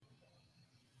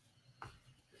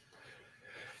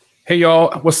Hey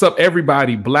y'all, what's up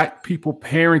everybody? Black People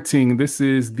Parenting. This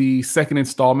is the second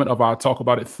installment of our Talk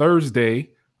About It Thursday.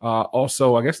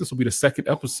 Also, I guess this will be the second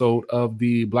episode of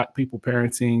the Black People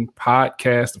Parenting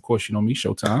podcast. Of course, you know me,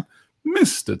 Showtime,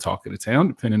 Mr. Talk of the Town,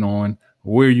 depending on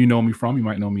where you know me from. You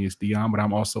might know me as Dion, but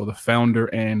I'm also the founder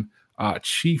and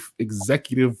chief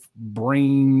executive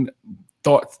brain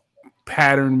thought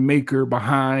pattern maker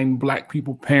behind Black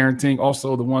People Parenting.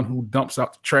 Also the one who dumps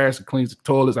out the trash and cleans the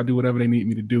toilets. I do whatever they need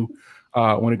me to do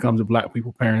when it comes to Black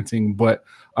People Parenting. But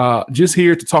just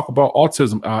here to talk about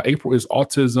autism. April is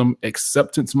Autism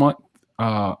Acceptance Month.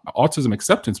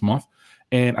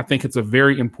 And I think it's a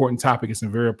very important topic. It's a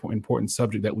very important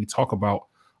subject that we talk about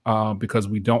because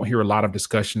we don't hear a lot of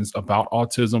discussions about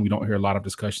autism. We don't hear a lot of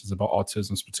discussions about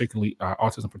autism,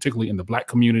 particularly in the Black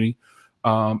community.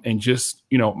 And just,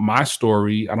 you know, my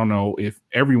story, I don't know if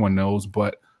everyone knows,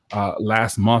 but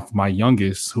last month, my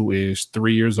youngest, who is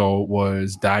 3 years old,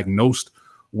 was diagnosed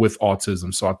with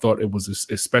autism. So I thought it was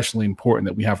especially important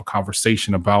that we have a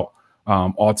conversation about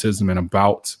autism and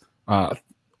about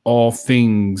all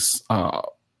things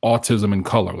autism in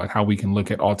color, like how we can look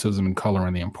at autism in color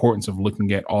and the importance of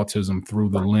looking at autism through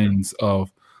the lens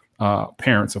of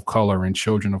parents of color and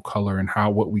children of color, and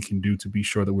what we can do to be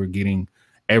sure that we're getting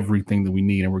everything that we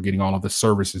need and we're getting all of the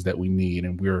services that we need,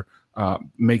 and we're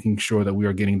making sure that we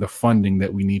are getting the funding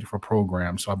that we need for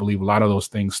programs. So I believe a lot of those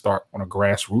things start on a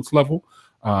grassroots level.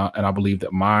 And I believe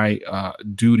that my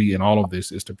duty in all of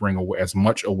this is to bring as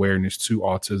much awareness to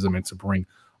autism and to bring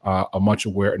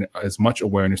as much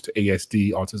awareness to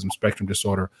ASD, autism spectrum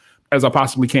disorder, as I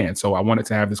possibly can. So I wanted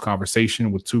to have this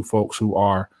conversation with two folks who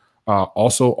are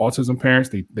also autism parents.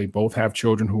 They both have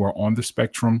children who are on the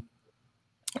spectrum.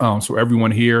 So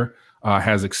everyone here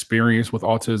has experience with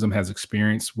autism, has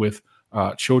experience with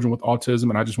children with autism.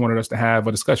 And I just wanted us to have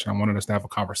a discussion. I wanted us to have a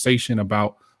conversation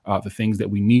about the things that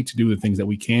we need to do, the things that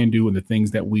we can do, and the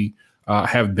things that we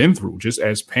have been through just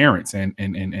as parents. And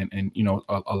you know,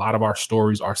 a lot of our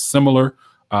stories are similar,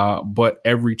 but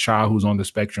every child who's on the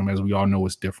spectrum, as we all know,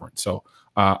 is different. So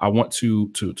I want to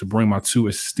bring my two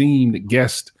esteemed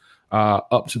guests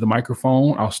up to the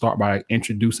microphone. I'll start by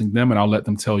introducing them, and I'll let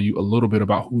them tell you a little bit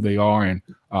about who they are and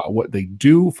what they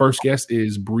do. First guest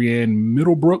is Brianne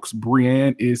Middlebrooks.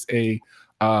 Brianne is a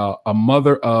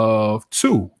mother of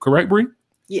two, correct, Bri?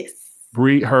 Yes.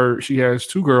 She has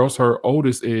two girls. Her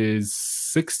oldest is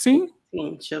 16.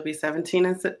 She'll be 17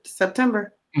 in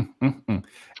September. Mm-hmm.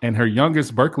 And her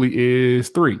youngest, Berkeley, is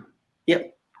 3.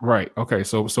 Yep. Right. Okay.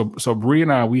 So Bree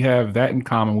and I, we have that in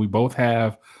common. We both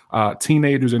have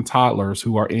teenagers and toddlers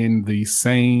who are in the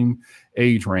same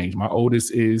age range. My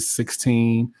oldest is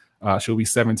 16. She'll be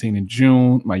 17 in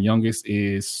June. My youngest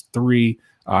is 3.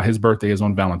 His birthday is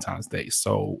on Valentine's Day.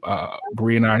 So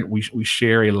Bree and I, we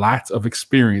share a lot of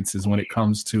experiences when it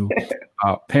comes to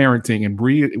parenting. And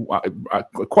Bree,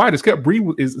 quiet as kept, Bree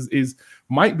is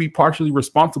might be partially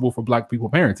responsible for Black people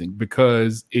parenting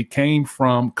because it came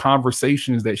from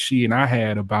conversations that she and I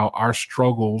had about our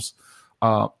struggles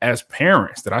as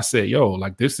parents. That I said, yo,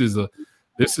 like this is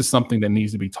something that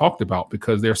needs to be talked about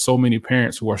because there's so many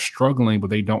parents who are struggling, but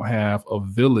they don't have a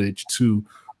village to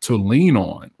lean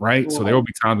on, right? Yeah. So there will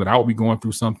be times that I would be going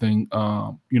through something,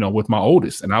 you know, with my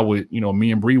oldest, and I would, you know,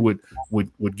 me and Bree would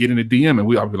get in the DM,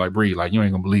 and I'd be like, Bree, like you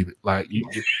ain't gonna believe it, like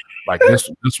like this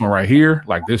one right here,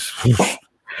 like this.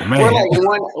 Man. We're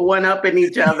like one up in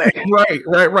each other. Right.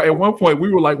 At one point, we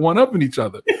were like one up in each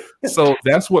other. So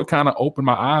that's what kind of opened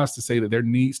my eyes to say that there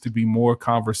needs to be more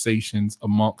conversations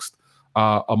amongst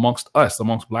us,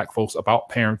 amongst Black folks about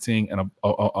parenting, and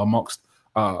amongst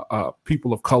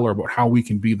people of color about how we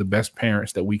can be the best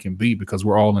parents that we can be because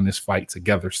we're all in this fight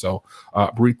together. So,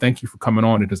 Bree, thank you for coming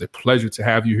on. It is a pleasure to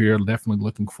have you here. Definitely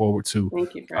looking forward to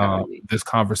this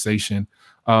conversation.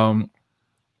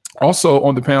 Also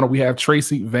on the panel, we have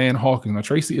Tracy Van Hawkins. Now,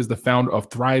 Tracy is the founder of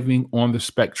Thriving on the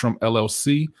Spectrum,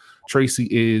 LLC. Tracy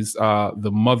is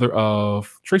the mother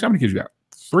of Tracy. How many kids you got?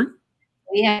 3?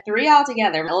 We have 3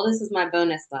 altogether. My oldest is my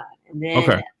bonus son. And then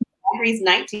Zachary's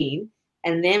 19.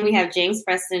 And then we have James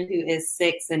Preston, who is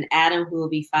 6, and Adam, who will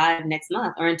be 5 next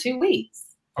month or in 2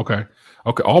 weeks. Okay.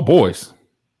 All boys.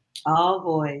 All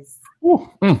boys.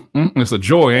 It's a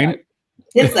joy, ain't it?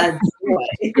 It's a joy.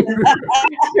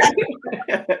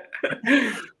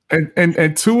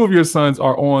 and 2 of your sons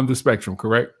are on the spectrum,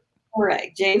 correct?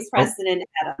 Correct. James Preston and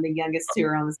Adam, the youngest 2,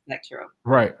 are on the spectrum.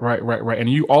 Right. And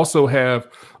you also have,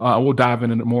 we'll dive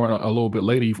into more a little bit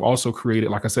later. You've also created,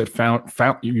 like I said,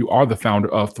 you are the founder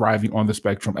of Thriving on the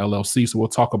Spectrum, LLC. So we'll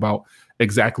talk about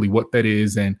exactly what that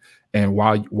is and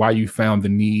why you found the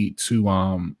need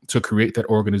to create that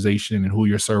organization and who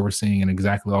you're servicing and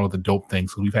exactly all of the dope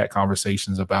things. So we've had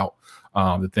conversations about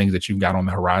the things that you've got on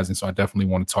the horizon. So I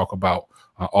definitely want to talk about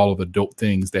all of the dope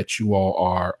things that you all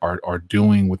are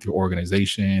doing with your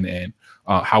organization and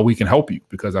how we can help you,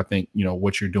 because I think,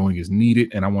 what you're doing is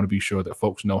needed. And I want to be sure that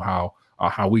folks know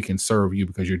how we can serve you,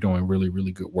 because you're doing really,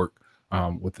 really good work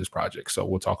with this project. So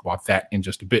we'll talk about that in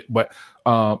just a bit. But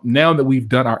now that we've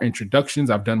done our introductions,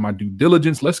 I've done my due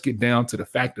diligence. Let's get down to the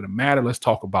fact of the matter. Let's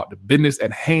talk about the business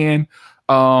at hand,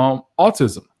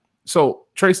 autism. So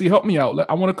Tracy, help me out.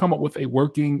 I want to come up with a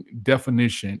working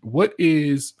definition. What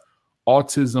is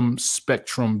autism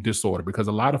spectrum disorder? Because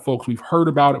a lot of folks, we've heard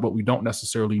about it, but we don't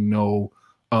necessarily know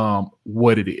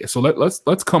what it is. So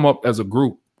let's come up as a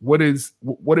group. What is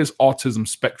autism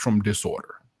spectrum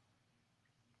disorder?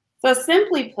 So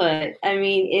simply put, I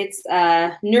mean, it's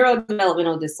a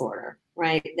neurodevelopmental disorder,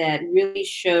 right? That really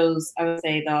shows, I would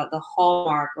say, the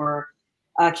hallmark or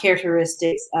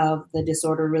characteristics of the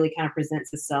disorder really kind of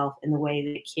presents itself in the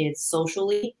way that kids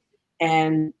socially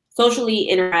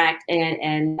interact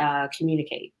and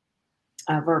communicate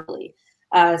verbally.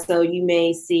 So you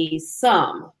may see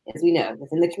some, as we know,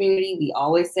 within the community, we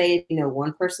always say,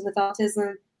 one person with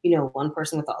autism, one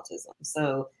person with autism.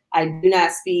 So I do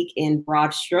not speak in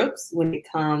broad strokes when it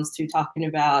comes to talking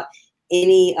about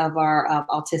any of our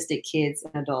autistic kids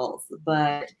and adults,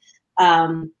 but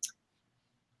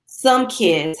some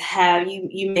kids have,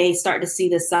 you may start to see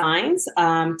the signs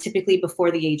typically before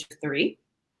the age of 3.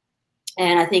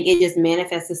 And I think it just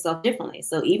manifests itself differently.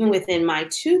 So even within my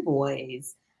 2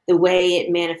 boys, the way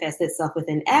it manifests itself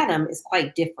within Adam is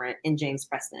quite different in James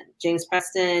Preston. James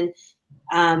Preston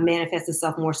manifests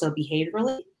itself more so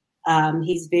behaviorally.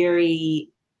 He's very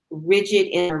rigid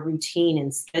in a routine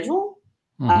and schedule.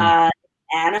 Mm-hmm.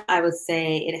 Adam, I would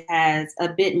say it has a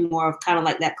bit more of kind of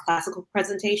like that classical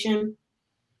presentation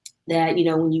that,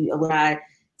 when I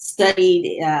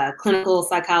studied clinical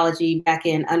psychology back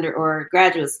in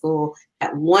graduate school,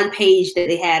 that one page that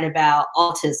they had about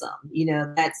autism,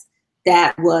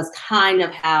 that was kind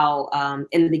of how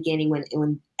in the beginning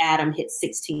when Adam hit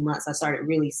 16 months, I started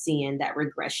really seeing that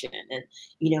regression. And,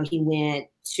 he went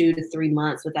 2 to 3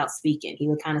 months without speaking. He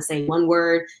would kind of say one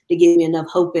word to give me enough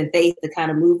hope and faith to kind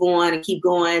of move on and keep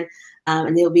going.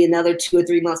 And there'll be another 2 or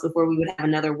 3 months before we would have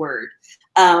another word.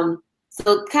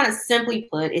 So kind of simply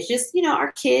put, it's just,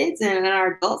 our kids and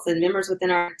our adults and members within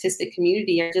our artistic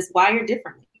community are just wired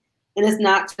differently. And it's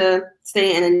not to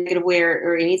say in a negative way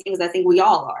or anything, because I think we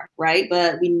all are, right?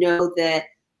 But we know that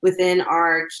within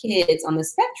our kids on the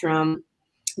spectrum,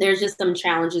 there's just some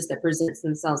challenges that present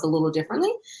themselves a little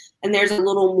differently. And there's a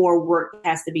little more work that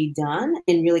has to be done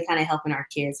in really kind of helping our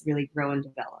kids really grow and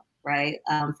develop, right?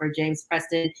 For James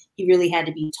Preston, he really had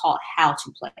to be taught how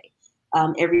to play.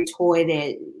 Every toy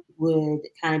that would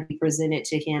kind of be presented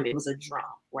to him, it was a drum,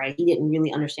 right? He didn't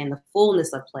really understand the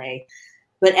fullness of play.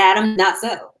 But Adam, not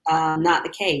so, not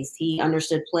the case. He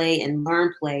understood play and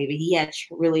learned play, but he had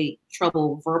really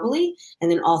trouble verbally and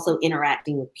then also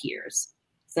interacting with peers.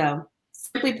 So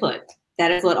simply put, that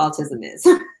is what autism is.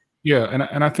 Yeah.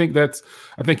 And I think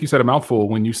you said a mouthful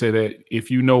when you say that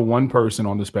if you know one person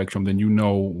on the spectrum, then you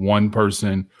know one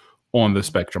person on the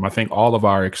spectrum. I think all of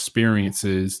our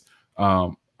experiences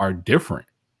are different,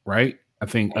 right? I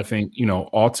think,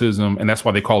 autism, and that's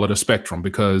why they call it a spectrum,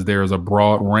 because there's a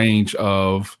broad range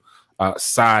of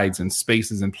sides and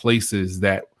spaces and places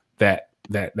that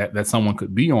someone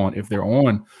could be on if they're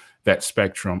on that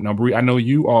spectrum. Now, Bree, I know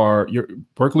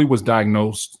Berkeley was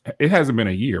diagnosed. It hasn't been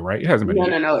a year, right? It hasn't been a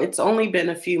year. No. It's only been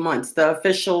a few months. The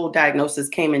official diagnosis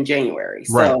came in January.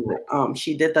 Right. So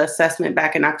she did the assessment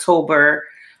back in October,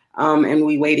 and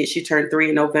we waited. She turned 3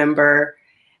 in November.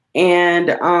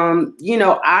 And,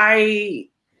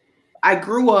 I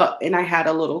grew up and I had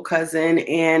a little cousin,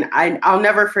 and I'll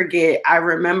never forget. I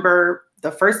remember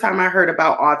the first time I heard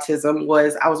about autism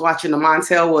was I was watching the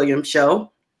Montel Williams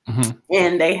show. Mm-hmm.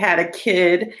 And they had a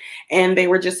kid and they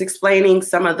were just explaining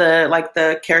some of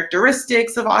the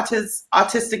characteristics of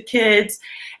autistic kids.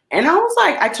 And I was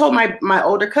like, I told my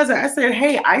older cousin, I said,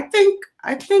 hey, I think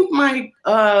my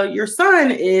your son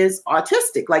is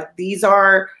autistic. Like, these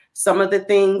are some of the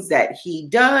things that he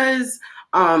does.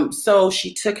 So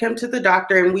she took him to the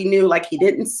doctor, and we knew he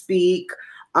didn't speak.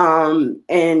 And,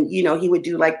 he would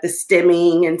do the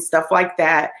stimming and stuff like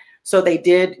that. So they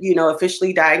did,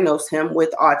 officially diagnose him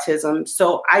with autism.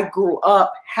 So I grew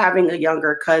up having a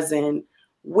younger cousin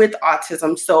with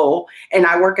autism. So, and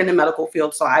I work in the medical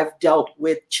field, so I've dealt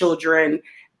with children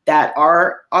that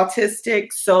are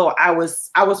autistic. So I was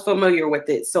familiar with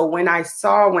it. So when I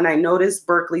noticed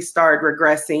Berkeley started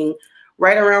regressing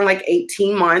right around like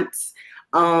 18 months.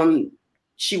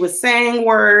 She was saying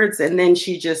words, and then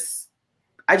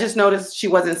I just noticed she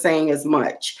wasn't saying as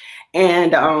much.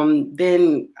 And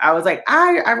then I was like,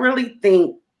 I really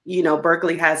think,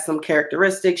 Berkeley has some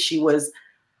characteristics. She was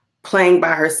playing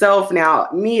by herself. Now,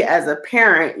 me as a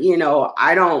parent,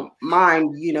 I don't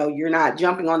mind, you're not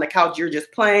jumping on the couch, you're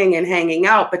just playing and hanging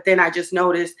out. But then I just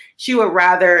noticed she would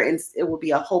rather, and it would be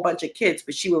a whole bunch of kids,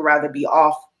 but she would rather be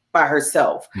off by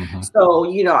herself. Mm-hmm.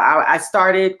 So, I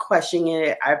started questioning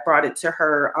it. I brought it to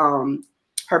her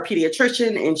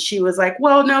pediatrician, and she was like,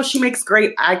 well, no, she makes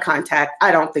great eye contact.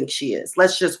 I don't think she is.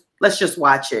 Let's just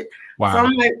watch it. Wow. So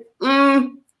I'm like,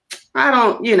 I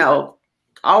don't,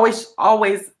 always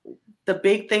the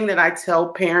big thing that I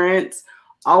tell parents,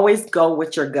 always go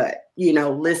with your gut,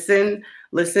 listen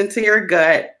to your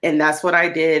gut. And that's what I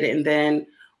did. And then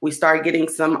we started getting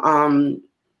some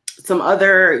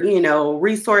other,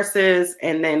 resources.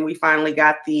 And then we finally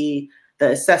got the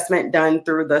assessment done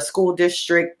through the school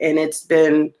district. And it's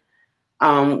been,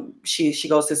 she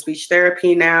goes to speech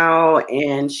therapy now,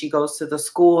 and she goes to the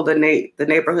school, the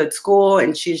neighborhood school.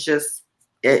 And she's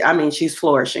she's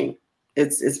flourishing.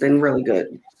 It's been really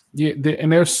good. Yeah.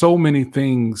 And there's so many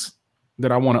things that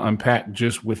I want to unpack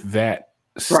just with that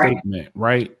statement,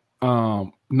 right?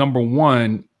 Number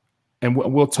one, and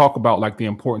we'll talk about like the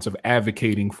importance of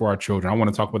advocating for our children. I want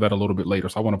to talk about that a little bit later.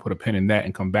 So I want to put a pin in that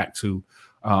and come back to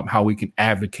how we can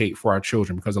advocate for our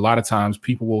children, because a lot of times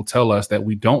people will tell us that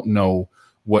we don't know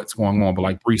what's going on. But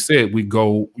like Bree said, you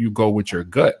go with your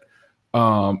gut.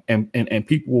 And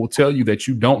people will tell you that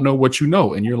you don't know what you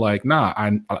know. And you're like, nah,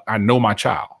 I know my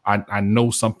child. I know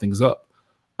something's up.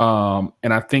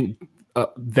 And I think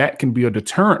that can be a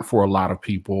deterrent for a lot of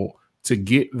people to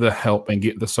get the help and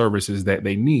get the services that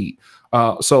they need.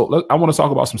 So I want to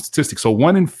talk about some statistics. So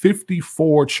 1 in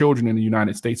 54 children in the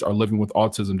United States are living with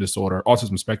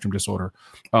autism spectrum disorder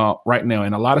right now.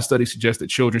 And a lot of studies suggest that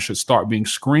children should start being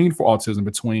screened for autism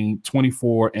between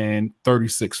 24 and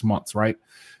 36 months, right?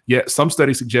 Yet some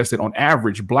studies suggest that on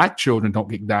average, Black children don't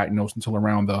get diagnosed until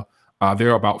around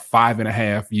they're about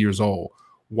 5.5 years old.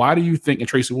 Why do you think, and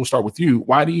Tracy, we'll start with you,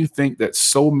 why do you think that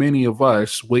so many of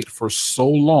us wait for so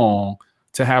long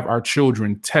to have our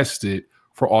children tested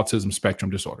for autism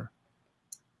spectrum disorder?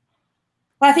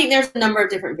 Well, I think there's a number of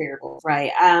different variables,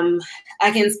 right?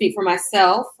 I can speak for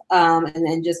myself and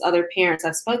then just other parents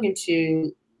I've spoken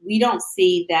to. We don't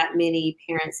see that many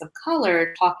parents of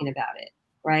color talking about it,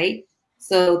 right?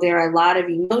 So there are a lot of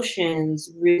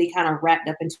emotions really kind of wrapped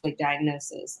up into a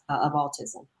diagnosis of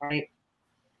autism, right?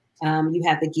 You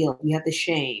have the guilt, you have the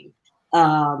shame,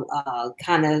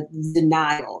 kind of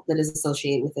denial that is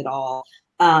associated with it all.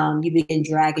 You begin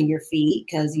dragging your feet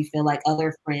because you feel like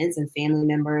other friends and family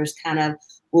members kind of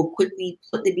will quickly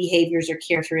put the behaviors or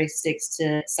characteristics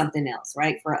to something else,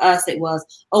 right? For us, it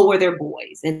was, we're their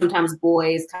boys. And sometimes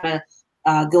boys kind of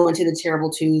go into the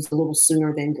terrible twos a little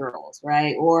sooner than girls,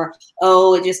 right? Or,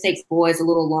 it just takes boys a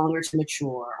little longer to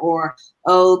mature. Or,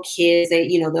 kids,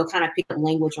 they'll kind of pick up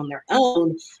language on their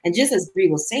own. And just as Bree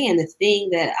was saying, the thing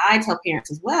that I tell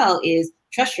parents as well is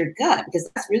trust your gut, because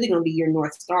that's really going to be your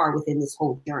North Star within this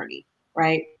whole journey,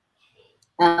 right?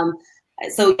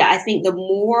 So I think the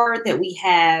more that we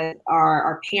have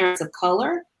our parents of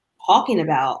color talking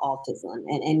about autism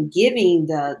and giving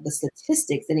the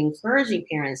statistics and encouraging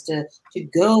parents to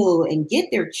go and get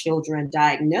their children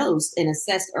diagnosed and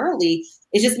assessed early,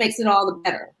 it just makes it all the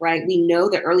better, right? We know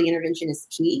that early intervention is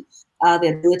key.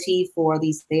 The ability for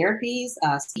these therapies,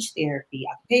 speech therapy,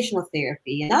 occupational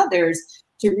therapy, and others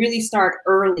to really start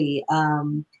early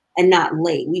and not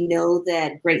late. We know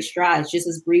that great strides, just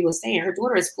as Bree was saying, her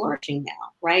daughter is flourishing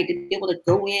now, right? To be able to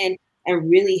go in and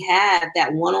really have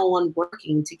that one-on-one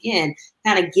working to, again,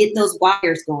 kind of get those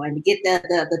wires going, to get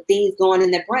the things going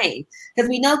in their brain. Because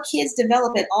we know kids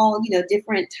develop at all,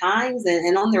 different times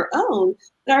and on their own,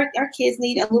 but our kids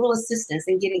need a little assistance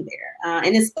in getting there.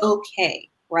 And it's okay,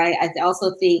 right? I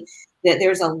also think that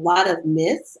there's a lot of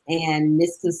myths and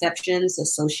misconceptions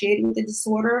associated with the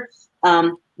disorder,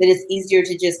 that it's easier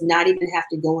to just not even have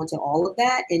to go into all of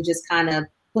that and just kind of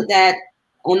put that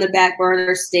on the back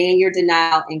burner, stay in your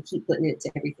denial, and keep putting it to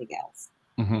everything else.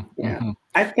 Mm-hmm, yeah. Mm-hmm.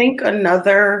 I think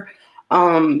another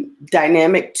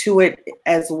dynamic to it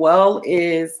as well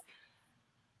is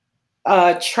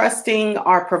trusting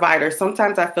our providers.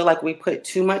 Sometimes I feel like we put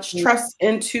too much trust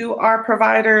into our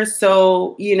providers.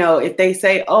 So, if they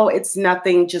say, it's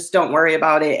nothing, just don't worry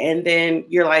about it. And then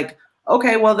you're like,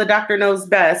 okay, well, the doctor knows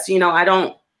best.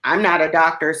 I'm not a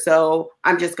doctor, so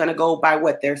I'm just going to go by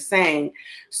what they're saying.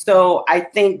 So I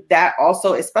think that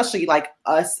also, especially like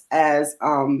us as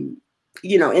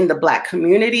in the Black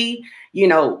community,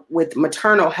 with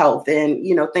maternal health and,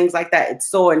 things like that. It's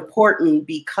so important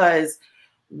because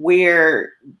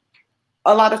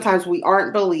a lot of times we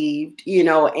aren't believed,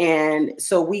 and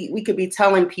so we could be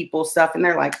telling people stuff and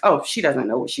they're like, oh, she doesn't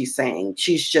know what she's saying.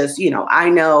 She's just, I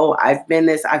know, I've been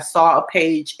this, I saw a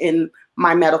page in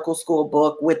my medical school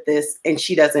book with this, and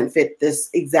she doesn't fit this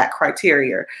exact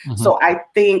criteria. Mm-hmm. So I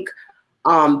think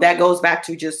that goes back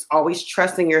to just always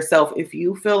trusting yourself. If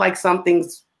you feel like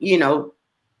something's,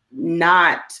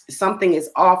 something is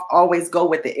off, always go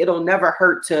with it. It'll never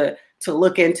hurt to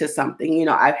look into something.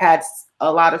 I've had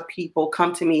a lot of people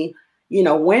come to me,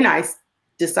 when I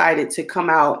decided to come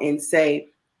out and say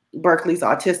Berkeley's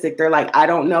autistic, they're like, I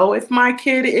don't know if my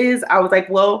kid is. I was like,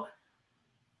 well,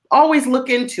 always look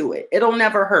into it. It'll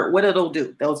never hurt. What it'll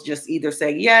do, they'll just either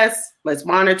say, yes, let's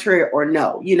monitor it, or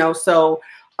no, so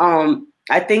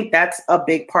I think that's a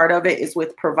big part of it, is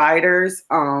with providers,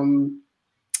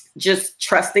 just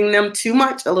trusting them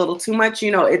a little too much.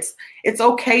 It's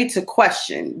okay to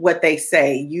question what they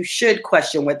say. You should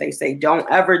question what they say. Don't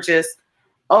ever just,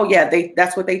 oh yeah,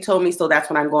 that's what they told me, so that's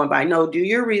what I'm going by. No, do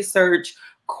your research,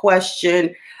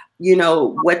 question,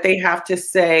 what they have to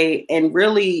say, and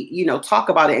really, talk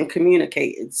about it and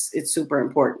communicate. It's super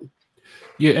important.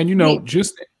 Yeah. And,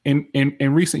 just in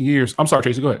recent years, I'm sorry,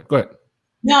 Tracy, go ahead.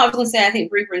 No, I was going to say, I think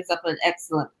Bree brings up an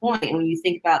excellent point. When you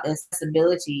think about the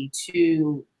accessibility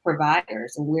to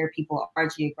providers and where people are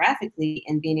geographically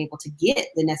and being able to get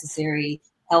the necessary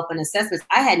help and assessments.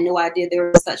 I had no idea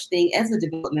there was such thing as a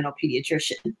developmental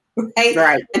pediatrician, right?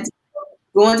 Right.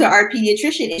 Going to our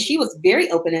pediatrician, and she was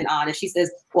very open and honest. She says,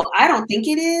 well, I don't think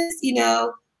it is,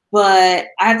 but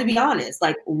I have to be honest,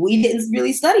 like, we didn't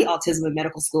really study autism in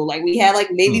medical school. Like, we had like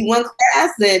maybe one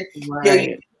class and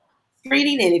right.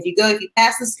 Screening, and if you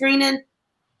pass the screening,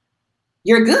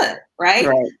 you're good, right?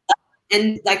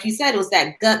 And like you said, it was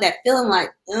that gut, that feeling like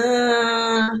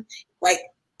a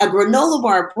granola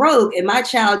bar broke and my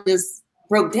child just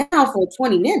broke down for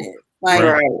 20 minutes. Like,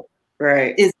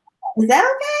 right. Is that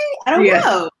okay? I don't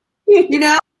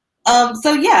know.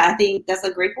 So yeah, I think that's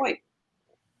a great point.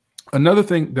 Another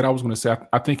thing that I was going to say,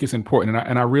 I think it's important,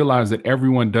 and I realize that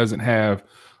everyone doesn't have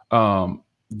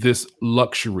this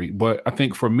luxury, but I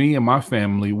think for me and my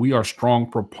family, we are strong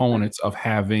proponents of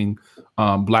having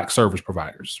Black service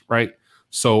providers, right?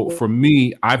 So for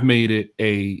me, I've made it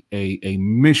a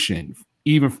mission,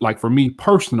 even like for me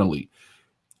personally,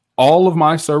 all of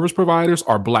my service providers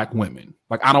are Black women.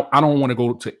 Like, I don't want to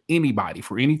go to anybody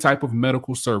for any type of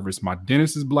medical service. My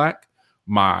dentist is Black,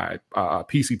 my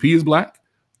PCP is Black,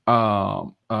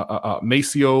 Macio's,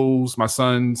 my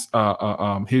son's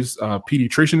his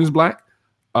pediatrician is Black.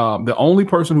 The only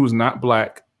person who is not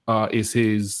Black is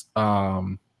his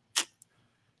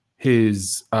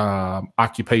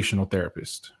occupational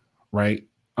therapist, right?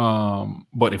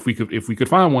 But if we could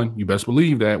find one, you best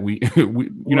believe that we know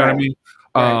what I mean?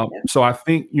 So I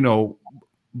think,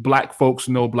 Black folks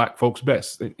know Black folks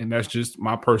best, and that's just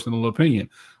my personal opinion.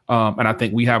 And I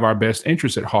think we have our best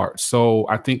interests at heart. So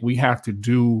I think we have to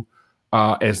do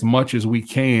as much as we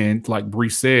can, like Bree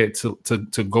said,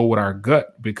 to go with our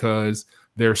gut, because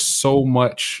there's so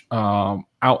much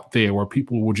out there where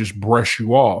people will just brush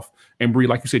you off. And Bree,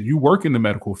 like you said, you work in the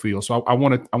medical field. So I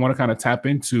want to kind of tap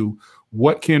into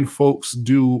what can folks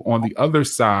do on the other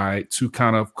side to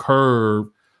kind of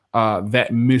curb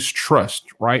that mistrust,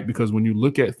 right? Because when you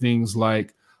look at things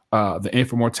like the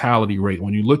infant mortality rate,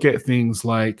 when you look at things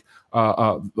like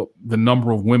the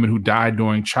number of women who died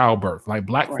during childbirth, like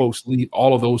Black folks lead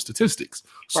all of those statistics.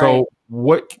 So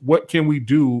what can we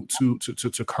do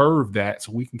to curb that,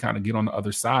 so we can kind of get on the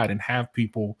other side and have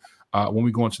people when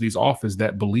we go into these offices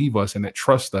that believe us and that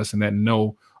trust us and that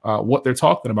know what they're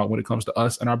talking about when it comes to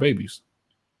us and our babies?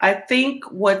 I think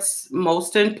what's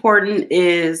most important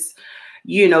is,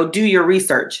 do your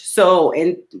research. So,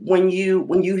 and when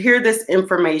you hear this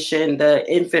information, the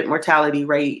infant mortality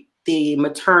rate, the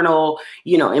maternal,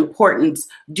 importance,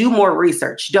 do more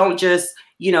research. Don't just,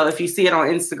 if you see it on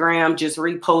Instagram, just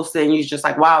repost it and you're just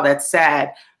like, wow, that's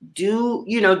sad. Do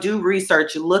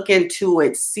research, look into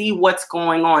it, see what's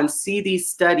going on, see these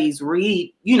studies,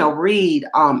 read,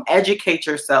 educate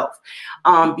yourself.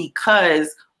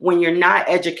 Because when you're not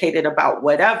educated about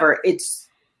whatever,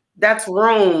 that's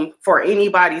room for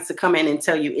anybody to come in and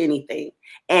tell you anything.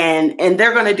 And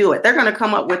they're going to do it. They're going to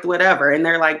come up with whatever. And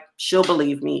they're like, she'll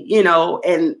believe me,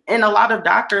 and a lot of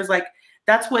doctors, like,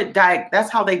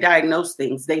 that's how they diagnose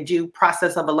things. They do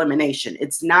process of elimination.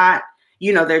 It's not,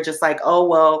 they're just like, oh,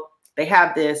 well, they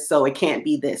have this, so it can't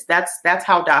be this. That's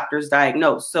how doctors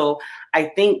diagnose. So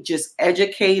I think just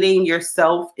educating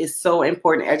yourself is so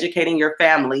important, educating your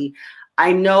family.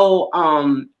 I know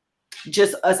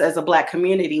just us as a Black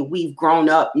community, we've grown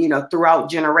up, throughout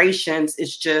generations.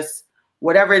 It's just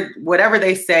whatever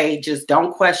they say, just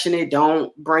don't question it.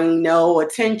 Don't bring no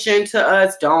attention to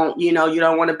us. Don't, you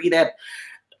don't want to be that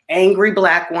angry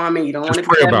Black woman. You don't want to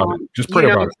pray about it. Just pray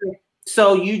about it.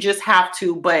 So you just have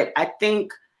to. But I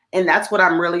think, and that's what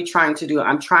I'm really trying to do.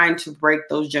 I'm trying to break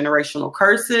those generational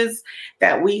curses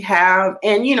that we have.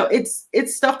 And,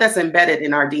 it's stuff that's embedded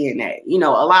in our DNA. A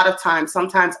lot of times,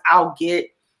 sometimes I'll get,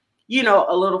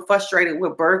 a little frustrated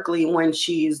with Berkeley when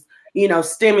she's,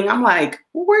 stimming. I'm like,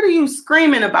 what are you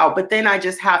screaming about? But then I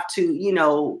just have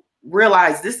to,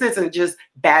 realize this isn't just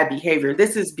bad behavior.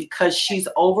 This is because she's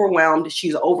overwhelmed,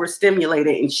 she's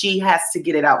overstimulated, and she has to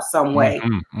get it out some way.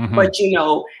 But,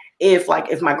 if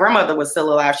my grandmother was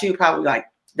still alive, she would probably be like,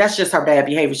 that's just her bad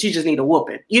behavior. She just need a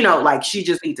whooping, she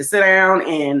just need to sit down,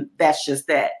 and that's just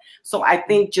that. So I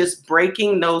think just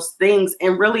breaking those things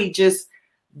and really just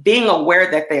being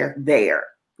aware that they're there.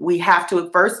 We have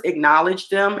to first acknowledge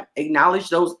them, acknowledge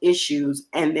those issues,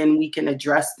 and then we can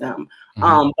address them.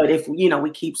 But if, we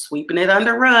keep sweeping it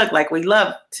under the rug like we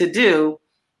love to do,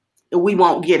 we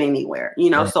won't get anywhere,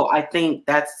 Right. So I think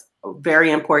that's very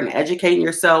important. Educating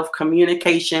yourself,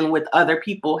 communication with other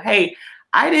people. Hey,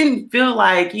 I didn't feel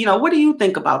like, what do you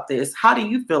think about this? How do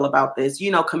you feel about this?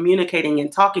 Communicating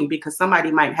and talking, because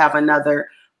somebody might have another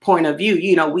point of view.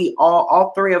 We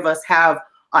all three of us have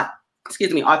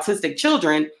autistic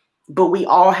children, but we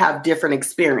all have different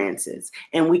experiences,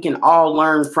 and we can all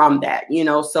learn from that,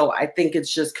 So I think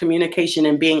it's just communication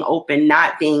and being open,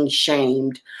 not being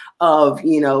shamed of,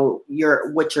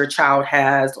 what your child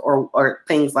has or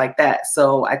things like that.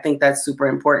 So I think that's super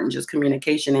important, just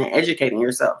communication and educating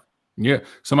yourself. Yeah.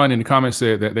 Somebody in the comments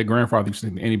said that their grandfather used to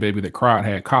think any baby that cried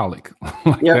had colic.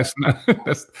 That's not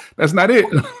it.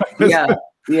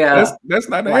 That's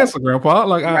not the answer, Grandpa.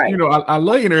 Like, I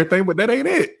love you and everything, but that ain't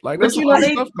it. Like, there's some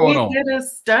stuff going on. They did a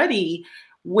study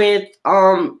with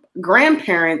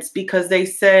grandparents, because they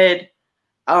said,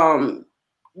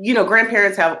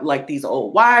 grandparents have like these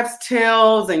old wives'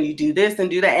 tales, and you do this and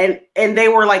do that, and they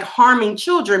were like harming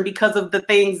children because of the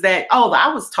things that,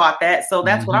 I was taught that, so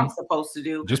that's what I'm supposed to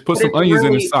do. Just put some onions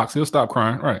in his socks, he'll stop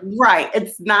crying. Right.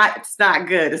 It's not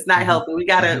good. It's not healthy. We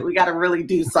gotta really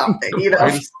do something.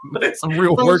 Some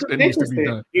real work that needs to be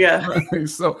done. Yeah. Right?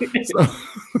 So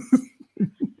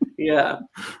yeah.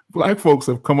 Black folks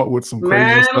have come up with some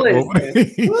crazy stuff. Some of it works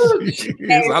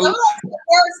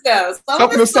though.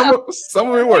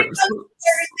 Some of it works.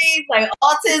 Things like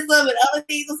autism and other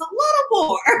things is a little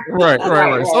more. Right.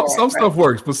 Some stuff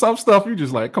works, but some stuff you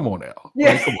just like, come on now.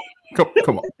 Yeah. Like,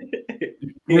 come on.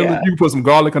 You put some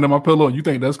garlic under my pillow and you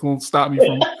think that's going to stop me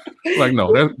from like,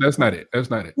 no, that's not it. That's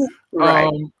not it.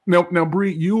 Right. Now,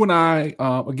 Bree, you and I,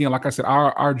 again, like I said,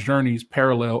 our journeys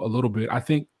parallel a little bit. I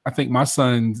think my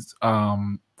son's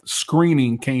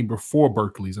screening came before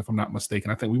Berkeley's, if I'm not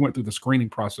mistaken. I think we went through the screening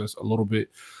process a little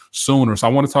bit sooner. So I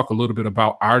want to talk a little bit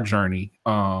about our journey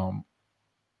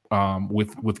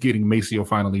with getting Maceo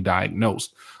finally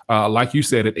diagnosed. Like you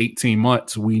said, at 18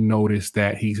 months, we noticed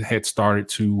that he had started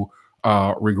to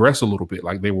regress a little bit.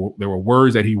 Like there were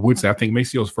words that he would say. I think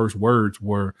Maceo's first words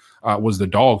was the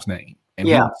dog's name. And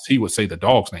he would say the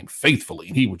dog's name faithfully.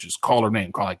 And he would just call her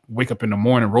name, like wake up in the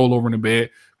morning, roll over in the bed,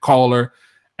 call her.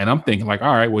 And I'm thinking like,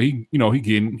 all right, well, he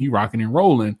rocking and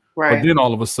rolling. Right. But then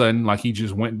all of a sudden, like he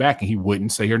just went back and he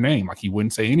wouldn't say her name. Like he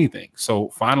wouldn't say anything. So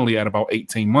finally at about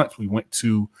 18 months, we went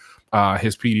to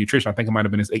his pediatrician. I think it might've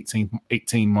been his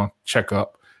 18-month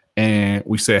checkup. And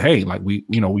we said, hey, like we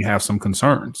have some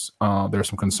concerns. There's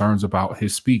some concerns about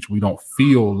his speech. We don't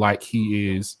feel like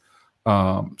he is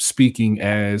speaking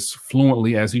as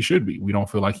fluently as he should be. We don't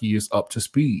feel like he is up to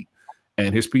speed.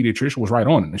 And his pediatrician was right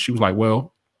on it. And she was like,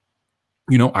 well,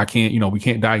 I can't, we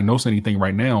can't diagnose anything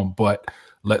right now, but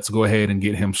let's go ahead and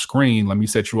get him screened. Let me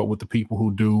set you up with the people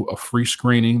who do a free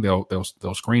screening. They'll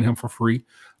screen him for free.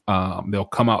 They'll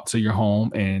come out to your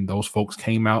home, and those folks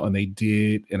came out and they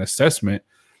did an assessment.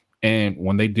 And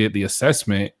when they did the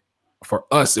assessment, for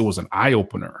us, it was an eye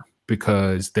opener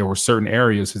because there were certain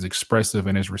areas, his expressive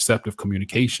and his receptive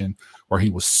communication, where he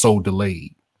was so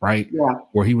delayed, right? Yeah.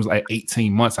 Where he was at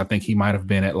 18 months, I think he might have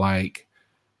been at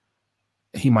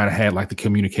he might have had like the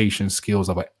communication skills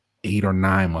of an 8 or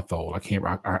 9 month old.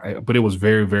 But it was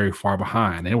very, very far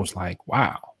behind. And it was like,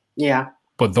 wow. Yeah.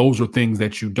 But those are things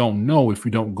that you don't know if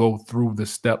you don't go through the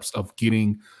steps of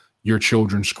getting your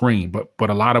children screened. But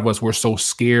a lot of us, we're so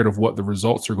scared of what the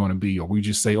results are going to be, or we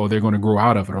just say, oh, they're going to grow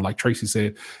out of it. Or like Tracy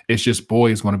said, it's just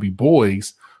boys going to be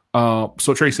boys.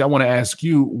 So Tracy, I want to ask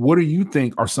you, what do you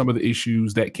think are some of the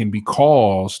issues that can be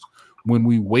caused when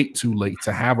we wait too late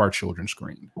to have our children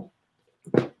screened?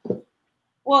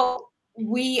 Well,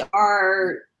 we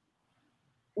are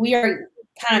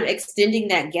kind of extending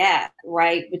that gap,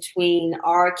 right, between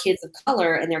our kids of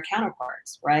color and their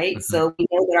counterparts, right? Mm-hmm. So we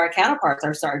know that our counterparts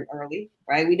are starting early,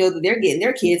 right? We know that they're getting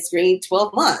their kids screened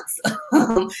 12 months.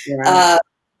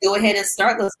 Go ahead and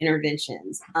start those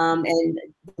interventions. And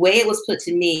the way it was put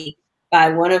to me by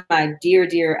one of my dear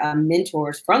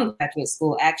mentors from graduate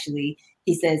school, actually,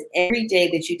 he says, every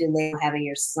day that you delay having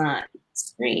your son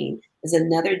screened is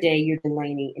another day you're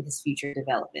delaying in his future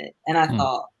development. And I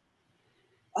thought,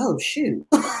 oh, shoot.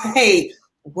 Hey,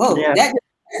 whoa, that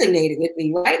resonated with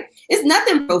me, right? It's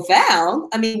nothing profound.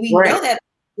 I mean, we know that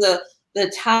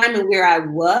the time and where I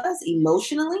was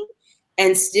emotionally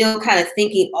and still kind of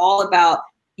thinking all about,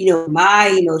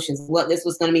 my emotions, what this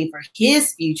was going to mean for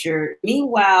his future.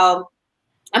 Meanwhile,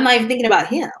 I'm not even thinking about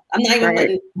him. I'm not even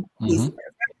letting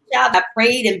child I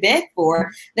prayed and begged for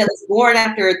that was born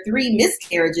after 3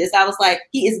 miscarriages. I was like,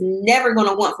 he is never going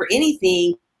to want for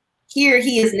anything. Here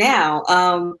he is now,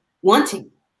 wanting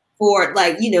for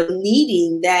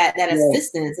needing that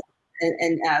assistance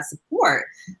and support.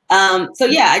 So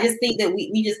I just think that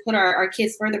we just put our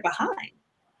kids further behind.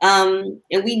 And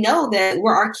we know that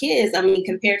we're our kids. I mean,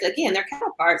 compared to, again, their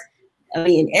counterparts, I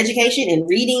mean, in education and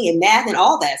reading and math and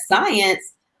all that science,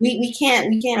 we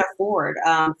can't afford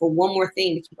for one more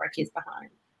thing to keep our kids behind.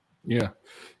 Yeah.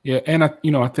 And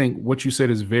I think what you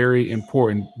said is very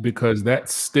important, because that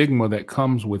stigma that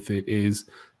comes with it it's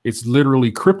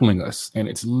literally crippling us, and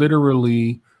it's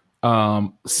literally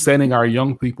setting our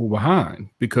young people behind,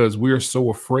 because we're so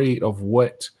afraid of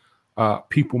what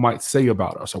people might say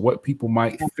about us, or what people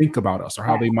might think about us, or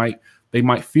how they might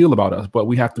feel about us. But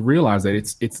we have to realize that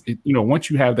it's once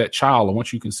you have that child, or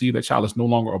once you conceive that child, it's no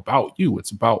longer about you.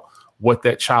 It's about what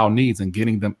that child needs, and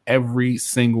getting them every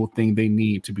single thing they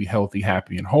need to be healthy,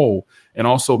 happy, and whole, and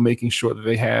also making sure that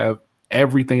they have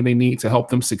everything they need to help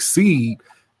them succeed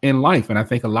in life. And I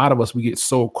think a lot of us, we get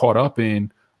so caught up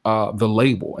in the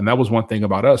label. And that was one thing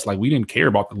about us. Like, we didn't care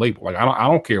about the label. Like, I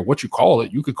don't care what you call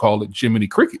it. You could call it Jiminy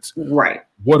Crickets. Right.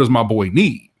 What does my boy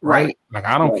need? Right. Like,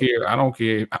 I don't care. I don't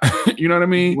care. You know what I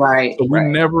mean? Right. So we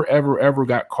never, ever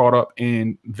got caught up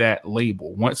in that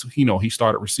label. Once, he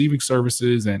started receiving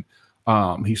services, and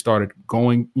he started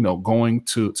going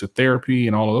to therapy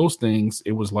and all of those things.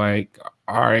 It was like,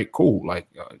 all right, cool. Like,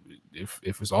 if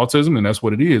it's autism, then that's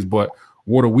what it is. But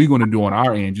what are we going to do on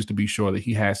our end just to be sure that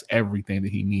he has everything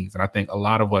that he needs? And I think a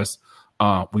lot of us,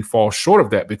 we fall short of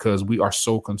that, because we are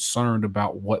so concerned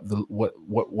about what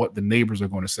the neighbors are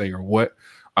going to say, or what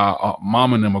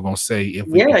mom and them are going to say.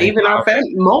 Even our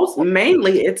family.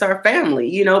 Mainly it's our family.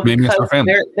 Because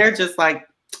they're just like,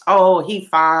 oh, he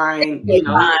fine. He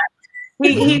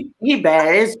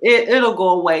bad. It'll go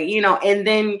away. And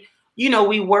then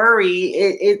we worry.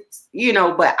 It's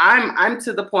but I'm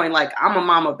to the point, like, I'm a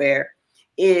mama bear.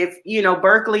 If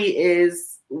Berkeley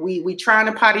is, we trying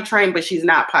to potty train, but she's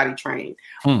not potty trained.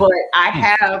 But I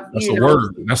have that's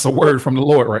a word from the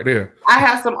Lord right there. I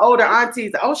have some older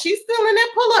aunties. Oh, she's still in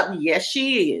that pull up. Yes,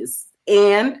 she is.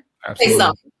 And say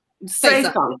something. So I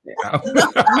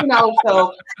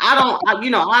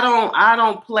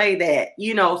don't play that.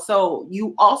 So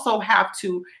you also have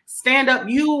to stand up.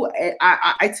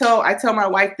 I tell my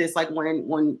wife this, like,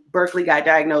 when Berkeley got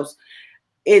diagnosed,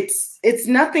 it's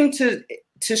nothing to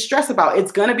stress about.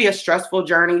 It's going to be a stressful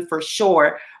journey for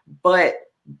sure, but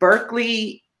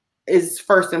Berkeley is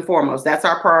first and foremost. That's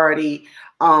our priority.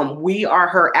 We are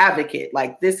her advocate.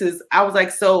 Like, I was like,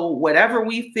 so whatever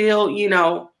we feel,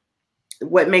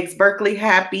 what makes Berkeley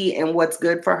happy and what's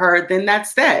good for her, then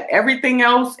that's that. Everything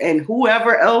else and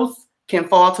whoever else can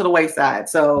fall to the wayside.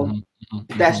 So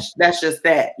that's just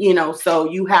that,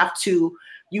 so you have to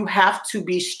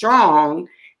be strong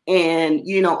and,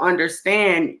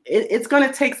 understand it's going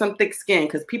to take some thick skin,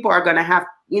 because people are going to have,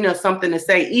 something to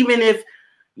say, even if,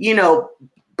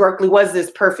 Berkeley was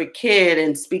this perfect kid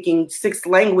and speaking 6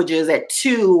 languages at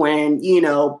 2 and,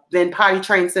 been potty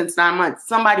trained since 9 months.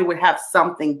 Somebody would have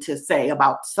something to say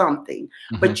about something.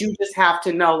 But you just have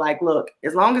to know, like, look,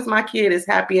 as long as my kid is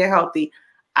happy and healthy,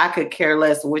 I could care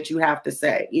less what you have to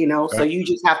say, So you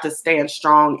just have to stand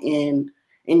strong in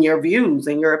your views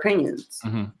and your opinions.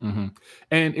 And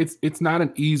it's not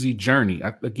an easy journey.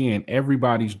 Again,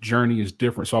 everybody's journey is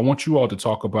different. So I want you all to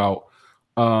talk about,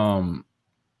 and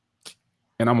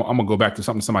I'm going to go back to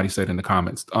something somebody said in the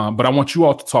comments. But I want you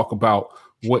all to talk about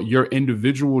what your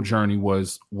individual journey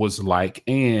was like,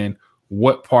 and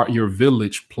what part your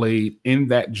village played in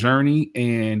that journey,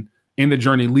 and in the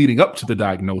journey leading up to the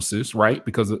diagnosis, right?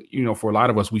 Because, for a lot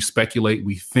of us, we speculate,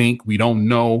 we think, we don't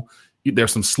know,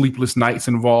 There's some sleepless nights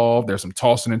involved. There's some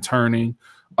tossing and turning.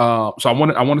 So I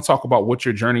want to talk about what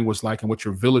your journey was like and what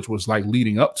your village was like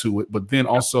leading up to it, but then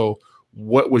also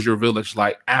what was your village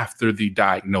like after the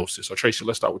diagnosis? So Tracy,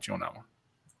 let's start with you on that one.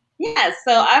 Yeah,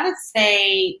 so I would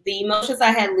say the emotions I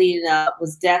had leading up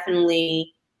was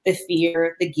definitely the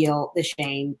fear, the guilt, the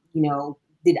shame.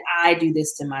 Did I do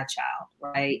this to my child,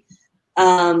 right?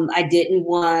 I didn't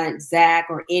want Zach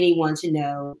or anyone to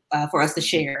know, for us to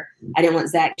share. I didn't want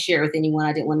Zach to share with anyone.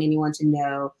 I didn't want anyone to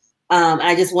know.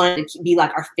 I just wanted to be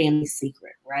like our family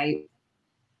secret, right?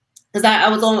 Because I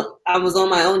was on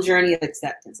my own journey of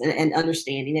acceptance and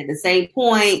understanding. At the same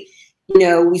point,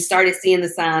 we started seeing the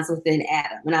signs within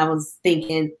Adam, and I was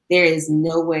thinking, there is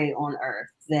no way on earth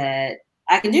that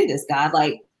I can do this, God.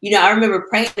 Like, I remember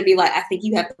praying to be like, I think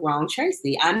you have the wrong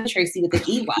Tracy. I'm Tracy with the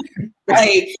EY.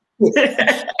 Like,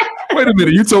 wait a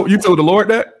minute, you told the Lord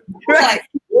that? Like,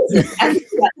 I think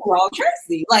you got the wrong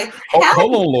Tracy. Like,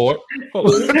 hold on, Lord.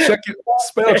 Hold on. Check it.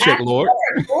 Spell check, Lord.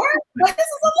 Like, this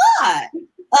is a lot.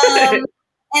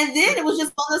 And then it was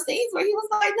just one of those things where he was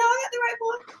like, "No, I got the right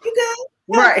boy. You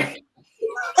good?" Right.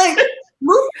 Like,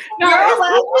 move. No,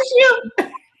 it's you.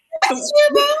 That's you,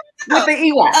 bro. With the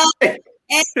EY.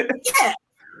 And yeah.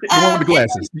 The one with the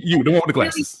glasses. The one with the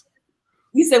glasses.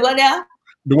 You said what now?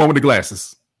 The one with the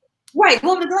glasses. Right, the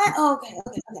one with the glasses. Oh,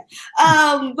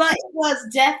 okay. But it was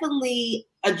definitely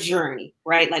a journey,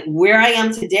 right? Like, where I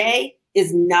am today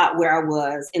is not where I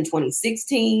was in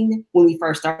 2016 when we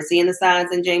first started seeing the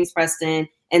signs in James Preston,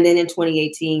 and then in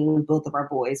 2018 when both of our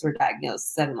boys were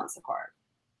diagnosed 7 months apart.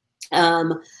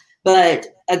 But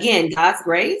again, God's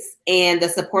grace and the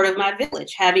support of my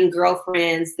village, having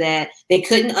girlfriends that they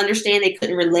couldn't understand, they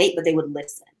couldn't relate, but they would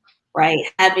listen, right?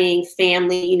 Having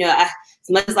family, as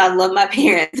much as I love my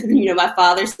parents, my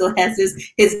father still has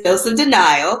his dose of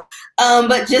denial.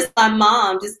 But just my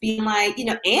mom just being like,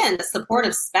 and a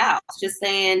supportive spouse, just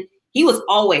saying, he was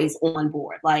always on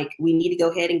board. Like, we need to go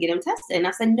ahead and get him tested. And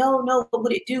I said, no, what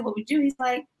would it do? What would it do? He's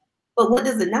like, but what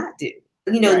does it not do?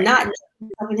 Right. Not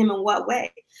helping him in what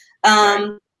way?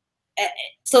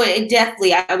 So it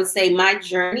definitely, I would say my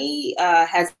journey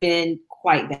has been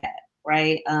quite bad,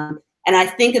 right? And I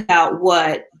think about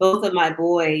what both of my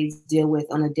boys deal with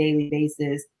on a daily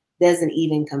basis doesn't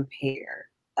even compare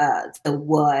to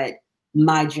what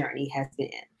my journey has been,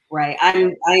 right? I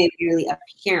am merely a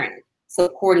parent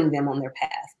supporting them on their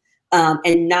path,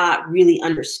 and not really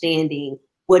understanding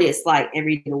what it's like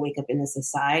every day to wake up in a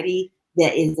society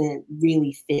that isn't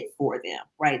really fit for them,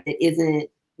 right? That isn't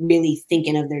really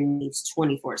thinking of their needs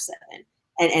 24/7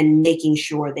 and making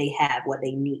sure they have what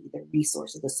they need, the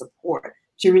resources, the support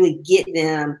to really get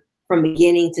them from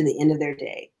beginning to the end of their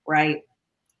day, right?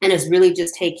 And it's really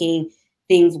just taking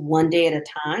things one day at a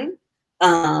time.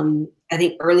 I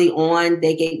think early on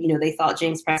they thought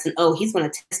James Preston, he's going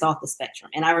to test off the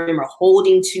spectrum. And I remember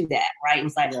holding to that, right? It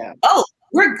was like,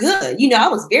 we're good. I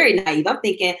was very naive. I'm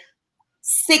thinking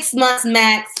 6 months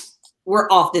max, we're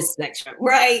off this spectrum,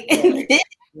 right? And it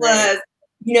was,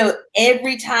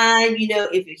 every time,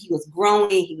 if he was growing,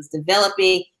 he was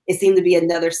developing, it seemed to be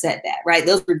another setback, right?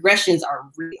 Those regressions are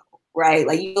real, right?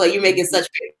 Like, you're making such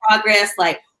great progress.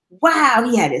 Like, wow,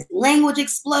 he had his language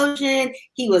explosion.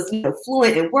 He was,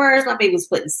 fluent in words. My baby was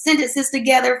putting sentences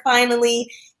together finally.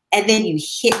 And then you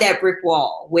hit that brick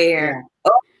wall where,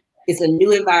 it's a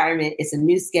new environment. It's a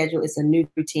new schedule. It's a new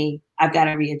routine. I've got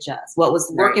to readjust. What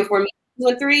was working for me 2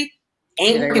 and 3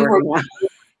 ain't working for me.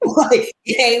 Like,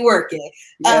 it ain't working.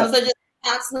 So just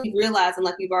constantly realizing,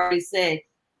 like we've already said,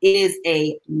 it is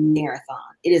a marathon.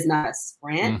 It is not a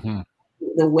sprint. Mm-hmm.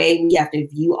 The way we have to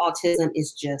view autism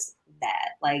is just that.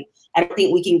 Like, I don't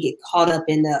think we can get caught up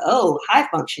in the, high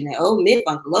functioning, mid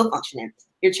functioning, low functioning.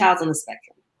 Your child's on the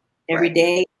spectrum. Every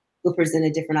day will present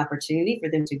a different opportunity for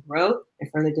them to grow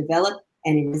and further develop,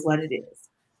 and it is what it is.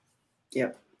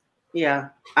 Yep. Yeah.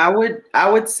 I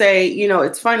would say,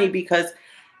 it's funny because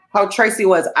how Tracy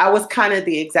was, I was kind of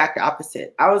the exact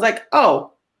opposite. I was like,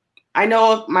 I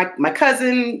know my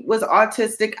cousin was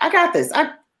autistic. I got this.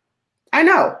 I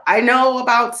know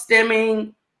about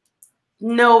stimming.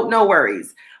 No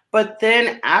worries. But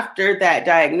then after that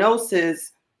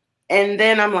diagnosis, and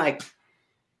then I'm like,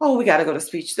 we got to go to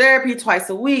speech therapy twice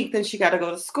a week. Then she got to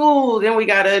go to school. Then we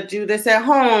got to do this at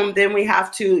home. Then we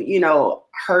have to,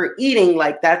 her eating,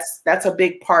 like that's a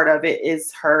big part of it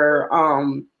is her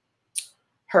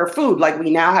food. Like,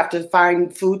 we now have to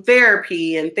find food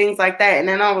therapy and things like that. And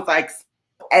then I was like,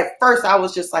 at first I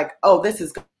was just like, this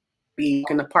is going to be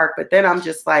in the park. But then I'm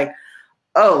just like,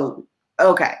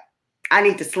 okay, I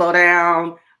need to slow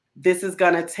down. This is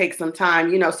going to take some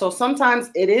time, so sometimes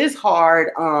it is hard.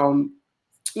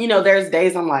 There's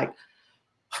days I'm like,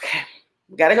 okay,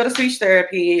 we got to go to speech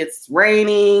therapy. It's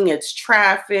raining, it's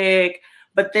traffic.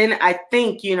 But then I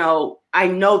think, I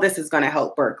know this is going to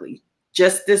help Berkeley.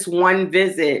 Just this one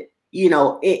visit,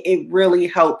 it really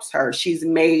helps her. She's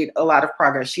made a lot of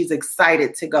progress. She's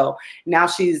excited to go. Now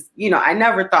she's, I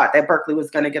never thought that Berkeley was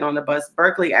going to get on the bus.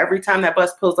 Berkeley, every time that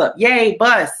bus pulls up, yay,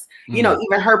 bus.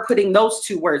 Even her putting those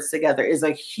two words together is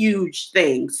a huge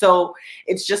thing. So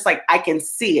it's just like, I can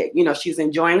see it. She's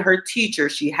enjoying her teacher.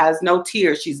 She has no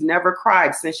tears. She's never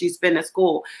cried since she's been at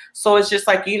school. So it's just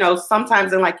like,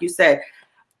 sometimes, and like you said,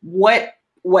 what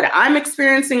I'm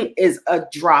experiencing is a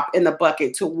drop in the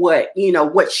bucket to what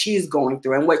she's going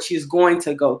through and what she's going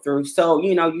to go through. So,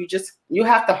 you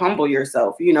have to humble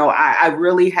yourself. I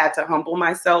really had to humble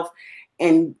myself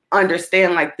and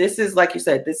understand, like, this is, like you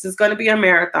said, this is going to be a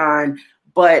marathon.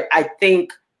 But I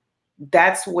think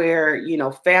that's where,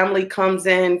 family comes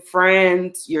in,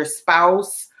 friends, your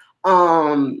spouse.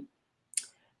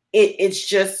 It's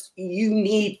just, you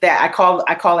need that.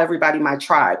 I call everybody my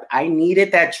tribe. I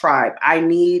needed that tribe.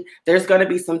 There's going to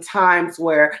be some times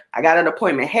where I got an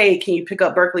appointment. Hey, can you pick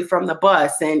up Berkeley from the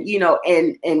bus? And,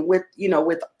 and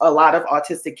with a lot of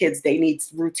autistic kids, they need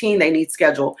routine, they need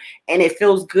schedule. And it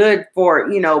feels good for,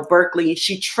 Berkeley.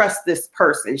 She trusts this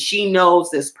person. She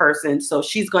knows this person. So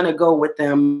she's going to go with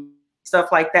them,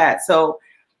 stuff like that. So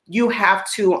you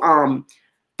have to,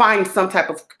 find some type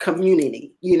of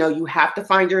community. You have to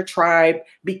find your tribe,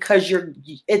 because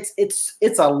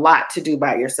it's a lot to do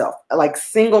by yourself, like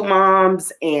single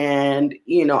moms. And,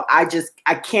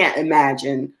 I can't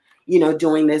imagine,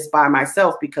 doing this by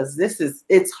myself, because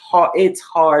it's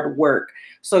hard work.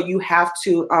 So you have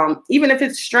to, even if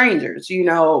it's strangers,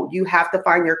 you have to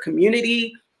find your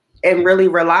community and really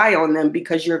rely on them,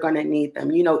 because you're going to need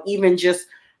them, even just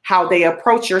how they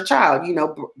approach your child.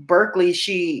 Berkeley,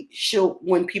 she'll,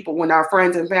 when our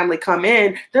friends and family come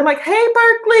in, they're like, hey,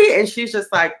 Berkeley. And she's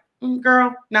just like,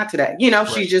 girl, not today. Right.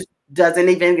 She just doesn't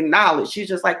even acknowledge. She's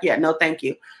just like, yeah, no, thank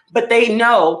you. But they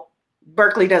know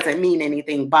Berkeley doesn't mean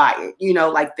anything by it.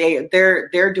 Like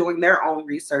they're doing their own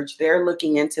research. They're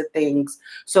looking into things.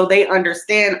 So they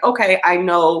understand, okay, I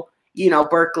know,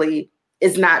 Berkeley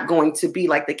is not going to be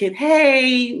like the kid,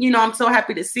 hey, I'm so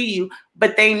happy to see you.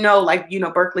 But they know, like,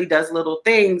 Berkeley does little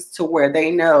things to where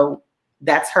they know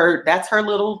that's her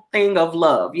little thing of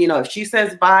love. If she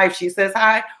says bye, if she says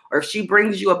hi, or if she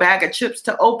brings you a bag of chips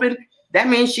to open, that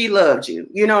means she loved you.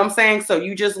 You know what I'm saying? So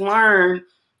you just learn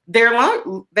their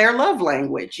love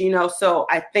language, So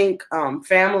I think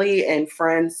family and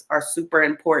friends are super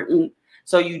important.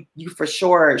 So you for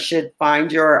sure should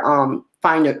find your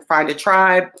find a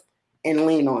tribe and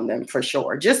lean on them for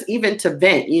sure. Just even to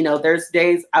vent, there's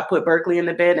days I put Berkeley in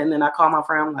the bed and then I call my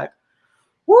friend, I'm like,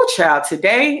 whoo, child,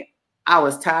 today I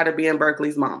was tired of being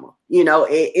Berkeley's mama.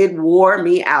 It wore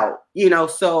me out,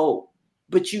 so,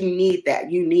 but you need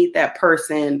that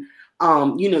person.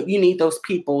 You need those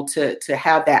people to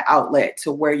have that outlet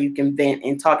to where you can vent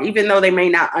and talk, even though they may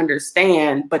not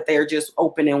understand, but they're just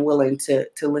open and willing to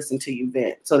listen to you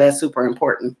vent. So that's super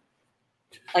important.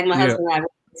 Like my husband and I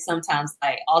sometimes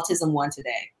like autism 1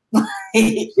 today.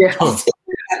 Autism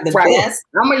the best.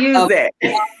 I'm gonna use that.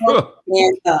 And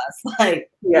us. Like,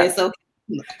 it's okay.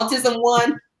 Autism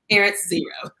 1, parents 0.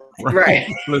 Right.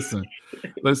 Listen.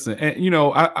 And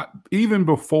I even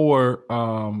before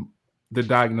the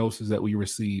diagnosis that we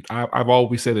received, I've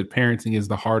always said that parenting is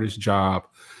the hardest job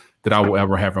that I will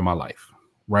ever have in my life.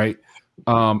 Right.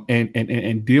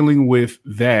 And dealing with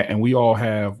that, and we all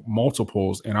have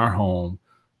multiples in our home.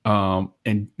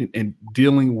 And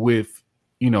dealing with,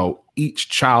 each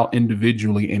child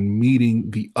individually and meeting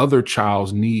the other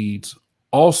child's needs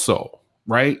also,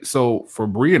 right? So for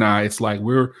Bree and I, it's like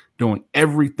we're doing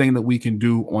everything that we can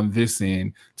do on this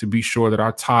end to be sure that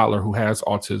our toddler who has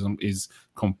autism is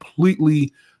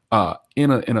completely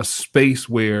in a space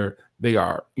where they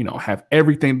are, have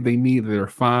everything they need, that they're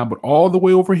fine. But all the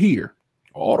way over here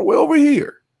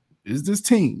is this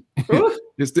team.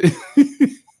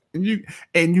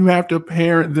 And you have to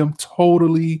parent them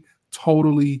totally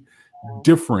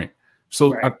different.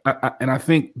 So right. I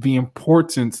think the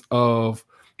importance of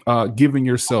giving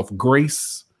yourself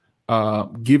grace,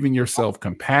 giving yourself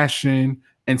compassion,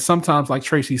 and sometimes, like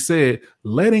Tracy said,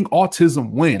 letting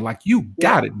autism win. Like, you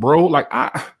got it, bro. Like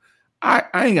I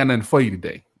ain't got nothing for you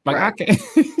today. Like, I can't.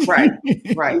 Right.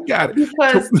 You got it.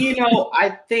 Because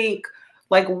I think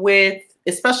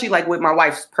especially like with my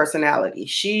wife's personality,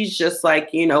 she's just like,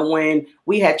 when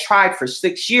we had tried for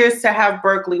 6 years to have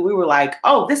Berkeley, we were like,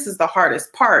 oh, this is the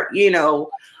hardest part.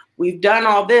 We've done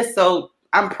all this. So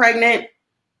I'm pregnant.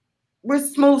 we're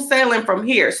smooth sailing from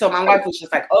here. So my wife was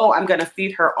just like, oh, I'm going to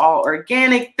feed her all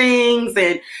organic things,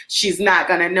 and she's not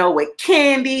going to know what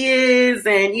candy is.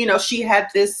 And, you know, she had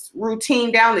this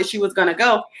routine down that she was going to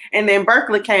go. And then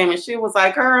Berkeley came and she was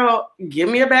like, girl, give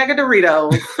me a bag of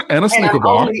Doritos and a Snicker I'm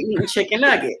bar. only eating chicken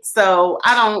nuggets. So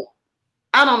I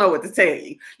don't know what to tell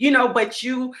you, you know,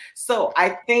 so I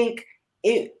think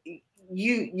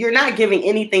you're not giving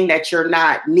anything that you're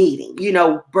not needing. You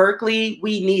know, Berkeley,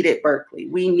 we needed Berkeley.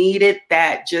 We needed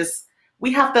that. Just,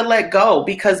 we have to let go,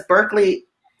 because Berkeley,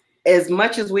 as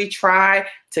much as we try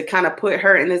to kind of put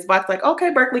her in this box, like,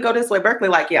 okay, Berkeley, go this way. Berkeley,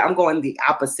 like, yeah, I'm going the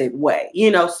opposite way, you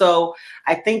know? So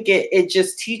I think it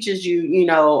just teaches you, you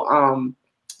know,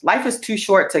 life is too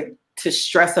short to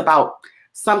stress about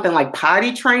something like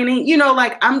potty training, you know,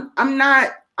 like I'm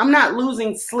not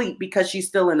losing sleep because she's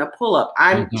still in a pull-up.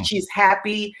 She's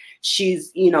happy.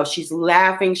 She's, you know, she's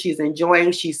laughing. She's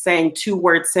enjoying. She's saying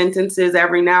 2-word sentences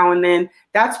every now and then.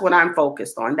 That's what I'm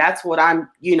focused on. That's what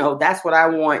that's what I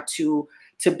want to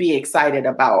be excited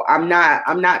about. I'm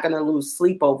not going to lose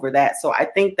sleep over that. So I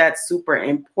think that's super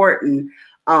important.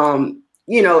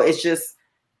 You know, it's just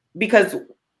because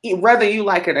whether you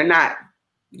like it or not,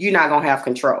 you're not going to have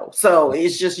control. So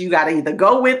it's just, you got to either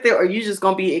go with it or you're just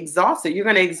going to be exhausted. You're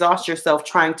going to exhaust yourself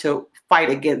trying to fight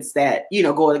against that, you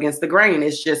know, going against the grain.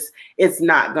 It's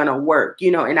not going to work,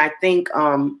 you know? And I think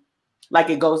like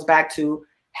it goes back to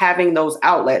having those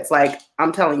outlets. Like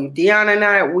I'm telling you, Dion and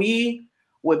I, we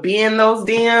would be in those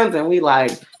DMs and we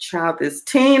like, child, this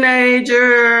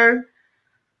teenager.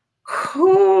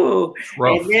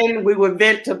 And then we would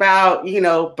vent about, you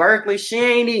know, Berkeley, she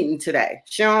ain't eating today.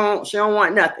 She don't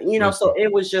want nothing, you know. Yes. So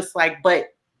it was just like, but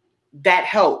that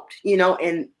helped, you know,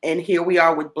 and here we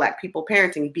are with Black people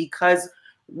parenting, because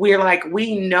we're like,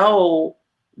 we know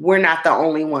we're not the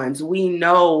only ones. We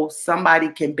know somebody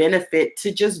can benefit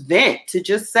to just vent, to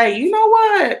just say, you know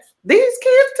what, these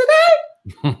kids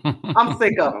today, I'm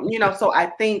sick of them, you know. So I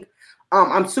think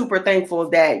I'm super thankful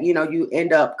that, you know, you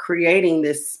end up creating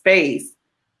this space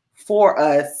for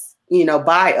us, you know,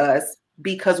 by us,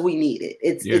 because we need it.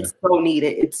 It's so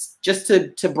needed. It's just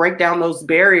to break down those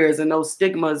barriers and those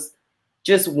stigmas,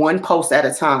 just one post at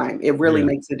a time. It really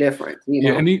makes a difference. You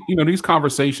know? And you know, these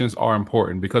conversations are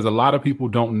important because a lot of people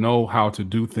don't know how to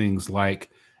do things like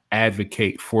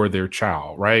advocate for their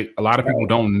child, right? A lot of people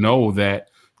don't know that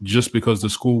just because the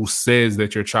school says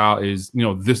that your child is, you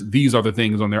know, these are the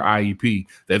things on their IEP,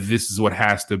 that this is what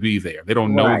has to be there. They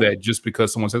don't know that just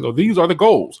because someone says, oh, these are the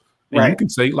goals. And you can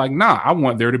say like, nah, I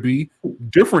want there to be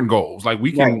different goals. Like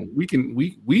we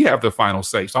have the final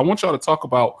say. So I want y'all to talk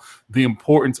about the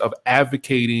importance of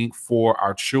advocating for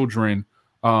our children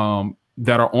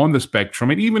that are on the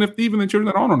spectrum, and even the children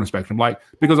that aren't on the spectrum, like,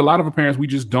 because a lot of our parents, we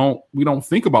don't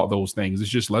think about those things. It's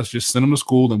just, let's just send them to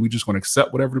school and we just going to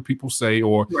accept whatever the people say,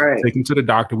 or take them to the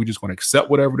doctor. We just going to accept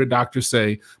whatever the doctors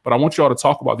say. But I want y'all to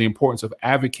talk about the importance of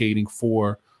advocating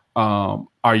for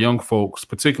our young folks,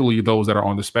 particularly those that are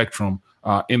on the spectrum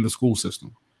in the school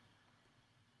system.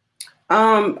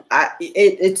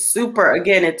 It's super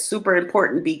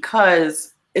important,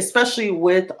 because especially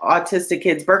with autistic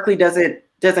kids, Berkeley doesn't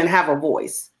have a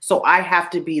voice. So I have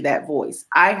to be that voice.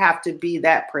 I have to be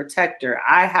that protector.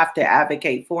 I have to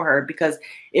advocate for her, because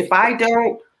if I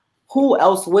don't, who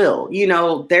else will? You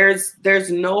know, there's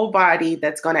nobody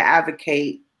that's going to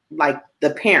advocate like the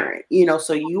parent, you know,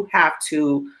 so you have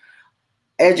to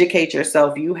educate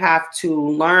yourself. You have to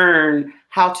learn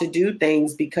how to do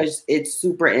things, because it's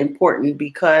super important.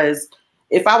 Because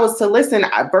if I was to listen,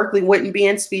 Berkeley wouldn't be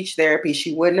in speech therapy.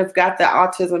 She wouldn't have got the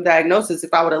autism diagnosis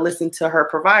if I would have listened to her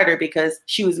provider, because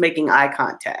she was making eye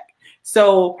contact.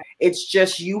 So it's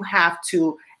just, you have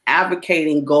to advocate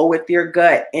and go with your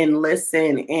gut and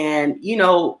listen, and, you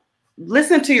know,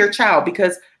 listen to your child,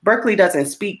 because Berkeley doesn't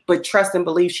speak, but trust and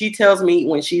believe. She tells me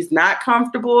when she's not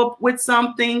comfortable with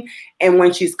something and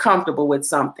when she's comfortable with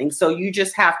something. So you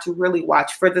just have to really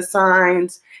watch for the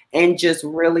signs, and just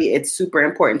really, it's super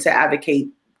important to advocate,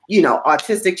 you know,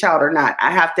 autistic child or not.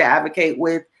 I have to advocate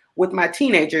with my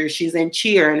teenager. She's in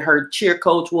cheer and her cheer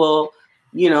coach will,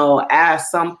 you know,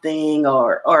 ask something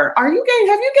or have you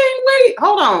gained weight?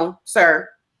 Hold on, sir.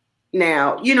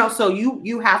 Now, you know, so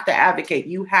you have to advocate.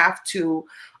 You have to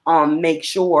make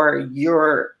sure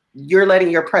you're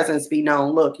letting your presence be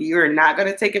known. Look, you're not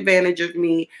going to take advantage of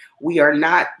me. We are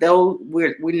not, though.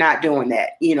 We're not doing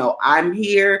that. You know, I'm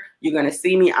here. You're going to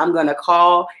see me. I'm going to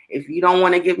call. If you don't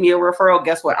want to give me a referral,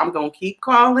 guess what? I'm going to keep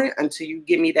calling until you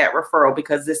give me that referral,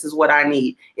 because this is what I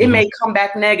need. It may come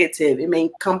back negative. It may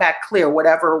come back clear,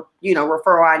 whatever, you know,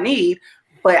 referral I need.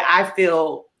 But I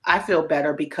feel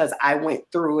better because I went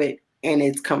through it and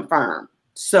it's confirmed.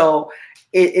 So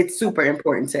it's super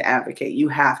important to advocate. You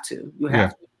have to. You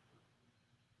have to.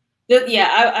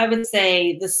 Yeah, I would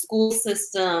say the school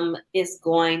system is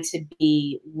going to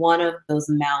be one of those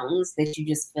mountains that you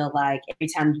just feel like every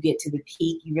time you get to the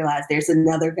peak, you realize there's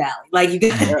another valley. Like you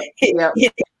got,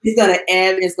 it's going to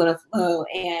ebb, it's going to flow.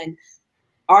 And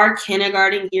our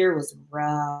kindergarten year was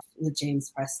rough with James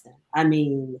Preston. I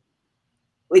mean,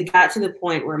 we got to the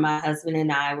point where my husband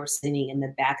and I were sitting in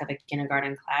the back of a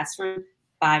kindergarten classroom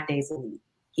 5 days a week.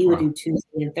 He would do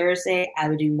Tuesday and Thursday. I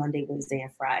would do Monday, Wednesday,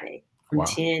 and Friday from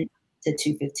 10 to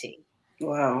 2:15.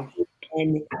 Wow.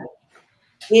 And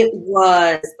it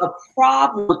was a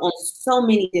problem on so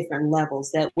many different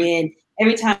levels that when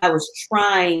every time I was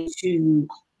trying to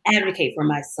advocate for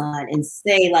my son and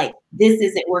say, like, this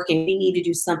isn't working, we need to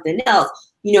do something else,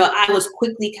 I was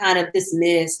quickly kind of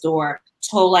dismissed or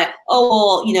told like,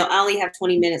 oh, well, I only have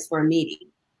 20 minutes for a meeting.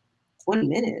 20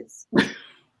 minutes?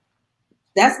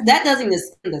 That doesn't even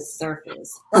skim the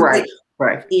surface. Right.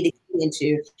 Need to get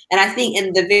into. And I think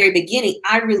in the very beginning,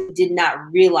 I really did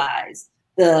not realize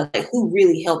who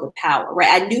really held the power,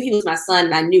 right? I knew he was my son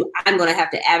and I knew I'm going to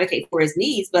have to advocate for his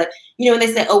needs. But, when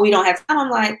they said, oh, we don't have time, I'm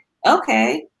like,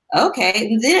 okay.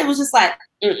 And then it was just like,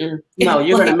 no,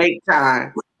 you're going to make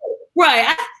time.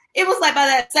 Right. It was like by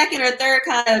that second or third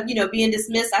kind of, being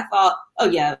dismissed, I thought, oh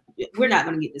yeah, we're not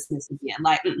going to get dismissed again.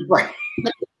 Like, right.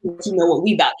 You know what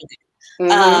we about to do.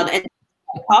 And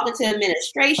talking to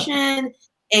administration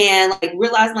and like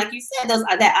realizing, like you said,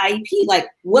 that IEP, like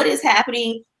what is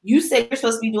happening? You say you're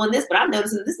supposed to be doing this, but I'm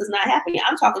noticing this is not happening.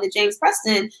 I'm talking to James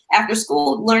Preston after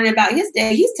school, learning about his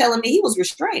day. He's telling me he was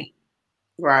restrained.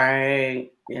 Right.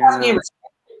 Yeah.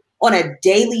 On a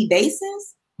daily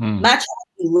basis. My child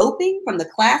eloping from the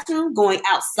classroom, going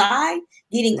outside,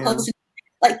 getting close to,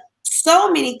 like, so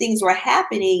many things were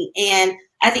happening. And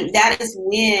I think that is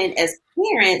when, as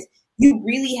parents, you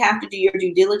really have to do your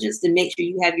due diligence to make sure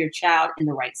you have your child in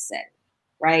the right setting,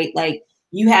 right? Like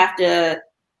you have to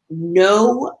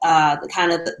know the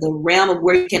kind of the realm of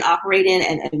where you can operate in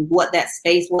and what that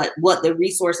space, what the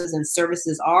resources and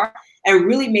services are, and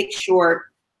really make sure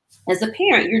as a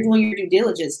parent, you're doing your due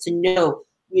diligence to know,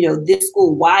 this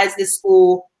school, why is this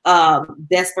school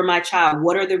best for my child?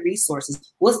 What are the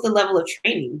resources? What's the level of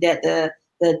training that the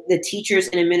teachers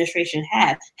and administration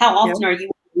have? How often are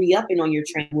you re-upping on your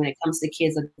training when it comes to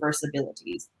kids with diverse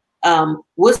abilities?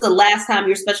 What's the last time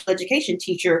your special education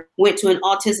teacher went to an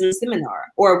autism seminar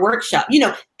or a workshop?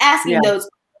 Asking those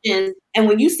questions. And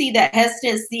when you see that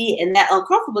hesitancy and that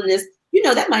uncomfortableness,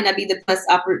 that might not be the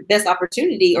best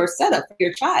opportunity or setup for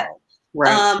your child.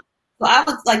 Right. So I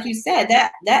was, like you said,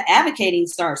 that advocating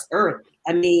starts early.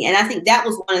 I mean, and I think that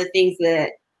was one of the things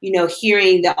that,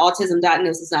 hearing the autism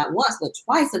diagnosis not once, but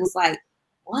twice, it was like,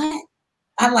 what?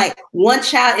 I'm like, one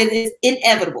child, it is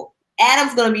inevitable.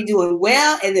 Adam's going to be doing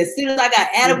well. And as soon as I got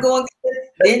Adam going good,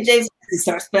 then James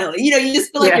starts spelling. You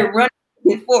just feel like you're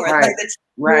running forward. Right. Like that's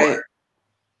right.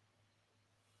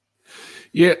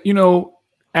 Yeah.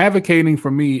 Advocating for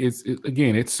me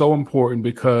it's so important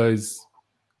because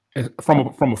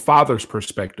from a father's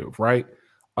perspective, right?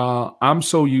 I'm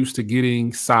so used to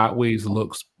getting sideways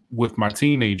looks with my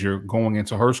teenager going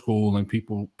into her school and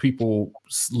people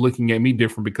looking at me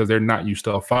different because they're not used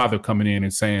to a father coming in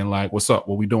and saying like, what's up?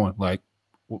 What we doing? Like,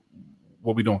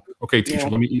 what we doing? Okay, teacher,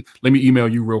 let me email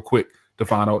you real quick to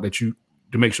find out to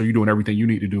make sure you're doing everything you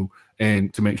need to do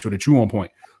and to make sure that you're on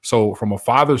point. So from a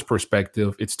father's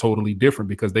perspective, it's totally different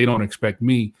because they don't expect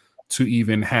me to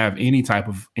even have any type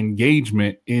of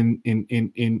engagement in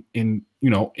the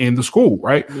school,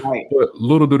 right? But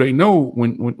little do they know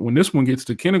when this one gets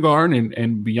to kindergarten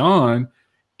and beyond,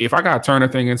 if I gotta turn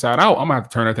that thing inside out, I'm gonna have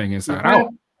to turn that thing inside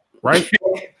out, right?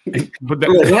 But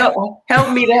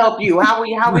help me to help you. How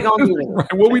we gonna do this?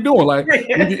 Right, what we doing? Like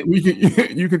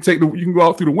you can go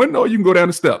out through the window, or you can go down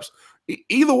the steps.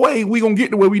 Either way, we gonna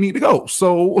get to where we need to go.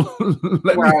 So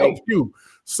let me help you.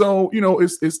 So,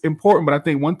 it's important. But I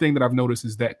think one thing that I've noticed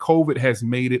is that COVID has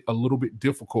made it a little bit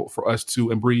difficult for us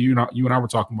to, and Bree, you and I were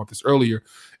talking about this earlier.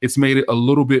 It's made it a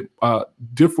little bit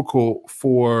difficult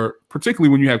for, particularly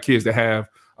when you have kids that have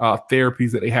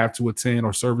therapies that they have to attend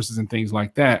or services and things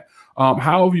like that.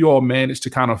 How have you all managed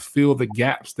to kind of fill the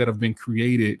gaps that have been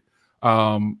created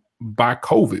by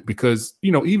COVID? Because,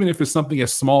 even if it's something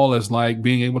as small as like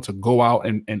being able to go out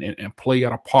and play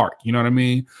at a park, you know what I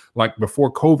mean? Like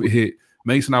before COVID hit,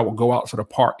 Mason and I would go out to the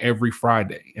park every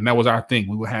Friday. And that was our thing.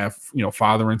 We would have,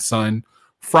 father and son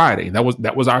Friday. That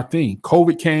was our thing.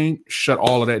 COVID came, shut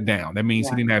all of that down. That means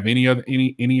he didn't have any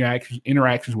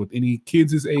interactions with any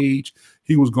kids his age.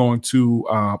 He was going to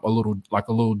a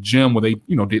little gym where they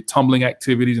did tumbling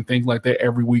activities and things like that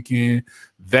every weekend.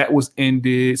 That was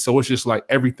ended. So it's just like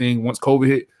everything once COVID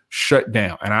hit, shut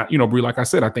down. And I, Bree, like I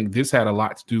said, I think this had a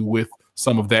lot to do with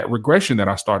some of that regression that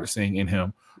I started seeing in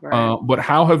him. Right. But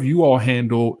how have you all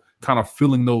handled kind of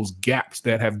filling those gaps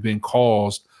that have been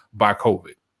caused by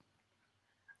COVID?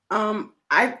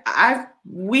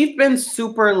 We've been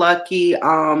super lucky.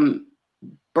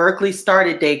 Berkeley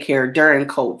started daycare during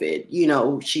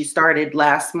COVID. She started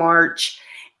last March.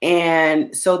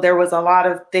 And so there was a lot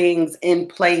of things in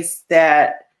place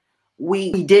that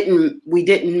we didn't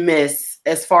miss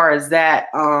as far as that.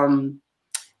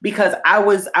 Because I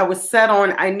was set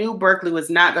on, I knew Berkeley was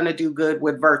not going to do good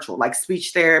with virtual, like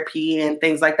speech therapy and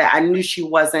things like that. I knew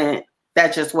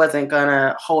that just wasn't going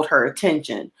to hold her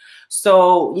attention.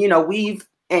 So,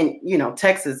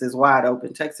 Texas is wide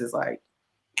open. Texas, like,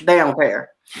 they don't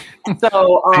care.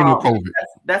 So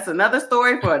that's another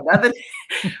story for another day.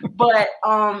 But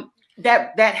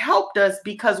that helped us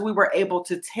because we were able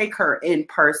to take her in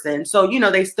person. So,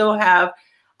 they still have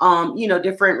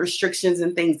different restrictions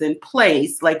and things in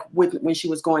place. Like when she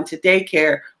was going to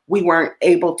daycare, we weren't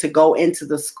able to go into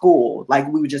the school. Like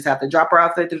we would just have to drop her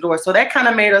off at the door. So that kind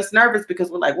of made us nervous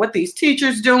because we're like, what these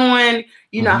teachers doing?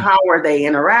 How are they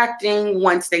interacting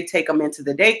once they take them into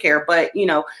the daycare? But,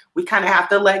 we kind of have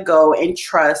to let go and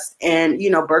trust. And,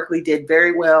 Berkeley did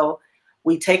very well.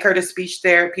 We take her to speech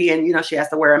therapy and, she has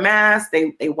to wear a mask.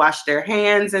 They wash their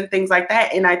hands and things like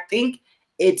that. And I think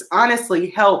it's honestly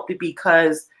helped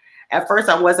because at first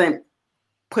I wasn't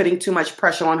putting too much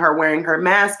pressure on her wearing her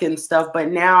mask and stuff, but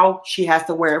now she has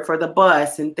to wear it for the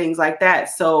bus and things like that.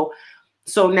 So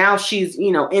now she's,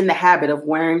 in the habit of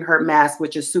wearing her mask,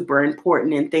 which is super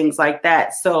important and things like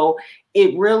that. So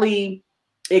I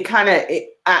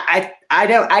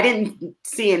didn't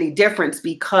see any difference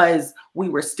because we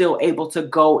were still able to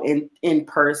go in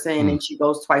person and she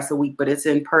goes twice a week, but it's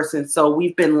in person. So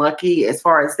we've been lucky as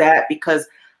far as that because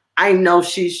I know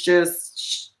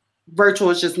virtual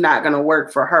is just not going to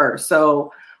work for her.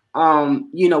 So,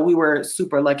 we were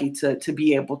super lucky to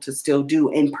be able to still do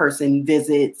in-person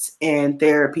visits and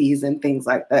therapies and things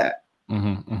like that.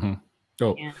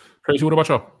 So, Tracy, what about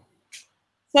y'all?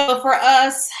 So for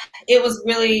us, it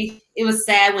was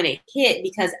sad when it hit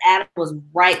because Adam was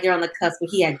right there on the cusp, but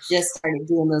he had just started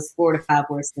doing those 4 to 5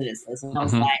 word sentences. And I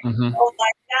was like, oh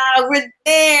my God, we're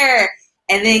there.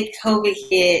 And then COVID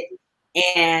hit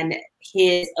and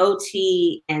his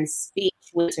OT and speech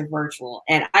went to virtual.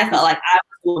 And I felt like I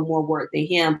was doing more work than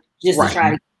him just to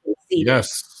try to see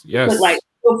Yes. But like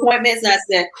appointments, and I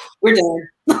said, we're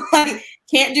done.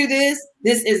 Can't do this.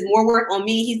 This is more work on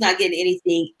me. He's not getting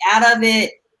anything out of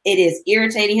it. It is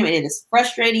irritating him and it is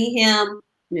frustrating him.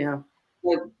 Yeah.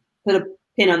 We'll put a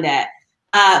pin on that.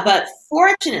 But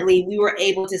fortunately, we were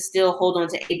able to still hold on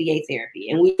to ABA therapy.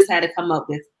 And we just had to come up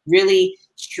with really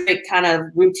strict kind of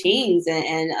routines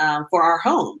and for our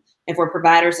home and for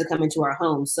providers to come into our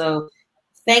home. So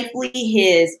thankfully,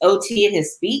 his OT and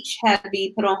his speech had to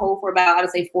be put on hold for about, I would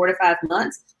say, 4 to 5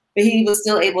 months. But he was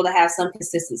still able to have some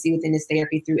consistency within his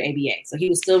therapy through ABA. So he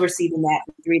was still receiving that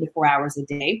 3 to 4 hours a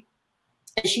day.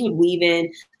 And she would weave in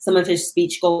some of his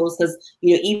speech goals because,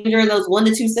 even during those 1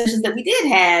 to 2 sessions that we did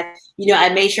have, I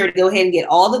made sure to go ahead and get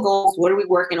all the goals. What are we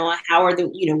working on? How are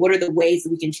what are the ways that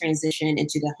we can transition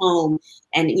into the home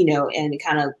and, and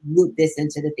kind of loop this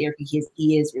into the therapy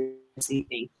he is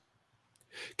receiving.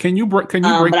 Can you break but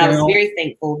down? I was very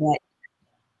thankful that.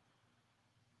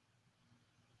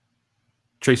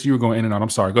 Tracy, you were going in and out. I'm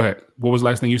sorry. Go ahead. What was the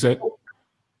last thing you said?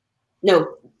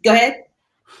 No, go ahead.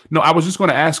 No, I was just going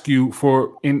to ask you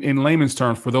for in layman's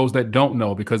terms, for those that don't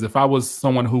know, because if I was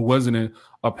someone who wasn't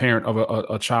a parent of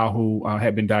a child who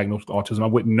had been diagnosed with autism, I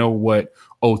wouldn't know what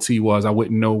OT was. I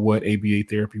wouldn't know what ABA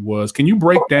therapy was. Can you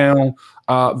break down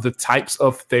the types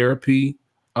of therapy?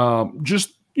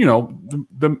 Just,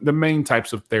 the main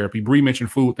types of therapy. Bree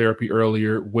mentioned food therapy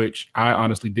earlier, which I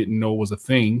honestly didn't know was a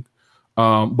thing.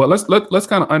 But let's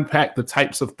kind of unpack the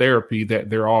types of therapy that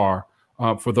there are.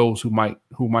 For those who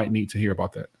might need to hear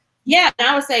about that. Yeah, and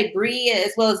I would say Bree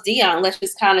as well as Dion. Let's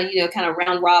just kind of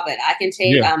round robin. I can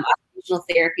take occupational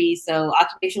therapy. So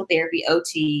occupational therapy,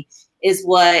 OT, is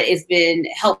what has been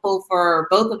helpful for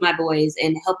both of my boys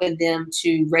in helping them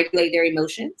to regulate their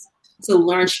emotions. So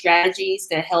learn strategies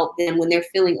to help them when they're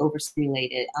feeling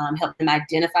overstimulated, help them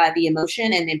identify the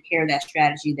emotion and then pair that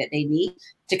strategy that they need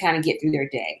to kind of get through their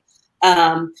day.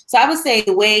 So I would say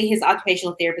the way his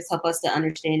occupational therapists help us to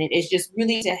understand it is just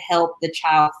really to help the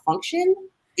child function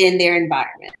in their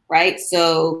environment, right?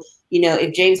 So,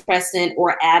 if James Preston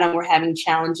or Adam were having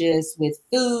challenges with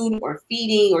food or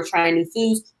feeding or trying new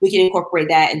foods, we can incorporate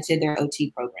that into their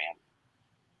OT program.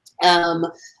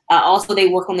 Also, they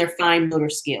work on their fine motor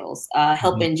skills,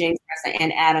 helping James Preston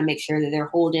and Adam make sure that they're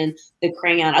holding the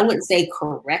crayon, I wouldn't say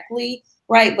correctly,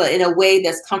 right, but in a way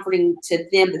that's comforting to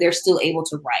them that they're still able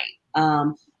to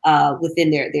write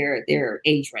within their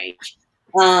age range.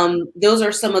 Those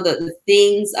are some of the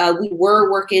things. We were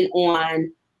working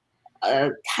on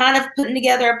kind of putting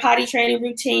together a potty training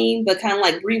routine, but kind of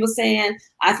like Bree was saying,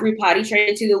 I threw potty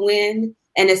training to the wind.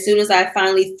 And as soon as I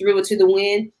finally threw it to the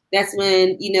wind, that's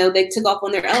when, they took off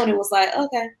on their own and was like,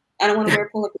 okay, I don't want to wear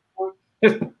pull-up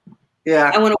anymore.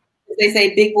 Yeah. I want to, they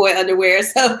say, big boy underwear.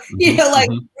 So, really kind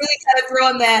of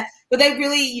throwing that. But they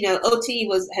really, OT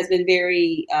has been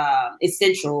very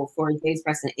essential for James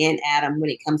Preston and Adam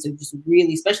when it comes to just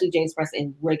really, especially James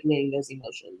Preston, regulating those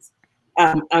emotions.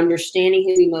 Understanding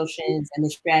his emotions and the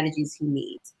strategies he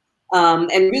needs.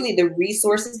 And really the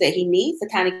resources that he needs to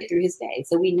kind of get through his day.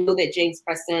 So we know that James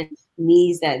Preston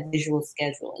needs that visual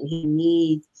schedule, and he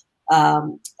needs,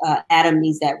 Adam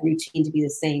needs that routine to be the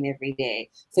same every day.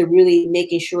 So really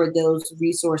making sure those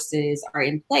resources are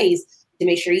in place to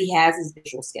make sure he has his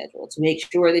visual schedule, to make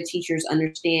sure the teachers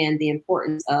understand the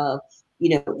importance of,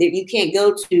 you can't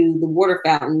go to the water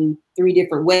fountain 3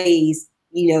 different ways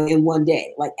in one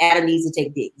day. Like Adam needs to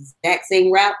take the exact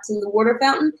same route to the water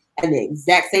fountain and the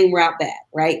exact same route back,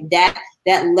 right? That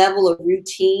level of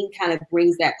routine kind of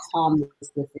brings that calmness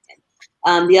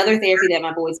within. The other therapy that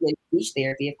my boys get, speech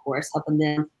therapy, of course, helping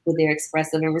them with their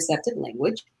expressive and receptive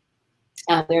language,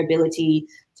 their ability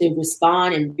to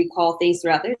respond and recall things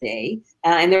throughout their day,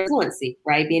 and their fluency,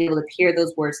 right? Being able to pair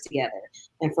those words together.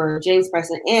 And for James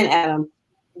Preston and Adam,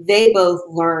 they both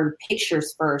learned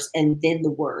pictures first and then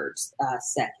the words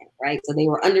second, right? So they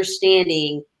were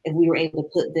understanding, if we were able to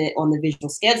put that on the visual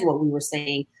schedule, what we were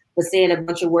saying, but saying a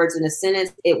bunch of words in a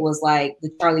sentence, it was like the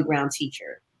Charlie Brown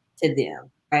teacher to them,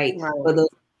 right? But those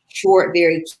short,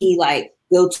 very key, like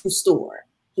go to store.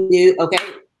 He knew, okay,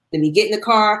 let me get in the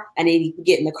car. I need to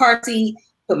get in the car seat,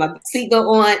 put my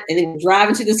seatbelt on, and then drive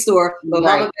into the store. But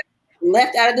Mama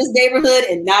left out of this neighborhood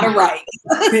and not a right.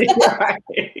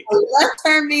 Left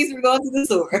turn means we're going to the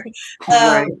store.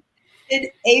 Did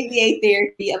ABA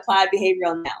therapy, applied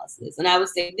behavioral analysis. And I would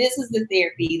say this is the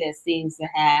therapy that seems to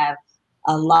have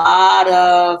a lot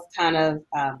of kind of,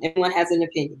 everyone has an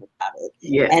opinion about it.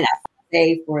 Yeah. And I would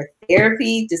say for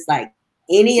therapy, just like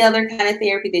any other kind of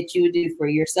therapy that you would do for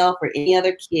yourself or any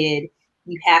other kid,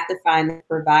 you have to find the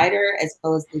provider as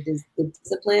well as the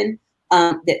discipline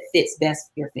that fits best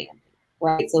for your family.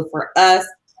 Right. So for us,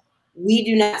 we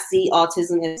do not see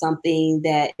autism as something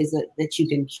that is that you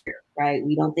can cure. Right.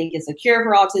 We don't think it's a cure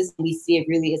for autism. We see it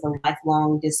really as a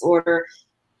lifelong disorder.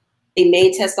 They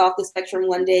may test off the spectrum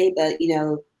one day, but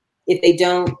if they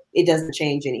don't, it doesn't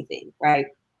change anything. Right.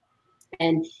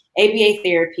 And ABA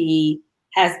therapy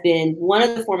has been one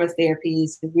of the form of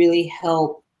therapies to really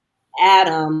help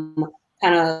Adam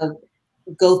kind of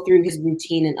go through his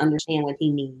routine and understand what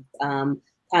he needs.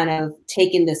 Kind of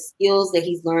taking the skills that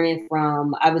he's learning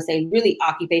from, I would say, really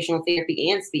occupational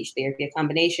therapy and speech therapy, a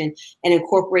combination, and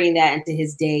incorporating that into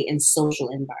his day and social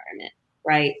environment,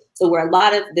 right? So where a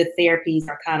lot of the therapies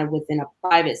are kind of within a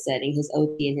private setting, his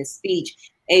OT and his speech,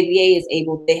 ABA is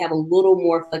able, they have a little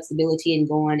more flexibility in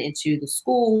going into the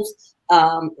schools,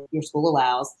 if your school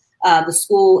allows, the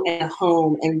school and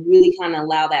home, and really kind of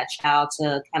allow that child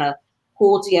to kind of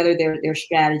pull together their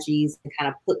strategies and kind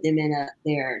of put them in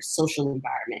their social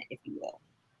environment, if you will.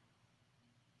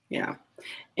 Yeah.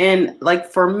 And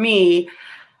like for me,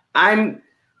 I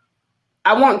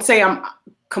won't say I'm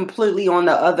completely on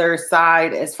the other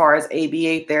side as far as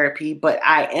ABA therapy, but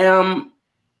I am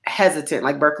hesitant.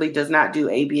 Like Berkeley does not do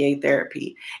ABA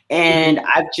therapy. And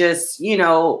I've just,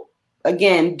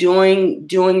 again,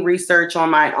 doing research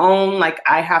on my own, like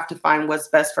I have to find what's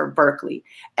best for Berkeley.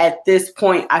 At this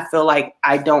point, I feel like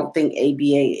I don't think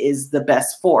ABA is the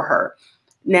best for her.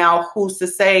 Now, who's to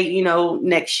say,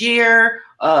 next year,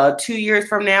 2 years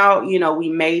from now, we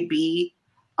may be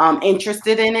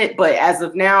interested in it. But as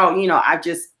of now, I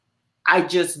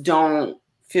just don't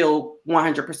feel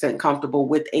 100% comfortable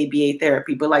with ABA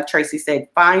therapy. But like Tracy said,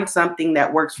 find something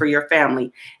that works for your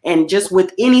family. And just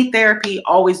with any therapy,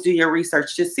 always do your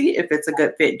research to see if it's a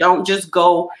good fit. Don't just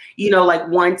go, like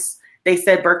once they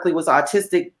said Berkeley was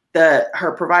autistic,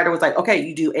 her provider was like, okay,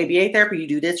 you do ABA therapy, you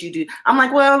do this, you do. I'm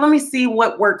like, well, let me see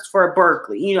what works for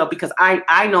Berkeley, because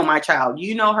I know my child.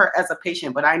 You know her as a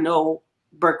patient, but I know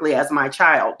Berkeley as my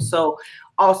child. So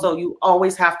also you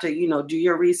always have to, do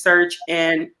your research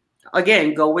and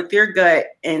again, go with your gut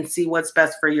and see what's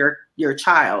best for your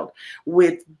child.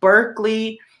 With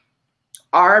Berkeley,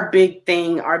 our big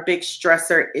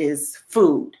stressor is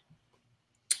food.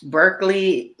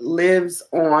 Berkeley lives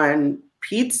on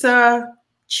pizza,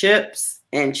 chips,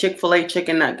 and Chick-fil-A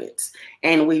chicken nuggets.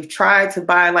 And we've tried to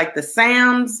buy like the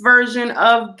Sam's version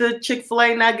of the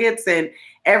Chick-fil-A nuggets and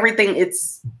everything.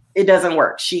 It doesn't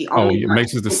work. It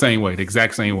makes it the same way, the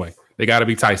exact same way. They got to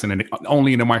be Tyson and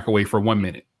only in the microwave for 1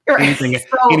 minute. Anything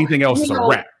else is a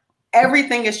wrap.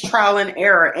 Everything is trial and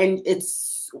error. And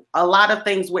it's a lot of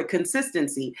things with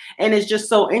consistency. And it's just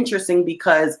so interesting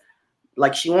because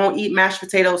like she won't eat mashed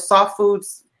potatoes, soft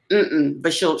foods,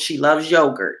 but she loves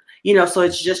yogurt. So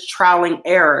it's just trial and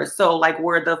error. So like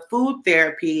where the food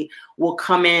therapy will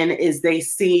come in is they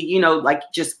see, like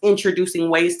just introducing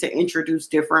ways to introduce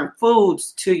different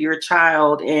foods to your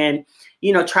child and,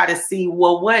 try to see,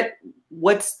 well,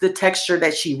 what's the texture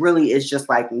that she really is just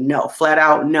like, no, flat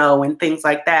out no, and things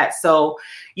like that. So,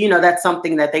 that's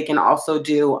something that they can also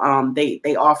do.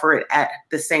 They offer it at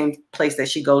the same place that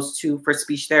she goes to for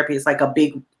speech therapy. It's like a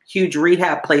big, huge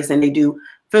rehab place, and they do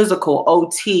physical,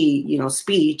 OT,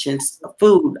 speech and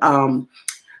food.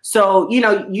 So,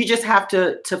 you just have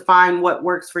to find what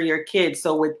works for your kids.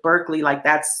 So with Berkeley, like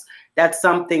that's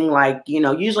something like,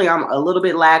 usually I'm a little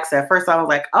bit lax. At first I was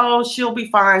like, oh, she'll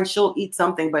be fine. She'll eat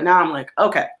something. But now I'm like,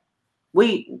 okay,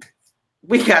 we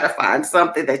got to find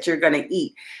something that you're going to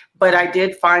eat. But I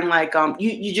did find like,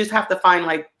 you just have to find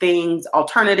like things,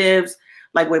 alternatives,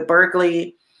 like with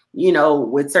Berkeley,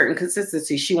 with certain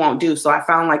consistency she won't do. So I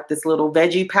found like this little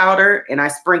veggie powder and I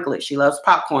sprinkle it. She loves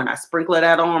popcorn. I sprinkle it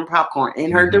out on popcorn.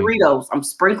 In her Doritos, I'm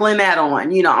sprinkling that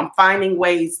on. I'm finding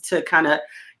ways to kind of,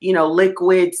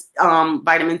 liquids,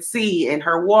 vitamin C in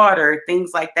her water,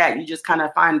 things like that. You just kind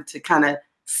of find to kind of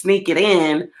sneak it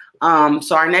in.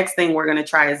 So our next thing we're going to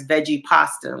try is veggie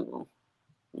pasta.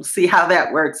 We'll see how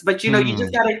that works. But, you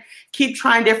just got to keep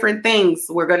trying different things.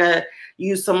 We're going to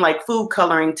use some like food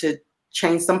coloring to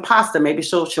change some pasta. Maybe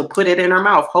she'll put it in her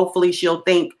mouth. Hopefully she'll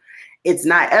think it's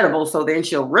not edible. So then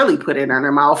she'll really put it in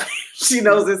her mouth. She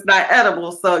knows it's not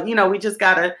edible. So,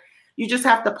 you just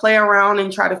have to play around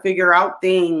and try to figure out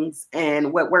things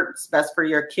and what works best for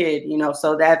your kid,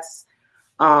 so that's,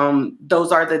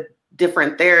 those are the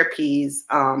different therapies.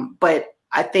 But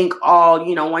I think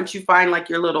once you find like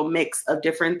your little mix of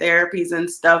different therapies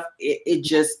and stuff, it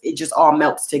just all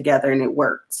melts together and it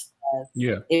works.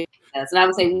 Yeah. And I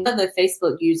would say one of the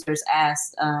Facebook users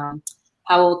asked,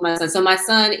 how old my son? So my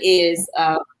son is,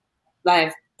 I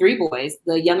have 3 boys.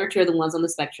 The younger 2 are the ones on the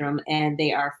spectrum, and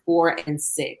they are 4 and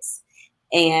 6.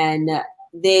 And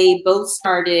they both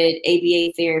started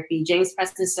ABA therapy. James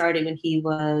Preston started when he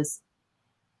was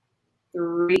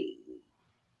 4.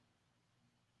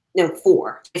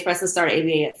 James Preston started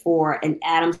ABA at 4, and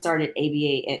Adam started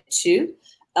ABA at 2,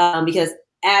 because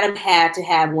Adam had to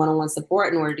have one-on-one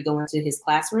support in order to go into his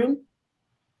classroom.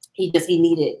 He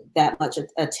needed that much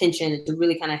attention to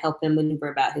really kind of help him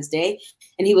maneuver about his day.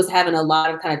 And he was having a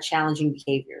lot of kind of challenging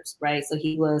behaviors, right? So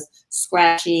he was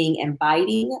scratching and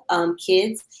biting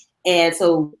kids. And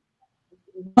so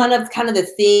one of kind of the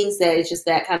things that is just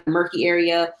that kind of murky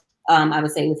area, I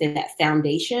would say within that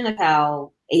foundation of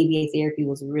how ABA therapy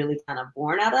was really kind of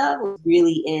born out of, was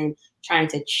really in trying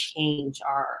to change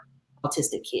our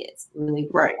autistic kids, really.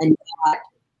 Right. And not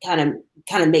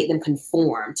kind of make them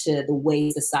conform to the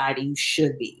way society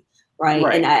should be, right?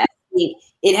 And I think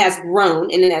it has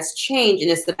grown and it has changed,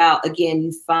 and it's about, again,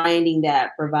 you finding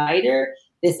that provider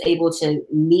that's able to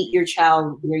meet your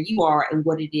child where you are and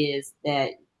what it is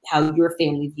that how your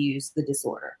family views the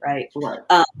disorder, right?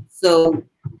 So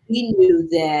we knew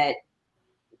that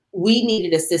we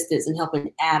needed assistance in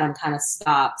helping Adam kind of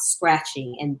stop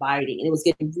scratching and biting. And it was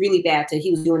getting really bad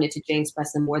he was doing it to James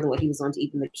Preston more than what he was doing to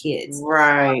even the kids.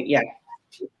 Right, yeah.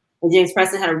 And James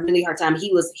Preston had a really hard time.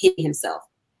 He was hitting himself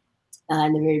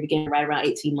in the very beginning, right around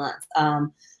 18 months.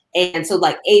 And so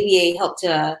like ABA helped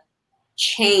to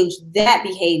change that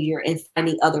behavior and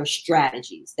finding other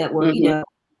strategies that were,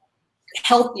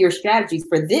 healthier strategies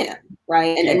for them,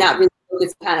 right? And not really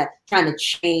focus kind of trying to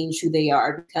change who they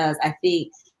are, because I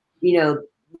think, the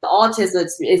autism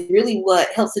is really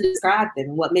what helps to describe them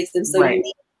and what makes them so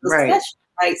unique and special,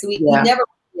 right? So we never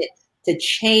wanted to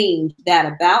change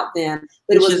that about them,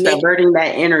 but it was just diverting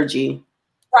that energy.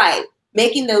 Right.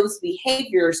 Making those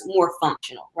behaviors more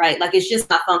functional, right? Like it's just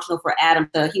not functional for Adam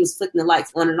he was flicking the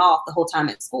lights on and off the whole time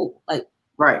at school. Like,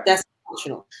 that's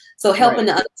functional. So helping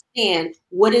to understand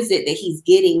what is it that he's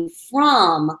getting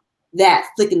from that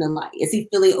flicking the light. Is he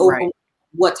feeling overwhelmed?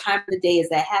 What time of the day is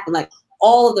that happening? Like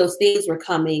all of those things were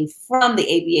coming from the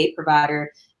ABA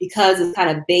provider because it's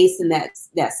kind of based in that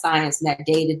science and that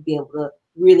data to be able to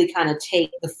really kind of take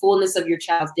the fullness of your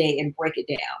child's day and break it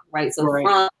down, right? So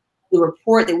from the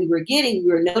report that we were getting,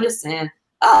 we were noticing,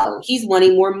 oh, he's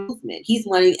wanting more movement. He's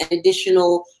wanting an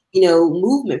additional,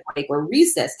 movement break or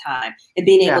recess time, and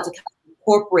being able to kind of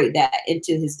incorporate that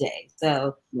into his day.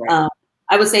 So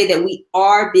I would say that we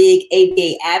are big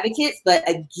ABA advocates, but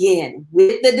again,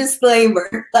 with the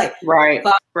disclaimer, like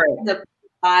the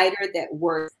provider that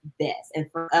works best.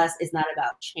 And for us, it's not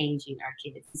about changing our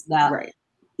kids. It's about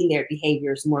making their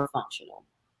behaviors more functional.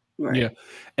 Right. Yeah.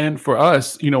 And for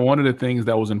us, one of the things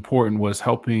that was important was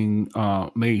helping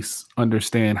Mace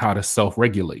understand how to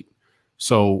self-regulate.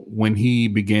 So when he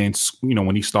begins,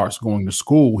 when he starts going to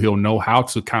school, he'll know how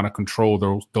to kind of control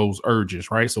those urges,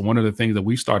 right? So one of the things that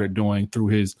we started doing through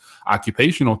his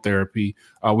occupational therapy,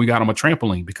 we got him a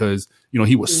trampoline because,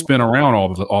 he would spin around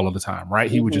all of the time, right?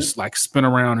 He would just like spin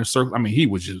around in circles. I mean, he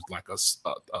was just like a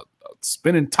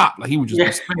spinning top. Like he would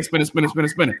just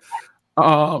spinning.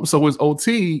 So his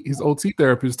OT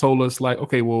therapist told us like,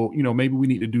 okay, well, maybe we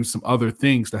need to do some other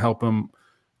things to help him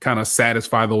kind of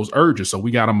satisfy those urges. So we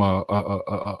got him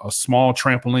a small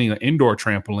trampoline, an indoor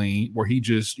trampoline where he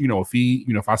just,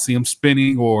 if I see him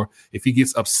spinning or if he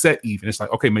gets upset even, it's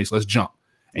like, okay, Mace, let's jump.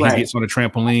 And he gets on the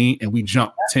trampoline and we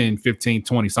jump 10, 15,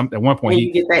 20, something. At one point,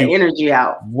 you get that energy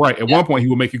out. Right. At one point, he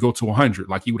would make it go to 100.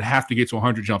 Like he would have to get to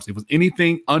 100 jumps. If it was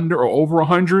anything under or over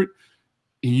 100,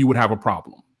 you would have a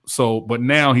problem. So, but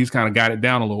now he's kind of got it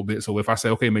down a little bit. So if I say,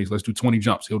 okay, Mace, let's do 20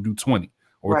 jumps, he'll do 20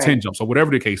 or 10 jumps or whatever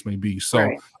the case may be. So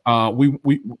we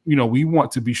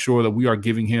want to be sure that we are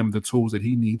giving him the tools that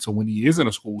he needs. So when he is in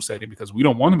a school setting, because we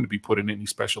don't want him to be put in any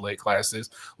special ed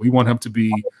classes, we want him to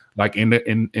be like in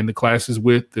the classes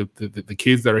with the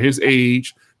kids that are his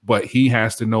age, but he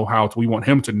has to know we want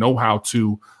him to know how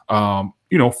to,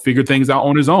 figure things out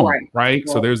on his own. Right.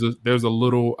 So there's a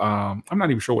little, I'm not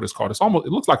even sure what it's called.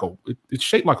 It looks like it's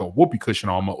shaped like a whoopee cushion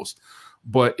almost,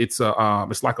 but it's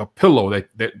like a pillow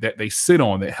that they sit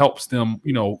on that helps them,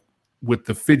 with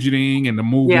the fidgeting and the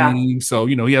moving. Yeah. So,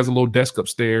 he has a little desk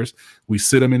upstairs. We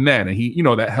sit him in that and he,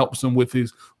 that helps him with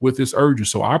his urges.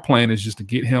 So our plan is just to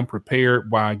get him prepared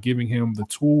by giving him the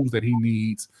tools that he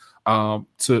needs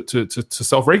to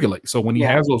self-regulate. So when he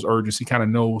has those urges, he kind of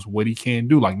knows what he can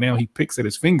do. Like now he picks at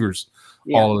his fingers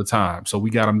all of the time. So we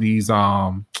got him these,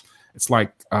 it's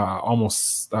like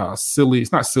almost silly.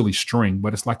 It's not silly string,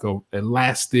 but it's like a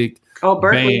elastic. Oh,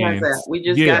 Berkeley has that. We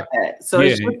just got that. So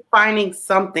it's just finding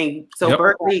something. So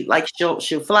Berkeley, like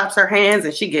she flaps her hands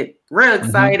and she get real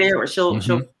excited, or she'll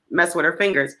mess with her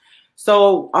fingers.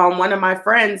 So one of my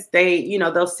friends,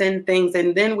 they'll send things,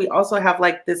 and then we also have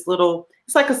like this little.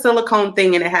 It's like a silicone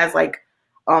thing, and it has like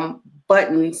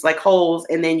buttons, like holes,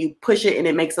 and then you push it and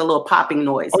it makes a little popping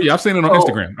noise. Oh yeah, I've seen it on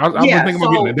Instagram. I've been thinking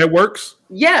about getting it. That works.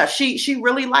 Yeah, she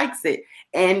really likes it.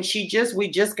 And we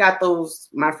just got those,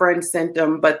 my friend sent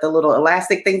them, but the little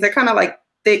elastic things, they're kind of like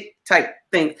thick type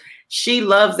things. She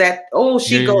loves that. Oh,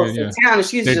 she goes to town and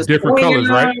she's just different colors,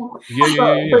 right?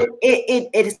 But it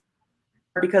is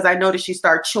because I noticed she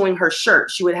started chewing her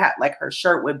shirt. She would have her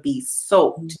shirt would be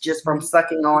soaked just from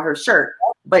sucking on her shirt.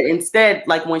 But instead,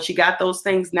 like when she got those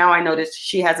things, now I noticed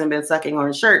she hasn't been sucking on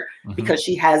her shirt because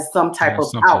she has some type of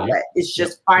outlet. It's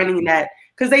just finding that,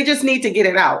 because they just need to get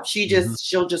it out.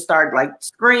 She'll just start like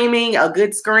screaming, a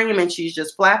good scream, and she's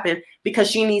just flapping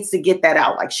because she needs to get that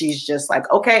out. Like she's just like,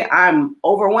 okay, I'm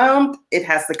overwhelmed. It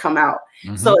has to come out.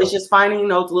 So it's just finding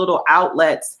those little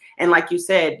outlets. And like you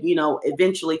said,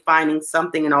 eventually finding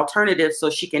something, an alternative, so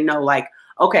she can know like,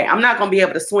 okay, I'm not going to be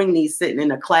able to swing these sitting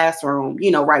in a classroom,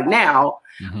 right now.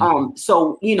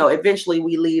 So, eventually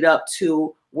we lead up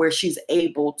to where she's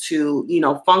able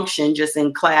to, function just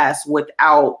in class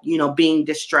without, being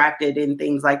distracted and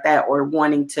things like that, or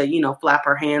wanting to, flap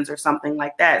her hands or something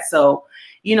like that. So,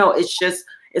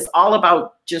 it's all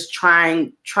about just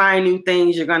trying new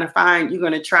things. You're going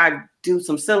to try do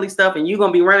some silly stuff, and you're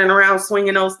going to be running around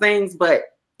swinging those things, but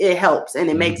it helps and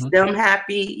it makes them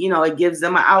happy. It gives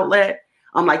them an outlet.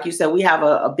 Like you said, we have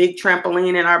a big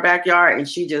trampoline in our backyard, and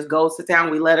she just goes to town.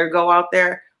 We let her go out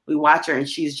there. We watch her, and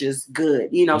she's just good,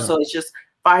 So it's just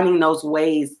finding those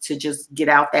ways to just get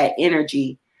out that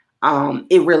energy.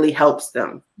 It really helps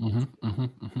them.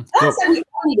 That's how we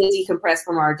need to decompress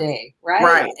from our day,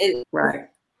 right? Right.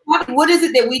 What is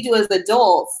it that we do as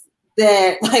adults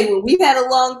that, like, when we've had a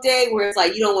long day where it's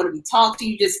like you don't want to be talked to,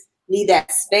 you just need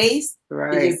that space,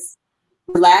 right? Just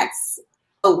relax.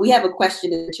 Oh, we have a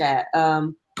question in the chat.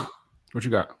 What you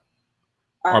got?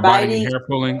 Our biting and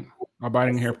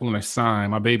hair pulling a sign.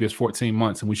 My baby is 14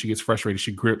 months, and when she gets frustrated,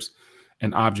 she grips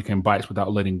an object and bites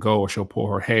without letting go, or she'll pull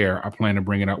her hair. I plan to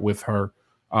bring it out with her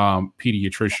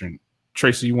pediatrician.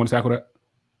 Tracy, you want to tackle that?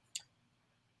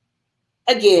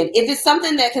 Again, if it's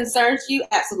something that concerns you,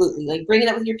 absolutely. Like bring it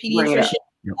up with your pediatrician.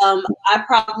 Yep. I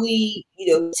probably,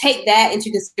 take that into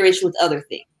consideration with other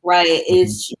things, right? Mm-hmm.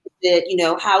 Is she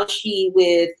that, how is she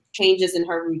with changes in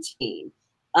her routine?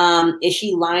 Is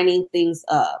she lining things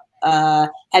up?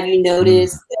 Have you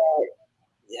noticed that,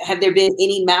 have there been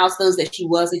any milestones that she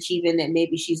was achieving that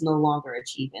maybe she's no longer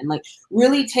achieving? Like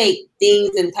really take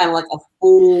things in kind of like a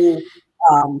full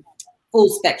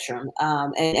spectrum.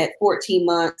 And at 14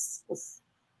 months,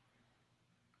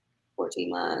 1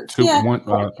 and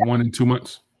 2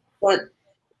 months. But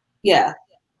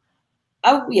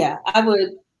I would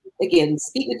again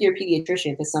speak with your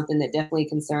pediatrician if it's something that definitely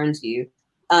concerns you.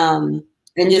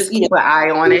 And just keep an eye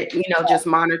on it, just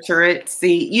monitor it,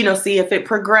 see if it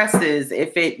progresses,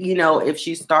 if it, if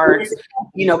she starts,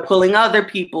 pulling other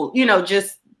people,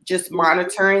 just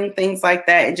monitoring things like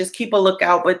that and just keep a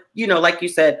lookout. But, like you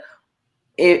said,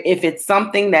 if it's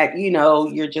something that,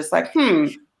 you're just like,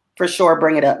 for sure,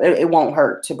 bring it up. It won't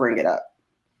hurt to bring it up.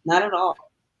 Not at all.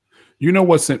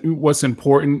 What's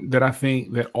important that I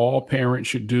think that all parents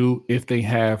should do if they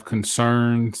have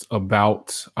concerns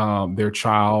about their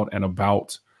child and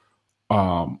about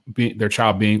their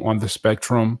child being on the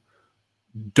spectrum,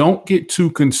 don't get too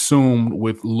consumed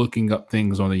with looking up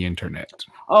things on the internet.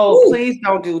 Oh, please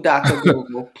don't do Dr.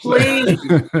 Google. Please.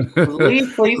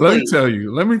 please. Let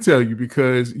me tell you,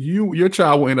 because your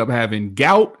child will end up having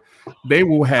gout. They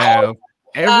will have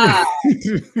every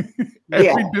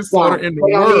disorder in the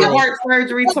world. Heart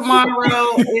surgery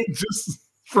tomorrow. Just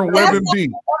from WebMD.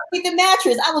 With the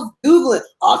mattress, I was Googling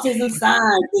autism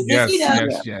signs.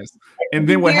 Yes. And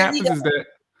then what happens is that,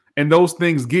 and those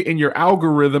things get in your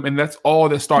algorithm, and that's all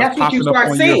that starts popping up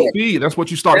on your feed. That's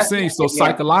what you start seeing. So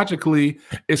psychologically,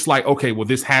 it's like, okay, well,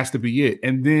 this has to be it.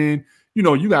 And then,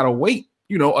 you got to wait,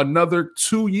 another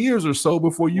 2 years or so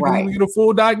before you can even get a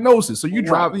full diagnosis. So you're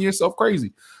driving yourself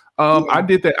crazy. I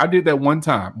did that one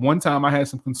time. One time I had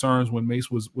some concerns when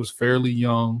Mace was fairly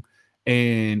young,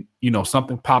 and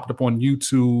something popped up on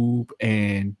YouTube,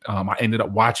 and I ended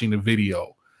up watching the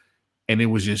video, and it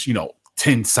was just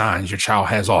 10 signs your child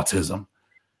has autism.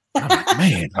 I'm like,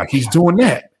 man, like he's doing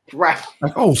that. Right.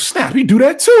 Like, oh snap, he do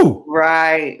that too.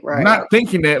 Right. Not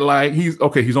thinking that like he's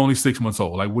only 6 months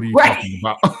old. Like, what are you talking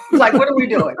about? Like, what are we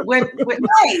doing?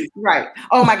 Right.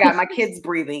 Oh my God, my kid's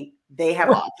breathing. They have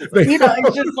autism.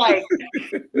 It's just like,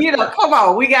 come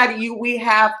on. We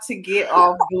have to get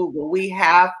off Google. We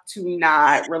have to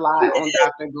not rely on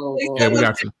Dr. Google. Yeah, we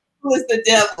got to. Who is the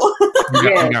devil?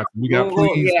 We got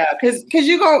Google, because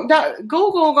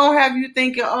Google gonna have you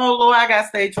thinking, oh Lord, I got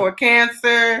stage 4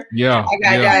 cancer. Yeah, I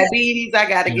got diabetes. I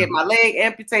got to get my leg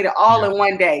amputated all in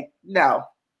one day. No,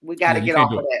 we got to get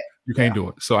off of that. You can't do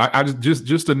it. So I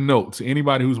just a note to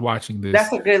anybody who's watching this.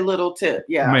 That's a good little tip.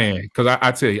 Yeah, man. Because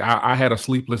I tell you, I had a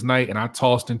sleepless night, and I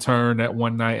tossed and turned that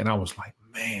one night, and I was like,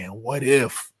 man, what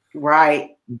if?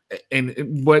 Right.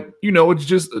 But it's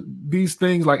just these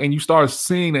things, like, and you start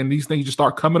seeing, and these things just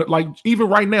start coming up. Like even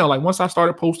right now, like once I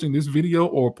started posting this video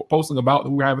or posting about that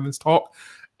we're having this talk,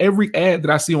 every ad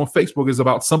that I see on Facebook is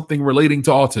about something relating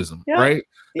to autism. Yeah. Right.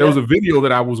 There was a video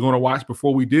that I was going to watch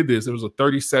before we did this. It was a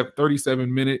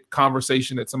 37-minute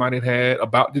conversation that somebody had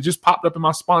about, it just popped up in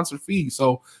my sponsored feed.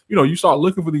 So, you start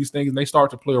looking for these things, and they start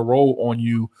to play a role on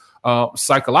you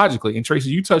psychologically. And Tracy,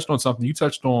 you touched on something. You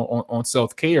touched on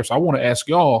self-care. So I want to ask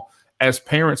y'all, as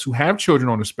parents who have children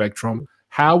on the spectrum,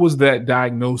 how was that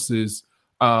diagnosis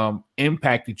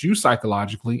impacted you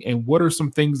psychologically? And what are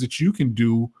some things that you can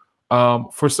do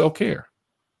for self-care?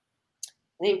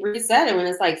 I think Bree said it when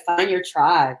it's like, find your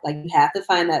tribe. Like you have to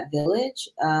find that village,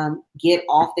 get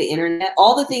off the internet.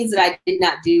 All the things that I did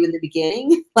not do in the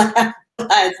beginning, but I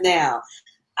realize now.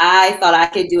 I thought I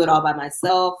could do it all by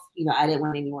myself. I didn't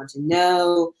want anyone to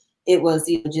know. It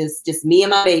was just me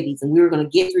and my babies, and we were going to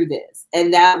get through this.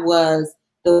 And that was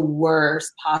the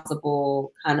worst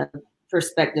possible kind of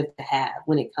perspective to have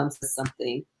when it comes to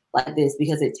something like this,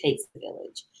 because it takes the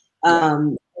village.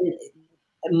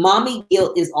 Mommy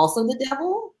guilt is also the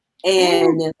devil.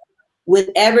 And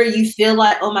whenever you feel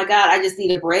like, oh my God, I just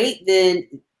need a break, then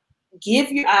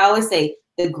I always say,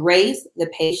 the grace, the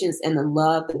patience, and the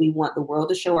love that we want the world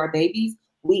to show our babies,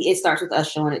 it starts with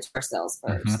us showing it to ourselves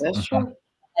first. Mm-hmm. That's true.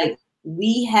 Like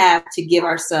we have to give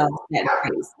ourselves that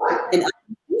grace and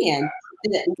understand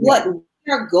that what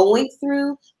we're going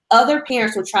through, other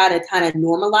parents will try to kind of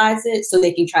normalize it so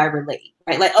they can try to relate,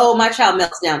 right? Like, oh, my child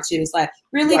melts down too. It's like,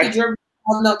 really? Right. Did your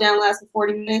meltdown last for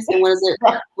 40 minutes? And was it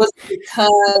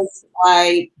because,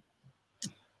 like,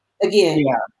 again,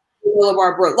 the will of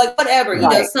our broke, like whatever,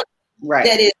 something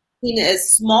that is seen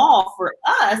as small for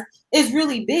us is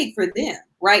really big for them,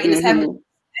 right? And it's having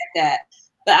that.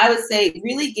 But I would say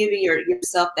really giving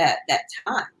yourself that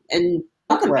time, and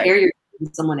don't compare your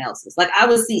with someone else's. Like I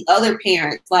would see other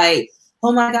parents like,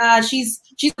 oh my God, she's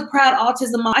a proud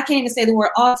autism mom. I can't even say the word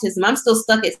autism. I'm still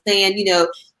stuck at saying, he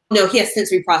has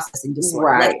sensory processing disorder.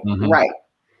 Right, right,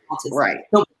 autism. Right.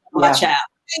 Don't my child.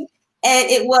 And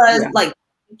it was like,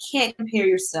 you can't compare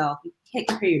yourself. You can't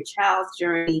compare your child's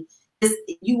journey.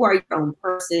 You are your own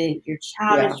person. Your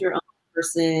child is your own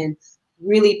person.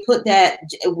 Really put that,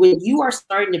 when you are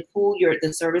starting to pull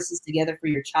the services together for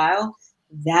your child,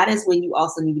 that is when you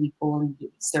also need to be pulling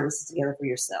services together for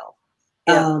yourself.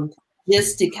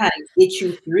 Just to kind of get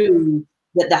you through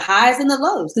the highs and the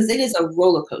lows, because it is a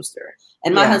roller coaster.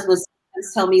 And my husband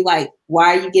tell me, like,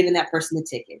 why are you giving that person the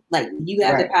ticket? Like, you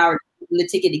have the power to give them the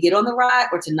ticket to get on the ride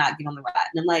or to not get on the ride.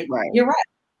 And I'm like, you're right.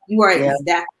 You are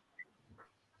exactly.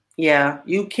 Yeah,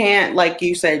 you can't, like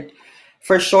you said,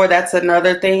 for sure. That's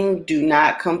another thing. Do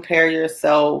not compare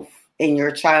yourself and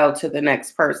your child to the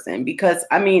next person, because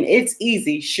I mean, it's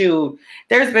easy. Shoot,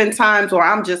 there's been times where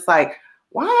I'm just like,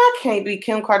 why I can't be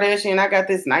Kim Kardashian? I got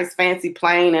this nice fancy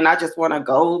plane and I just want to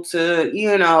go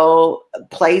to,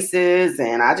 places,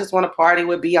 and I just want to party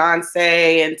with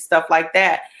Beyonce and stuff like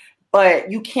that.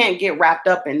 But you can't get wrapped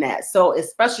up in that. So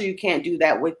especially you can't do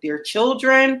that with your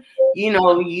children.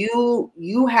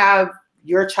 You have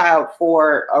your child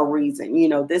for a reason.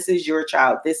 This is your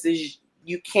child.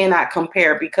 You cannot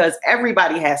compare, because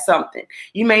everybody has something.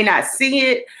 You may not see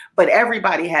it, but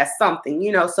everybody has something,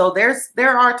 so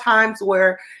there are times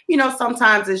where,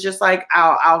 sometimes it's just like,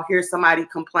 I'll hear somebody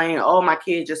complain, oh, my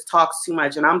kid just talks too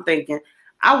much. And I'm thinking,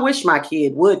 I wish my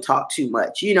kid would talk too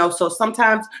much, so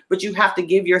sometimes, but you have to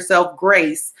give yourself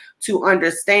grace to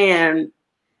understand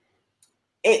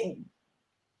it.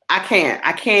 I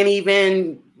can't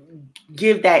even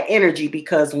give that energy,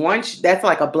 because once that's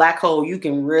like a black hole, you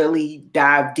can really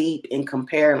dive deep and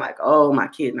compare, like, oh, my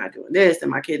kid not doing this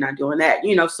and my kid not doing that,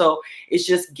 so it's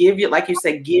just like you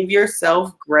said, give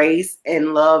yourself grace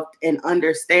and love and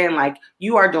understand, like,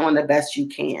 you are doing the best you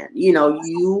can.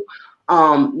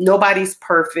 Nobody's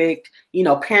perfect.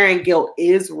 Parent guilt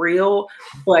is real,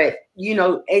 but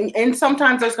and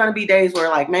sometimes there's going to be days where,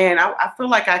 like, man, I feel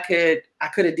like I could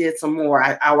have did some more,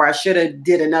 or I should have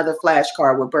did another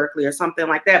flashcard with Berkeley or something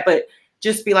like that. But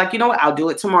just be like, what, I'll do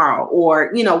it tomorrow,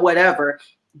 or whatever.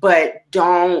 But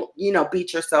don't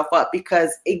beat yourself up,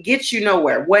 because it gets you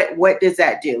nowhere. What does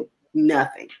that do?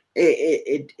 Nothing.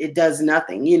 It does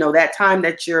nothing. That time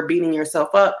that you're beating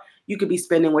yourself up, you could be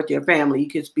spending with your family. You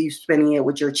could be spending it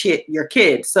with your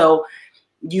kids. So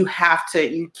you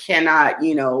cannot,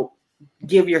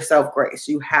 give yourself grace.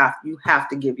 You have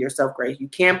to give yourself grace. You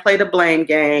can't play the blame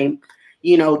game.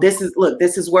 This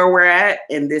is where we're at,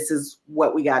 and this is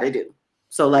what we got to do.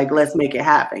 So, like, let's make it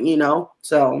happen,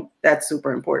 So that's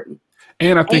super important.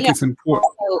 And I think it's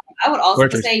important. I would also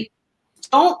say,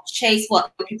 don't chase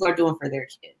what people are doing for their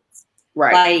kids.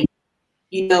 Right. Like,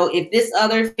 if this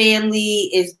other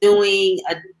family is doing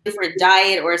a different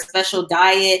diet or a special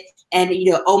diet, and,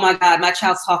 oh my God, my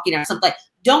child's talking or something, like,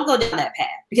 don't go down that path,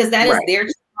 because that is their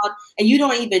child, and you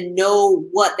don't even know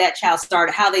what that child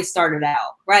started, how they started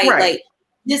out, right? Like,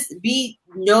 just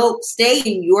stay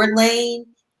in your lane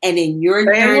and in your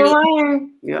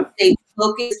journey. Stay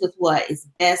focused with what is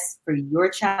best for your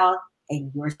child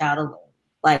and your child alone.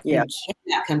 Like, you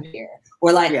cannot compare.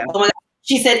 Or like, oh my God,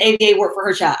 she said ABA worked for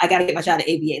her child, I got to get my child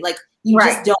to ABA. Like, you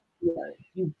just don't know.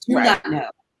 You do not know.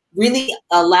 Really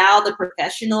allow the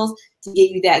professionals to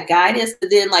give you that guidance. But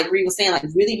then, like Ree was saying, like,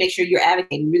 really make sure you're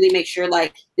advocating. Really make sure,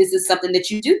 like, this is something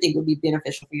that you do think would be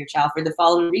beneficial for your child for the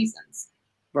following reasons.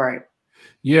 Right.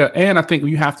 Yeah. And I think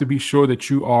you have to be sure that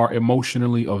you are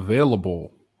emotionally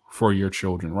available for your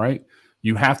children, right?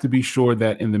 You have to be sure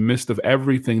that in the midst of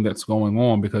everything that's going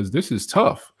on, because this is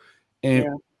tough, and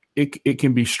it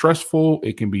can be stressful.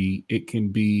 It can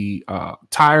be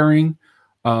tiring.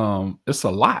 It's a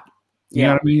lot. You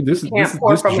know what I mean? This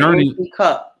journey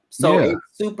cup. So it's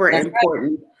super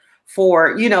important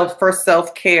for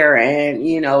self-care, and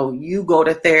you go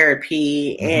to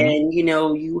therapy, and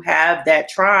you have that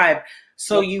tribe,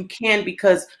 so you can,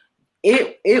 because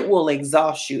it will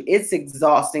exhaust you. It's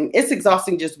exhausting. It's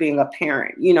exhausting just being a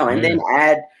parent, and then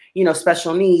add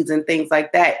special needs and things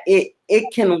like that.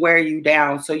 It can wear you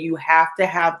down. So you have to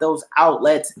have those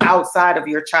outlets outside of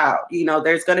your child.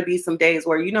 There's going to be some days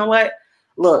where,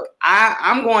 look,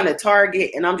 I'm going to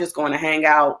Target and I'm just going to hang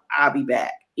out. I'll be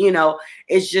back.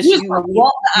 It's just you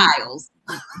walk the aisles.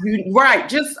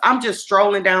 I'm just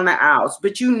strolling down the aisles,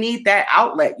 but you need that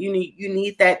outlet. You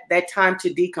need that time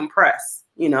to decompress.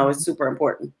 It's super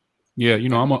important. Yeah,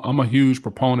 I'm a huge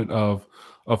proponent of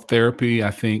therapy.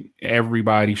 I think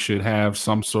everybody should have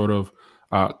some sort of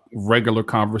regular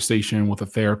conversation with a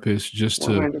therapist, just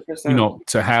to 100%.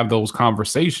 to have those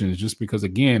conversations. Just because,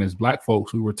 again, as Black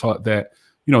folks, we were taught that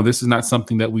this is not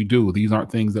something that we do. These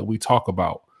aren't things that we talk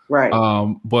about. Right.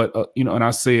 But and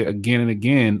I say it again and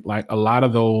again, like, a lot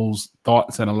of those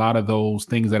thoughts and a lot of those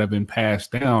things that have been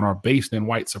passed down are based in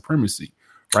white supremacy,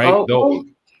 right? Oh,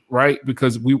 Right,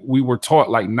 because we were taught,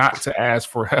 like, not to ask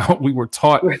for help. We were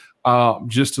taught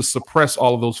just to suppress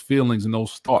all of those feelings and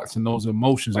those thoughts and those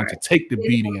emotions, and to take the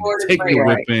beating and to take the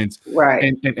whippings.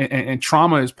 Right. And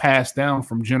trauma is passed down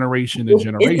from generation to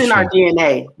generation. It's in our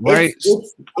DNA. Right.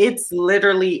 It's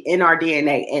literally in our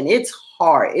DNA, and it's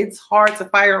hard. It's hard to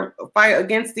fight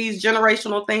against these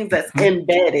generational things that's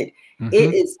embedded.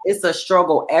 It's a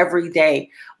struggle every day.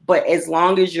 But as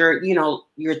long as you're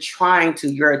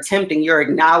attempting, you're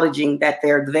acknowledging that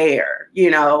they're there,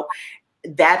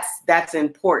 that's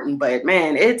important. But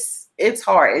man, it's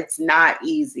hard. It's not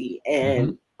easy.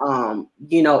 And,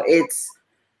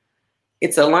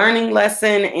 it's a learning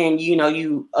lesson. And,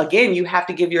 you have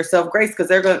to give yourself grace, because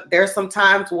there's some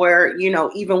times where,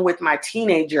 even with my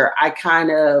teenager, I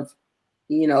kind of,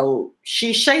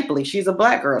 she's shapely. She's a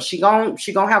Black girl. She gon'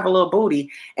 have a little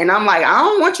booty. And I'm like, I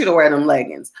don't want you to wear them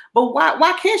leggings. But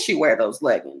why can't she wear those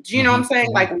leggings? You know what I'm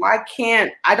saying? Like, why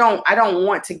can't I don't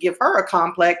want to give her a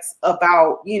complex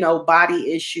about,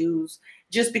 body issues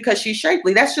just because she's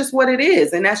shapely. That's just what it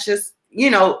is. And that's just,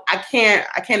 I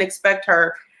can't expect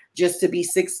her just to be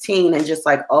 16 and just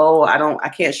like, oh, I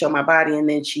can't show my body. And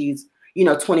then she's,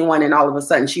 21 and all of a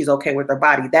sudden she's okay with her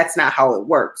body. That's not how it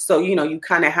works. So, you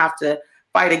kind of have to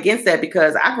fight against that,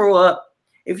 because I grew up,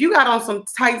 if you got on some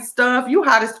tight stuff, you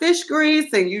hot as fish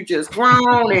grease and you just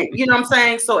grown, and you know what I'm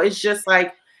saying? So it's just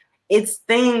like, it's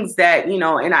things that,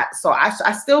 and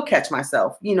I still catch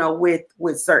myself,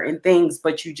 with certain things,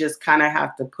 but you just kind of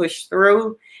have to push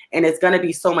through, and it's going to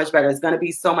be so much better. It's going to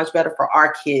be so much better for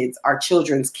our kids, our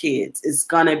children's kids. It's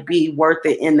going to be worth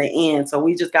it in the end. So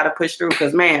we just got to push through,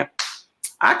 because man,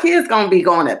 our kids gonna be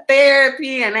going to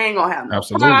therapy and they ain't gonna have no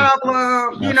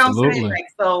problem. You know what I'm saying? Like,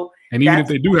 so, and even if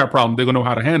they do have problems, they're gonna know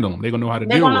how to handle them. They're gonna know how to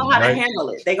deal with them. They're gonna know how to handle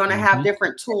it. They're gonna have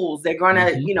different tools. They're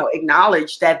gonna,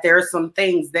 acknowledge that there's some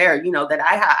things there,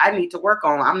 that I need to work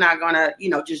on. I'm not gonna,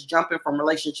 just jumping from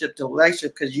relationship to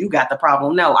relationship because you got the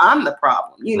problem. No, I'm the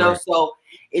problem. So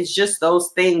it's just those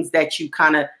things that you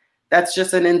that's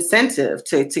just an incentive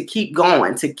to keep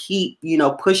going, to keep,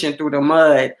 pushing through the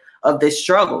mud of this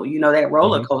struggle, that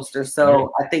roller coaster.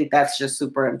 So I think that's just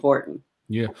super important.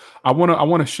 Yeah. I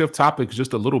want to shift topics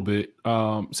just a little bit.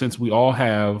 Since we all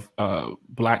have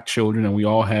Black children, and we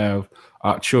all have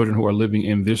children who are living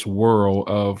in this world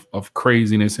of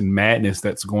craziness and madness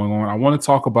that's going on. I want to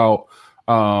talk about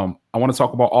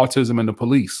autism and the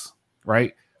police,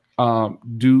 right?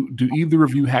 Do either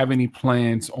of you have any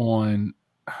plans on,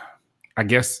 I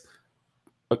guess,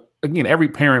 again, every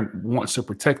parent wants to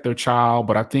protect their child,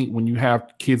 but I think when you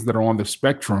have kids that are on the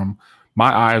spectrum,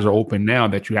 my eyes are open now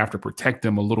that you have to protect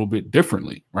them a little bit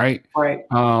differently, right? Right.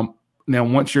 Now,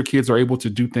 once your kids are able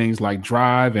to do things like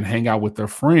drive and hang out with their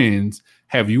friends,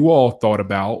 have you all thought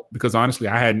about? Because honestly,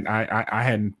 I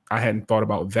hadn't thought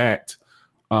about that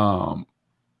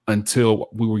until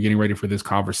we were getting ready for this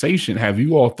conversation. Have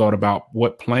you all thought about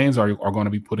what plans are going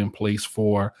to be put in place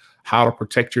for how to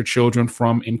protect your children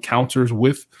from encounters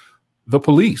with the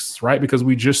police, right? Because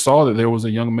we just saw that there was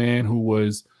a young man who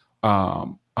was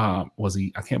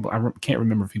he? I can't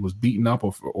remember if he was beaten up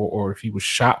or if he was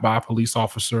shot by a police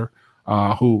officer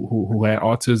who had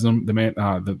autism.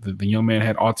 The young man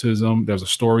had autism. There's a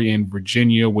story in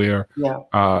Virginia where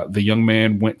the young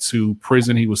man went to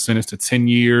prison. He was sentenced to 10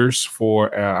 years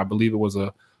for I believe it was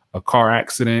a car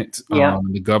accident.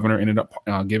 The governor ended up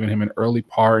giving him an early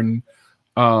pardon.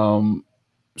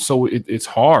 So it's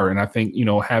hard. And I think,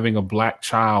 having a Black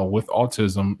child with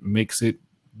autism makes it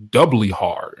doubly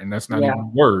hard. And that's not even a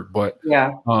word, but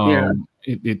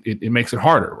it makes it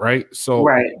harder. Right. So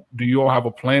do you all have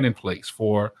a plan in place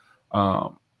for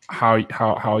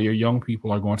how your young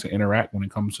people are going to interact when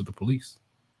it comes to the police?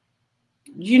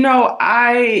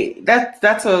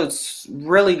 That's a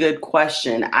really good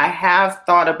question. I have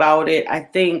thought about it. I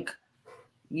think,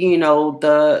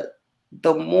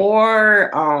 the more,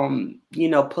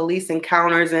 police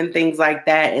encounters and things like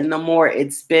that, and the more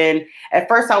it's been, at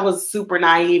first I was super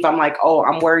naive. I'm like, oh,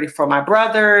 I'm worried for my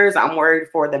brothers. I'm worried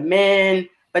for the men.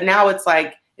 But now it's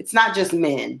like, it's not just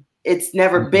men. It's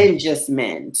never been just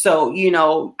men. So,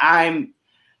 I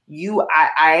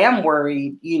am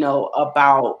worried,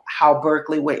 about how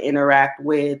Berkeley would interact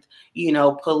with,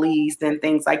 police and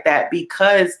things like that,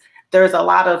 because there's a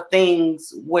lot of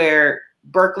things where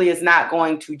Berkeley is not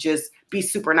going to just be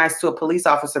super nice to a police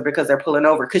officer because they're pulling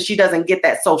over, because she doesn't get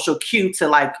that social cue to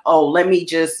like, oh, let me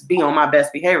just be on my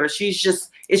best behavior.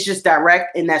 It's just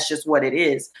direct, and that's just what it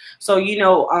is. So,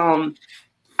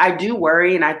 I do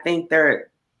worry, and I think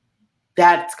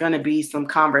that's going to be some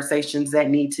conversations that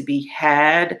need to be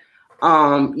had.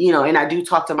 And I do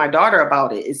talk to my daughter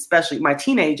about it, especially my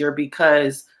teenager,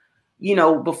 because,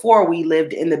 before we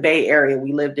lived in the Bay Area,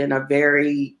 we lived in a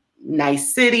very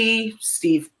nice city.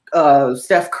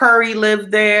 Steph Curry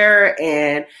lived there,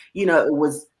 and, it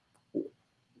was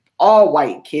all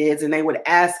white kids, and they would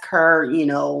ask her,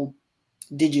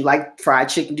 did you like fried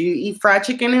chicken? Do you eat fried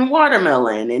chicken and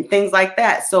watermelon and things like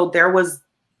that? So there was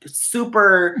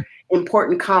super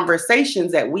important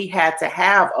conversations that we had to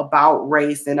have about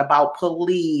race and about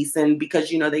police. And because,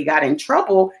 they got in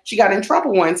trouble. She got in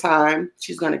trouble one time.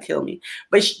 She's going to kill me.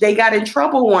 But they got in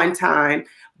trouble one time.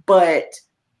 But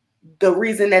the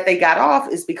reason that they got off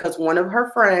is because one of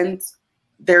her friends,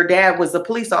 their dad was a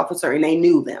police officer, and they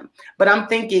knew them. But I'm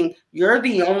thinking, you're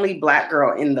the only Black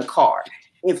girl in the car.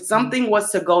 If something was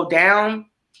to go down,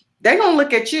 they're going to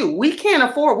look at you. We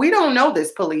don't know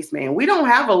this policeman. We don't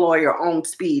have a lawyer on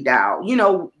speed dial.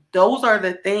 Those are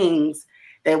the things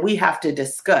that we have to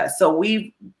discuss. So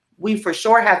we for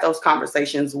sure had those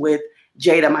conversations with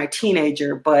Jada, my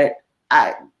teenager, but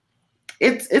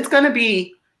it's going to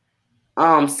be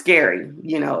scary,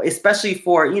 especially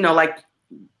for, like,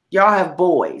 y'all have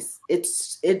boys.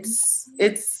 It's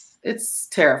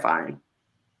terrifying.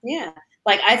 Yeah.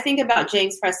 Like, I think about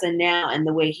James Preston now and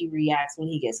the way he reacts when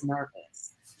he gets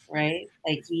nervous, right?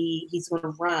 Like, he's going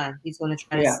to run. He's going to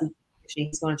try to sleep.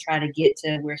 He's going to try to get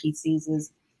to where he sees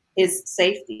his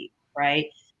safety, right?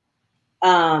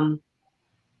 I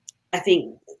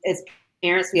think as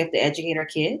parents, we have to educate our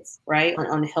kids, right,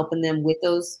 on helping them with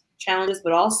those challenges,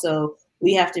 but also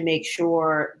we have to make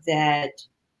sure that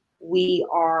we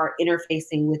are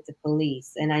interfacing with the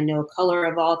police. And I know Color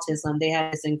of Autism, they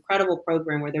have this incredible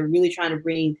program where they're really trying to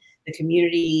bring the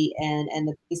community and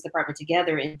the police department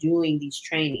together and doing these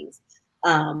trainings,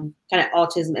 kind of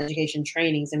autism education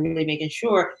trainings, and really making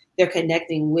sure they're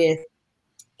connecting with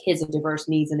kids of diverse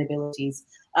needs and abilities.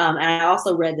 And I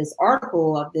also read this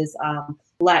article of this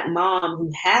Black mom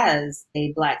who has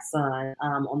a Black son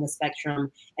on the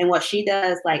spectrum. And what she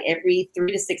does, like every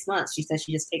 3 to 6 months, she says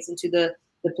she just takes him to the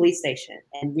police station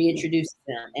and reintroduces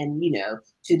them, and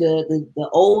to the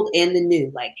old and the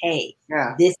new, like, hey,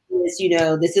 this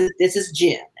is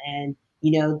Jim, and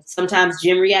sometimes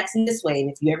Jim reacts in this way, and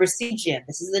if you ever see Jim,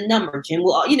 this is the number. Jim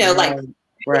will,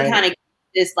 kind of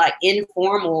this like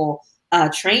informal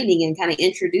training and kind of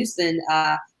introducing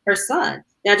her son.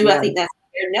 Now, do I think that's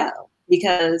fair? No,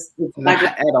 because not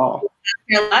at all.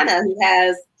 Carolina, who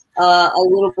has a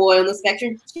little boy on the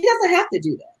spectrum, she doesn't have to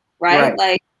do that, right?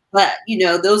 Like. But,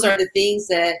 those are the things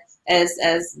that as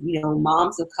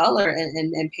moms of color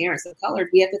and parents of color,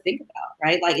 we have to think about,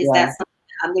 right? Like, is that something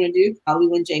that I'm going to do? Probably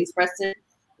when James Preston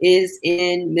is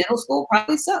in middle school,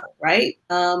 probably so, right?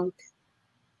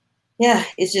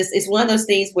 It's one of those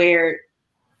things where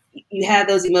you have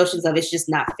those emotions of it's just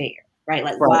not fair, right?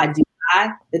 Like, why do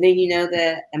I? But then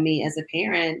that, as a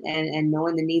parent and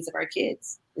knowing the needs of our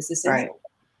kids, this is essential.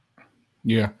 Right.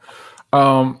 Yeah.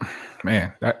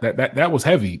 Man, that was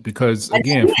heavy, because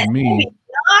again, for me,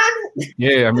 I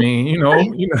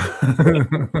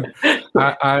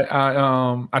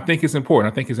think it's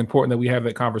important. I think it's important that we have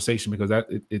that conversation, because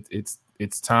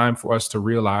it's time for us to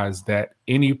realize that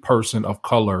any person of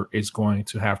color is going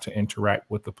to have to interact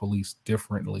with the police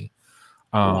differently.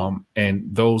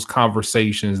 And those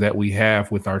conversations that we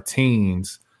have with our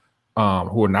teens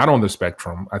who are not on the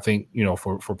spectrum, I think,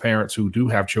 for parents who do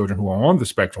have children who are on the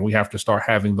spectrum, we have to start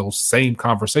having those same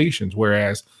conversations.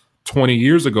 Whereas 20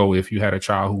 years ago, if you had a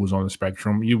child who was on the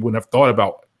spectrum, you wouldn't have thought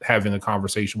about having a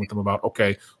conversation with them about,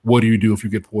 okay, what do you do if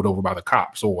you get pulled over by the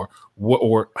cops, or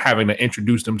having to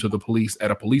introduce them to the police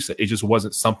at a police. It just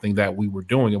wasn't something that we were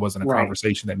doing. It wasn't a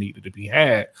conversation that needed to be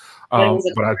had. But it was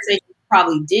a conversation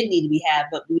probably did need to be had,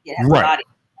 but we didn't have the audience.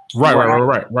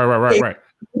 Right.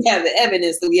 We have the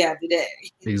evidence that we have today.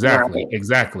 Exactly.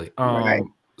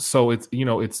 So it's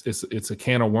it's a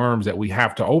can of worms that we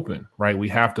have to open, right? We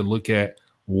have to look at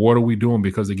what are we doing,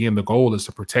 because again, the goal is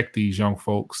to protect these young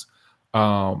folks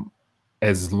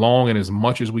as long and as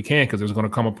much as we can, because there's going to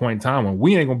come a point in time when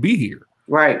we ain't going to be here.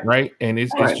 Right. And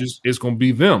it's going to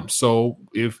be them. So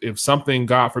if something,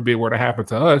 God forbid, were to happen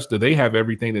to us, do they have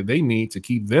everything that they need to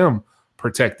keep them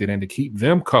protected and to keep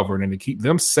them covered and to keep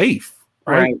them safe?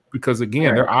 Right. Because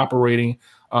again, they're operating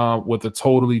with a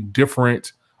totally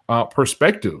different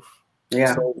perspective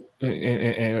Yeah. So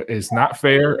and it's not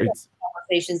fair. It's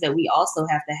conversations that we also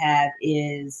have to have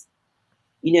is,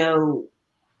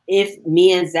 if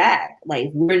me and Zach, like,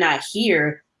 we're not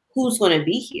here, who's going to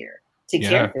be here to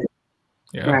care for them?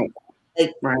 Yeah. Right.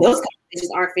 Like, those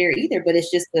conversations aren't fair either, but it's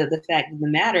just the fact of the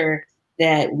matter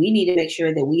that we need to make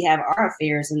sure that we have our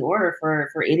affairs in order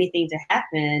for anything to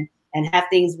happen and have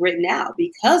things written out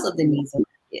because of the needs of our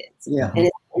kids. Yeah. And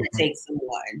it's going to take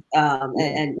someone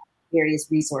and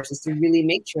various resources to really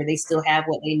make sure they still have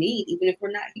what they need, even if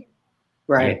we're not here.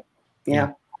 Right.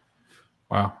 Yeah.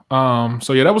 Wow.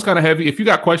 So yeah, that was kind of heavy. If you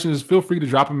got questions, feel free to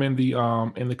drop them in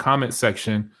the comment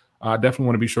section. I definitely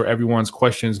want to be sure everyone's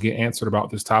questions get answered about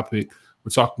this topic.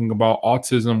 We're talking about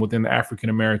autism within the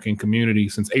African-American community.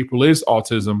 Since April is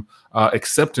Autism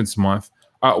Acceptance Month,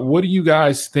 what do you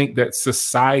guys think that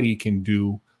society can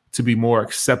do to be more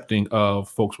accepting of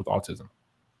folks with autism?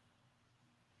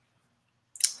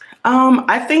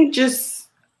 I think just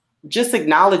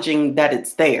acknowledging that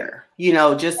it's there,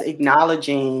 just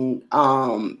acknowledging,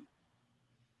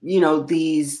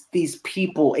 these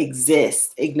people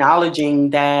exist, acknowledging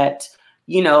that,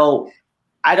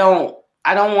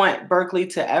 I don't want Berkeley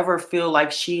to ever feel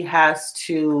like she has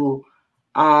to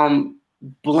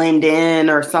blend in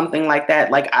or something like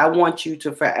that. Like, I want you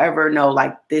to forever know,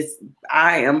 like, this,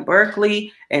 I am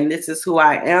Berkeley and this is who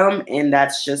I am. And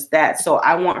that's just that. So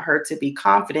I want her to be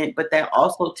confident, but that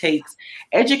also takes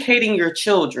educating your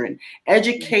children,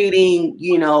 educating,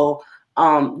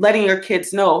 letting your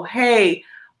kids know, hey,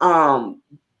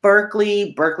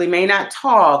 Berkeley may not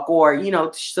talk, or,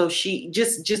 so she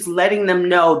just letting them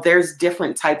know there's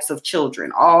different types of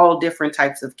children, all different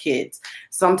types of kids.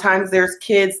 Sometimes there's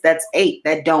kids that's 8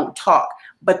 that don't talk,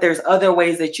 but there's other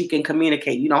ways that you can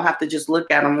communicate. You don't have to just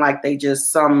look at them like they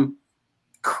just some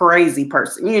crazy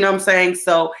person, you know what I'm saying?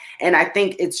 So, and I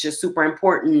think it's just super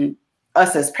important,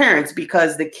 us as parents,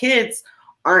 because the kids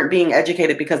aren't being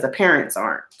educated because the parents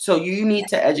aren't. So you need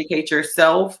to educate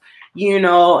yourself,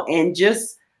 and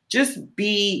just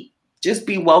be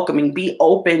welcoming, be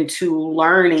open to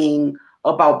learning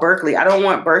about Berkeley. I don't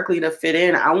want Berkeley to fit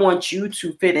in. I want you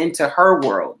to fit into her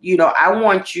world. I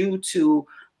want you to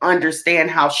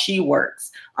understand how she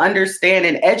works, understand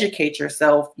and educate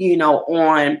yourself,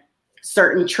 on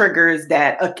certain triggers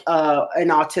that an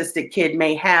autistic kid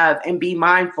may have, and be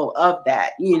mindful of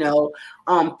that,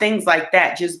 things like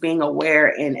that. Just being aware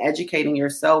and educating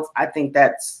yourself. I think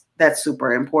that's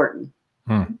super important.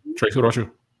 Tracy, what about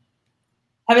you?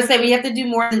 I would say we have to do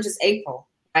more than just April,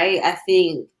 right? I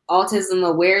think autism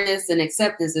awareness and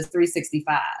acceptance is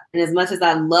 365. And as much as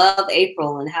I love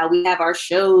April and how we have our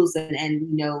shows and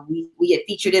we get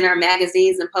featured in our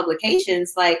magazines and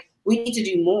publications, like, we need to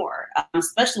do more,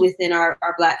 especially within our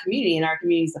Black community and our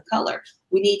communities of color.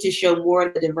 We need to show more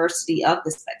of the diversity of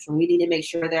the spectrum. We need to make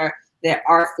sure that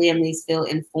our families feel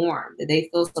informed, that they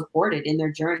feel supported in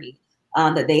their journey.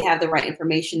 That they have the right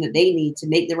information that they need to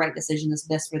make the right decision that's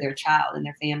best for their child and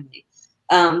their family.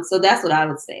 So that's what I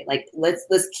would say. Like, let's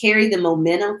carry the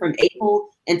momentum from April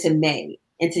into May,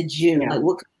 into June. Like,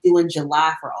 what can we do in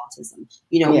July for autism?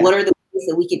 What are the ways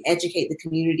that we can educate the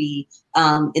community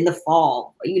in the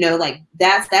fall? Like,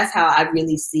 that's how I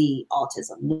really see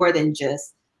autism, more than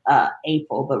just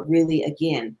April, but really,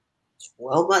 again,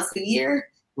 12 months a year,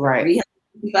 right?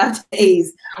 365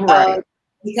 days. Right.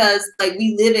 Because, like,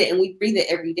 we live it and we breathe it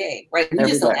every day, right? We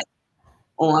just don't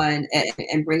on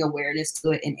and bring awareness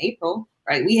to it in April,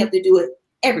 right? We have to do it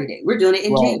every day. We're doing it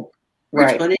in January.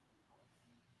 We're doing it.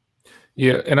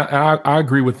 Yeah, and I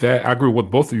agree with that. I agree with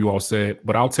what both of you all said,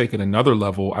 but I'll take it another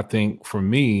level. I think for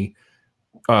me,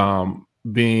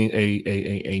 being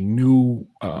a new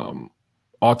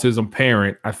autism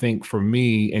parent, I think for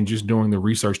me, and just doing the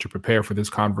research to prepare for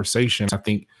this conversation, I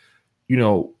think,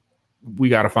 we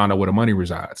got to find out where the money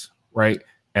resides, right?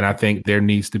 And I think there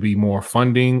needs to be more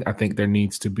funding. I think there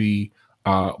needs to be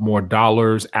more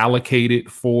dollars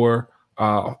allocated for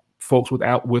folks with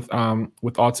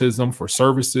autism, for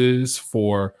services,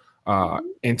 for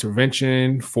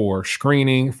intervention, for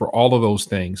screening, for all of those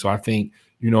things. So I think,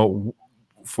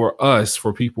 for us,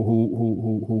 for people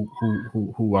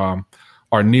who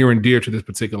are near and dear to this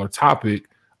particular topic,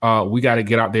 we got to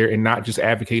get out there and not just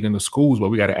advocate in the schools, but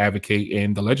we got to advocate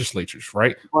in the legislatures,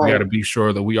 right? We got to be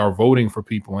sure that we are voting for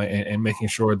people and making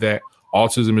sure that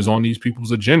autism is on these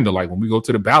people's agenda. Like, when we go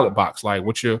to the ballot box, like,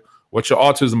 what's your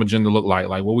autism agenda look like?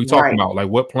 Like, what we talking about? Like,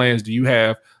 what plans do you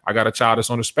have? I got a child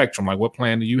that's on the spectrum. Like, what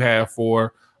plan do you have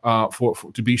for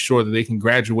to be sure that they can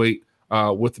graduate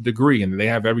with a degree and they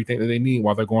have everything that they need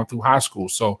while they're going through high school?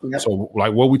 So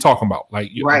like, what are we talking about?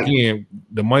 Like, again,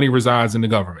 the money resides in the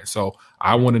government. So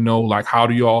I want to know, like, how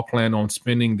do you all plan on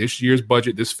spending this year's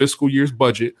budget, this fiscal year's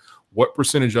budget? What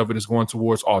percentage of it is going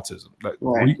towards autism? Like,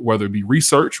 whether it be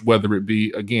research, whether it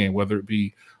be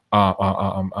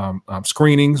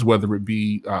screenings, whether it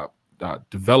be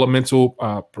developmental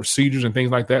procedures and things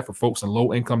like that for folks in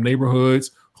low income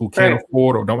neighborhoods who can't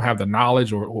afford or don't have the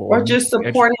knowledge or just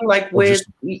supporting with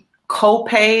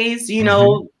co-pays,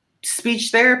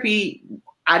 speech therapy.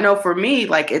 I know for me,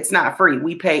 like, it's not free.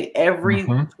 We pay every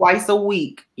twice a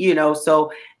week,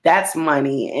 so that's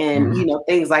money and,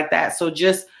 things like that. So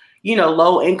just,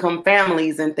 low income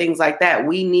families and things like that,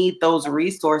 we need those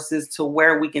resources to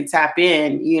where we can tap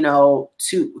in,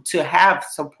 to have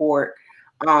support,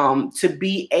 to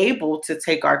be able to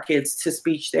take our kids to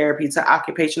speech therapy, to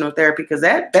occupational therapy, because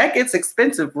that gets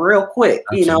expensive real quick,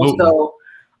 so,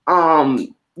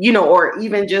 or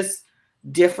even just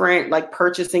different, like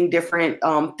purchasing different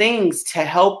things to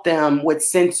help them with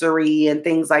sensory and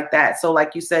things like that. So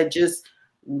like you said, just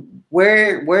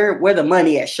where the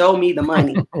money at? Show me the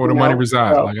money. Where the money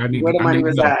resides. So, like I need where the money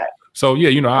resides. So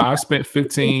yeah, I spent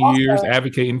 15 years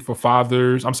advocating for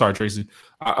fathers. I'm sorry, Tracy.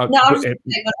 But also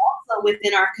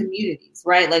within our communities,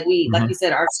 right? Like like you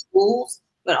said, our schools,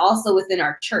 but also within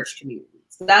our church communities.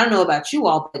 So I don't know about you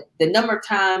all, but the number of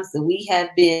times that we have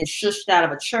been shushed out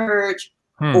of a church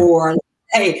or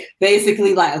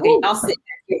basically like, okay, I'll sit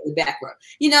here in the back row.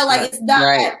 It's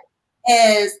not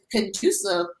as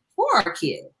conducive for our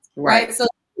kids, right? So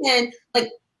then, like,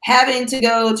 having to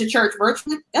go to church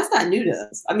virtually, that's not new to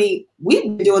us. I mean, we've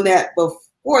been doing that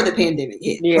before the pandemic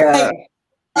hit. Yeah.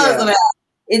 Right?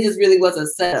 It just really was a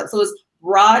setup. So it's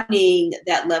broadening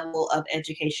that level of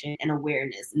education and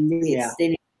awareness and really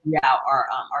extending throughout our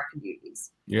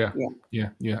communities. Yeah.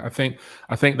 I think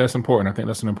that's important. I think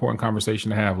that's an important conversation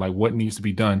to have, like what needs to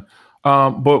be done.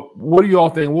 But what do you all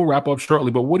think? We'll wrap up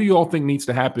shortly, but what do you all think needs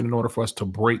to happen in order for us to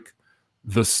break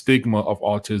the stigma of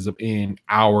autism in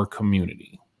our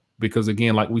community? Because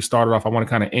again, like we started off, I want to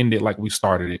kind of end it like we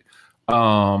started it.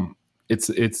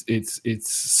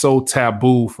 It's so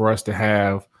taboo for us to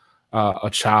have a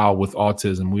child with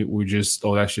autism. We're just,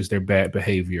 that's just their bad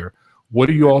behavior. What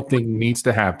do you all think needs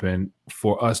to happen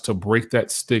for us to break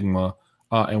that stigma?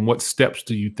 And what steps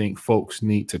do you think folks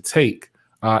need to take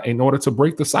in order to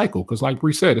break the cycle? Because like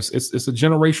Bree said, it's a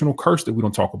generational curse that we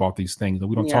don't talk about these things, that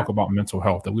we don't talk about mental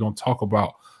health, that we don't talk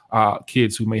about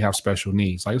kids who may have special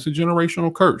needs. Like, it's a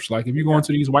generational curse. Like, if you go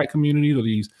into these white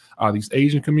communities or these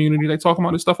Asian communities, they talk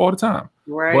about this stuff all the time.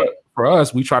 Right. But for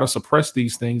us, we try to suppress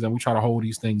these things and we try to hold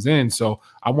these things in. So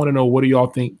I want to know, what do y'all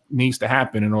think needs to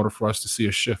happen in order for us to see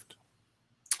a shift?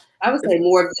 I would say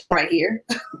more of this right here.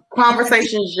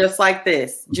 Conversations just like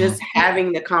this, just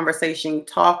having the conversation,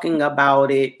 talking about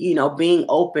it, being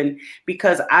open,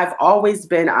 because I always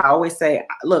say,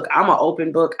 look, I'm an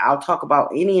open book. I'll talk about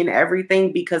any and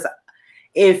everything, because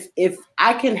if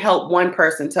I can help one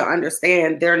person to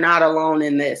understand they're not alone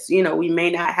in this, we may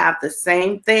not have the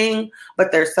same thing,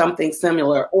 but there's something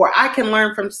similar, or I can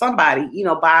learn from somebody,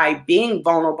 by being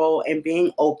vulnerable and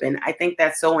being open. I think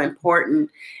that's so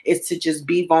important, is to just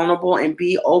be vulnerable and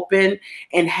be open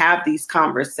and have these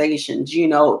conversations.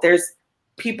 There's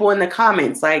people in the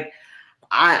comments like,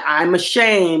 I'm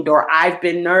ashamed, or I've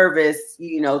been nervous,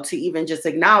 to even just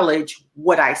acknowledge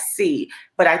what I see.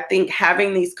 But I think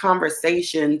having these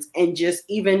conversations and just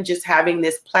having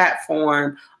this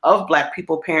platform of Black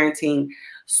people parenting,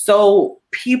 so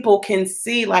people can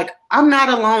see, like, I'm not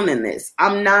alone in this.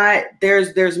 I'm not,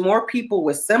 there's more people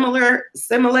with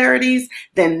similarities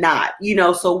than not,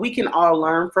 so we can all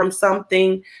learn from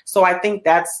something. So I think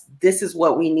this is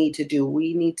what we need to do.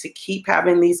 We need to keep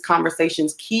having these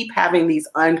conversations, keep having these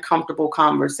uncomfortable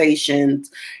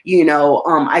conversations.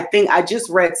 I think I just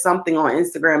read something on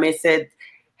Instagram. It said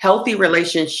healthy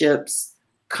relationships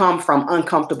come from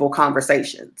uncomfortable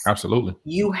conversations. Absolutely.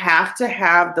 You have to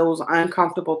have those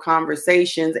uncomfortable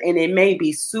conversations. And it may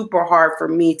be super hard for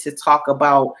me to talk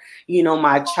about,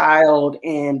 my child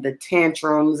and the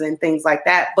tantrums and things like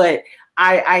that. But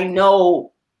I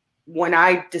know when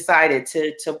I decided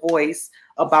to voice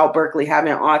about Berkeley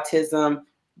having autism,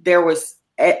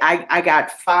 I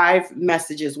got 5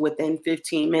 messages within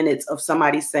 15 minutes of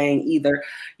somebody saying either,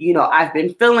 I've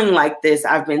been feeling like this,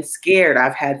 I've been scared.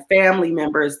 I've had family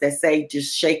members that say,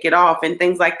 just shake it off and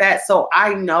things like that. So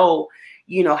I know,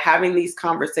 having these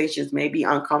conversations may be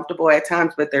uncomfortable at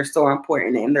times, but they're so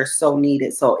important and they're so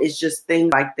needed. So it's just things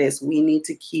like this. We need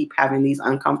to keep having these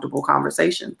uncomfortable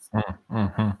conversations. And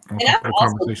I've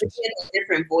also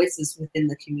different voices within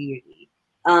the community.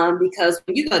 Because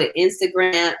when you go to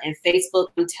Instagram and Facebook,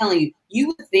 I'm telling you, you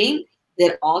would think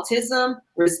that autism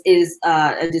is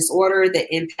a disorder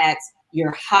that impacts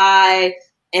your high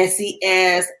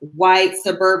SES, white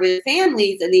suburban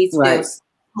families and these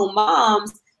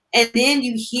moms. And then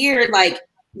you hear like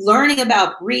learning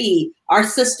about Bree, our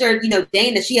sister,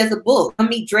 Dana, she has a book. Come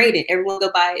meet Drayden. Everyone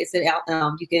go buy it. It's out.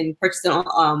 You can purchase it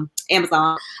on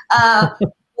Amazon.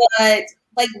 But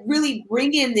like really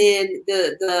bringing in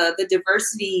the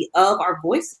diversity of our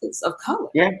voices of color.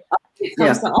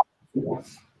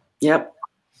 Yep.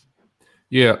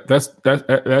 Yeah,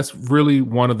 that's really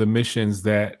one of the missions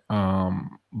that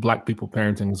Black people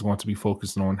parenting is going to be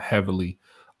focusing on heavily,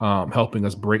 helping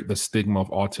us break the stigma of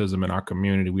autism in our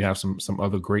community. We have some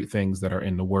other great things that are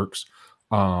in the works.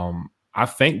 I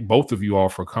thank both of you all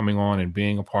for coming on and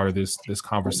being a part of this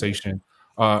conversation.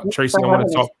 Tracy,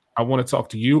 I want to talk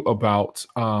to you about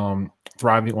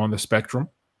Thriving on the Spectrum.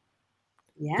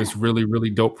 Yeah. This really, really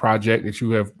dope project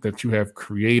that you have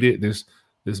created, this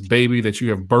baby that you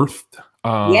have birthed.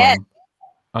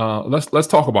 Let's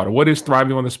talk about it. What is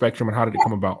Thriving on the Spectrum and how did it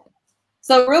come about?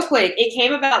 So real quick, it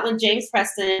came about when James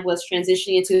Preston was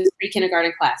transitioning into his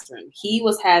pre-kindergarten classroom. He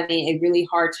was having a really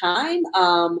hard time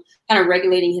kind of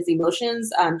regulating his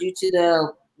emotions due to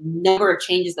the number of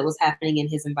changes that was happening in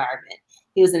his environment.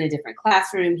 He was in a different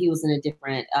classroom. He was in a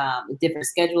different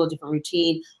schedule, a different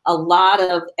routine. A lot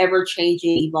of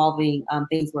ever-changing, evolving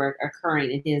things were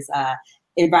occurring in his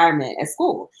environment at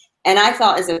school. And I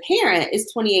thought, as a parent,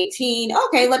 it's 2018.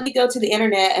 Okay, let me go to the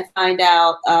internet and find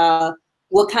out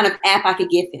what kind of app I could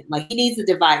give him. Like, he needs a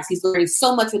device. He's learning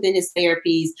so much within his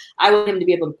therapies. I want him to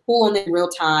be able to pull on it in real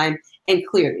time and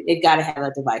clear it. They've got to have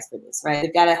a device for this, right?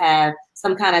 They've got to have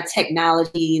some kind of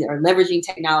technology or leveraging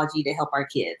technology to help our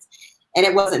kids. And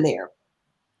it wasn't there.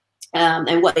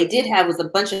 And what they did have was a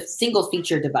bunch of single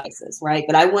feature devices, right?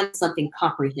 But I wanted something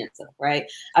comprehensive, right?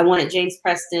 I wanted James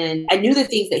Preston. I knew the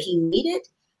things that he needed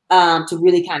to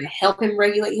really kind of help him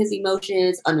regulate his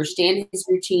emotions, understand his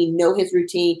routine, know his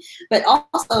routine, but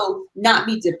also not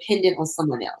be dependent on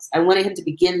someone else. I wanted him to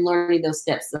begin learning those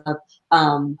steps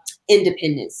of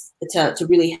independence to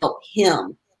really help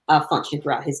him function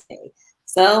throughout his day.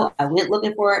 So I went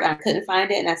looking for it. I couldn't find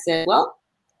it. And I said, well,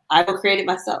 I will create it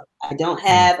myself. I don't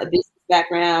have a business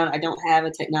background. I don't have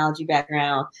a technology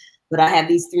background, but I have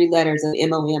these 3 letters of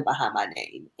MOM behind my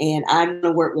name. And I'm going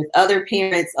to work with other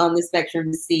parents on the spectrum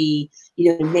to see,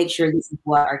 to make sure this is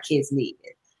what our kids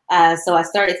needed. So I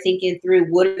started thinking through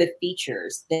what are the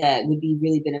features that would be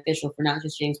really beneficial for not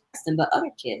just James Preston, but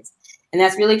other kids. And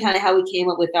that's really kind of how we came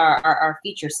up with our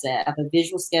feature set of a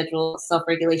visual schedule,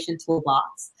 self-regulation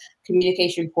toolbox,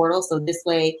 communication portal. So this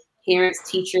way, parents,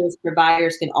 teachers,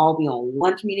 providers can all be on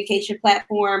one communication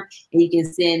platform, and you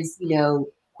can send,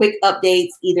 quick updates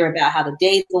either about how the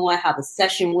day's going, how the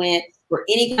session went, or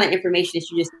any kind of information that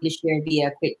you just need to share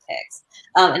via quick text.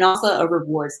 And also a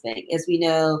rewards bank. As we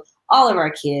know, all of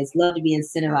our kids love to be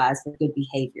incentivized for good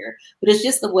behavior, but it's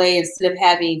just the way, instead of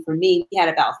having, for me, we had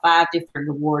about 5 different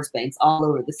rewards banks all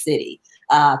over the city,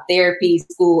 therapy,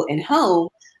 school, and home.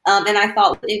 And I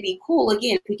thought it'd be cool,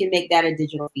 again, if we can make that a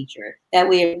digital feature. That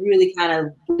way it really kind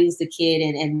of brings the kid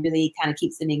and really kind of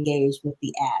keeps them engaged with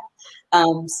the app.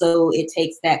 So it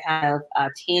takes that kind of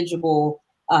tangible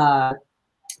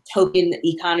token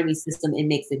economy system and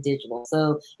makes it digital.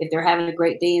 So if they're having a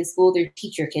great day in school, their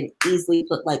teacher can easily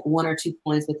put like 1 or 2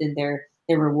 points within their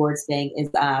rewards bank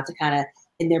to kind of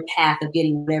in their path of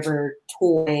getting whatever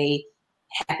toy,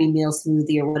 Happy Meal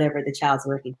smoothie, or whatever the child's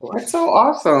working for. That's so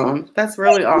awesome. That's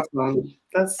really awesome.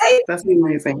 That's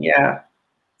amazing. Yeah.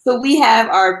 So we have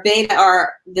our beta,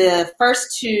 the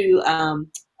first 2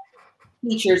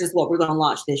 features is what we're going to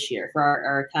launch this year for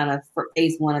our kind of for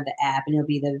phase 1 of the app, and it'll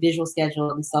be the visual schedule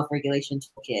and the self-regulation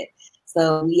toolkit.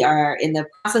 So we are in the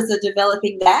process of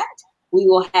developing that. We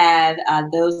will have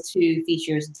those 2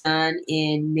 features done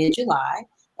in mid-July,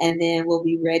 and then we'll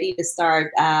be ready to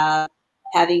start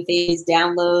having families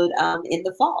download in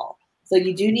the fall. So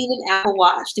you do need an Apple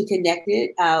Watch to connect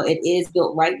it. It is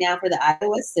built right now for the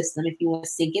iOS system if you want to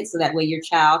sync it, so that way your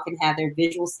child can have their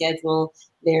visual schedule,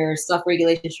 their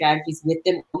self-regulation strategies with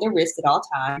them on their wrist at all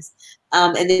times.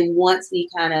 And then once we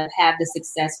kind of have the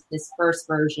success with this first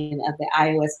version of the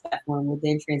iOS platform, we'll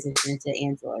then transition into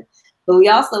Android. But we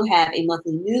also have a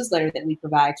monthly newsletter that we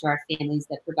provide to our families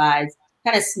that provides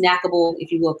kind of snackable,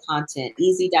 if you will, content,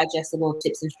 easy, digestible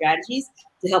tips and strategies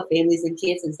to help families and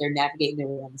kids as they're navigating their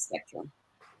way on the spectrum.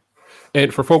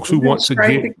 And for folks who want to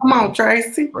get, come on,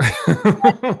 Tracy.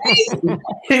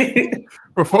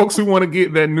 For folks who want to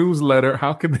get that newsletter,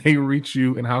 how can they reach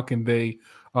you, and how can they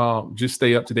just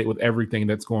stay up to date with everything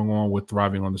that's going on with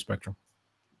Thriving on the Spectrum?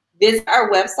 Visit our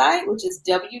website, which is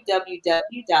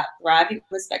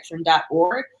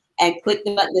www.thrivingonthespectrum.org. and click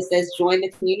the button that says join the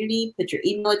community, put your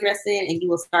email address in, and you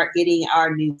will start getting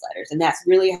our newsletters. And that's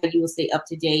really how you will stay up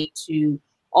to date to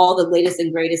all the latest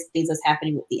and greatest things that's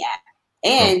happening with the app,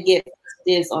 and get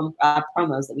tips on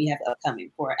promos that we have upcoming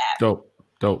for our app. Dope.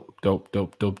 We're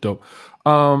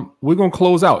going to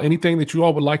close out. Anything that you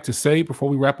all would like to say before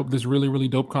we wrap up this really, really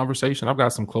dope conversation? I've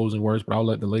got some closing words, but I'll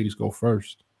let the ladies go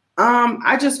first.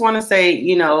 I just want to say,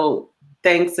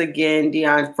 thanks again,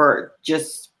 Dion, for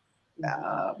just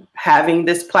having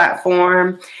this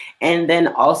platform. And then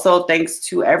also thanks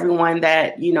to everyone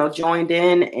that, joined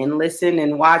in and listened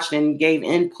and watched and gave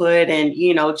input. And,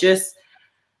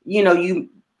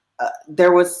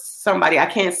 there was somebody, I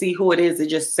can't see who it is, to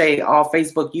just say all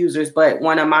Facebook users, but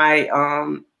one of my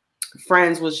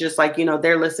friends was just like,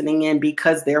 they're listening in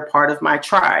because they're part of my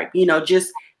tribe.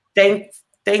 Just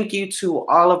thank you to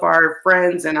all of our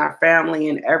friends and our family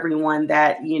and everyone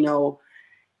that,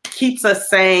 keeps us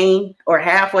sane or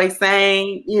halfway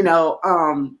sane,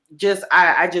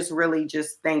 I just really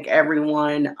just thank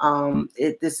everyone.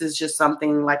 This is just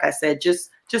something, like I said, just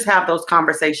have those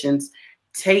conversations.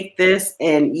 Take this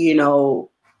and,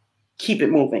 keep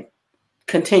it moving.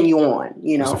 Continue on,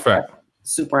 That's a fact.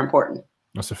 Super important.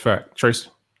 That's a fact. Tracy?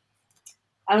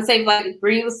 I would say, like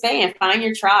Bree was saying, find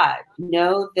your tribe.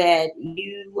 Know that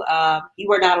you are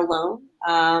not alone.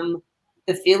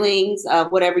 The feelings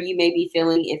of whatever you may be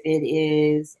feeling, if it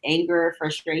is anger,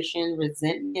 frustration,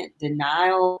 resentment,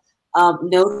 denial,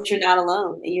 know that you're not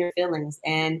alone in your feelings.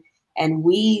 And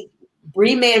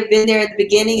Bree may have been there at the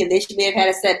beginning, and then she may have had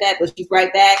a setback, but she's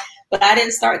right back. But I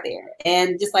didn't start there.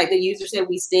 And just like the user said,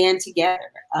 we stand together.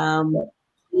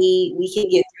 We can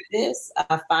get through this.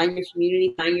 Find your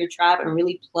community, find your tribe, and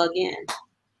really plug in.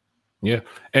 Yeah.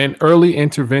 And early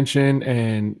intervention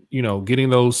and, getting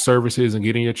those services and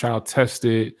getting your child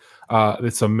tested,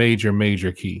 it's a major,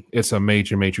 major key. It's a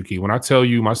major, major key. When I tell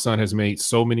you my son has made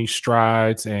so many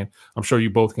strides, and I'm sure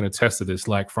you both can attest to this,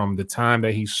 like from the time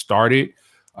that he started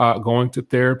going to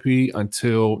therapy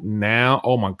until now,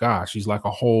 oh my gosh, he's like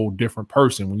a whole different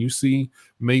person. When you see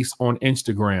Mace on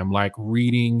Instagram, like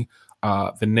reading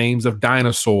the names of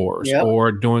dinosaurs,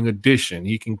 or doing addition,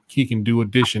 he can do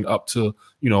addition up to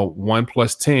 1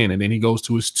 + 10, and then he goes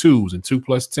to his 2s and 2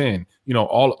 + 10,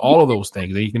 all of those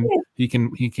things. He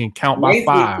can count by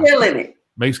 5.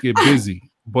 Mace get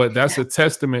busy, but that's a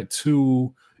testament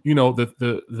to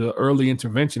the early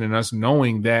intervention and us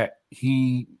knowing that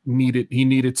he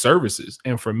needed services.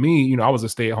 And for me, I was a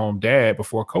stay-at-home dad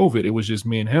before COVID. It was just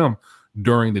me and him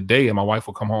during the day, and my wife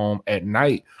would come home at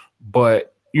night.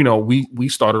 But we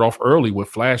started off early with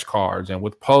flashcards and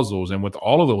with puzzles and with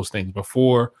all of those things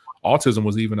before autism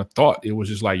was even a thought. It was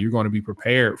just like, you're going to be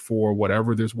prepared for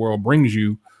whatever this world brings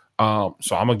you. So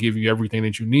I'm going to give you everything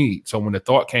that you need. So when the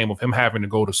thought came of him having to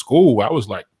go to school, I was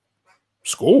like,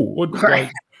 school? What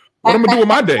am I doing with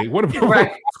my day? What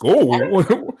about school?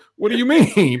 What do you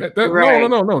mean?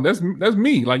 No. That's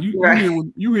me. Like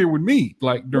you here with me,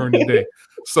 like during the day.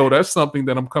 So that's something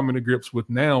that I'm coming to grips with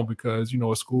now, because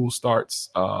as school starts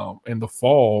in the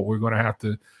fall, we're going to have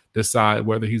to decide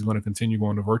whether he's going to continue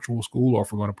going to virtual school or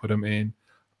if we're going to put him in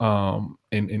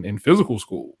physical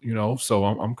school. So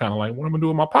I'm kind of like, what am I doing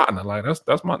with my partner? Like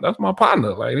that's my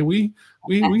partner. Like we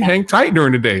hang tight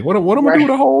during the day. What am I do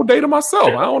the whole day to myself?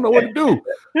 I don't know what to do.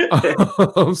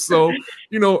 So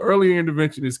early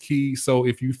intervention is key. So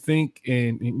if you think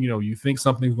you think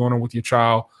something's going on with your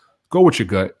child, go with your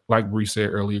gut. Like Bree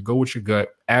said earlier, go with your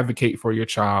gut, advocate for your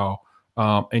child,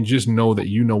 and just know that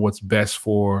you know what's best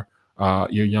for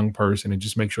your young person, and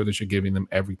just make sure that you're giving them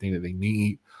everything that they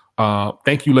need.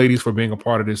 Thank you, ladies, for being a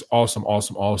part of this awesome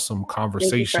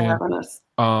conversation. Thank you for having us.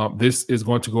 This is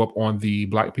going to go up on the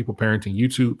Black People Parenting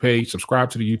YouTube page. Subscribe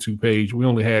to the YouTube page. We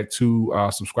only had 2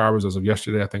 subscribers as of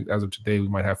yesterday. I think as of today, we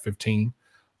might have 15.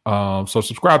 So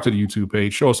subscribe to the YouTube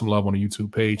page, show us some love on the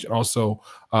YouTube page. And also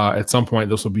at some point,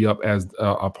 this will be up as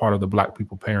a part of the Black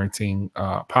People Parenting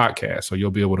podcast. So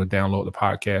you'll be able to download the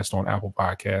podcast on Apple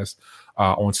Podcasts,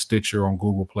 on Stitcher, on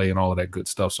Google Play, and all of that good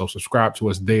stuff. So subscribe to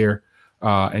us there.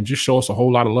 And just show us a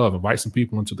whole lot of love. Invite some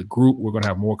people into the group. We're going to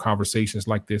have more conversations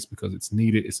like this because it's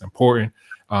needed. It's important.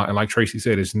 And like Tracy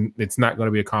said, it's not going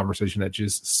to be a conversation that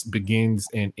just begins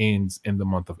and ends in the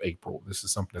month of April. This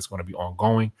is something that's going to be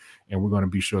ongoing, and we're going to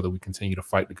be sure that we continue to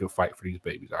fight the good fight for these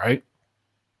babies. All right.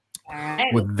 All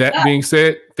right. With that being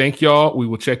said, thank y'all. We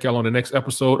will check y'all on the next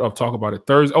episode of Talk About It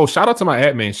Thursday. Oh, shout out to my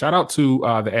admin. Shout out to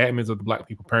the admins of the Black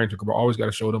People Parenting Group. I always got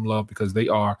to show them love because they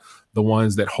are the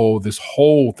ones that hold this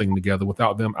whole thing together.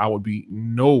 Without them, I would be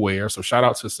nowhere. So shout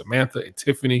out to Samantha and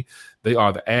Tiffany. They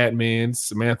are the admins.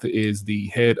 Samantha is the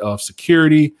head of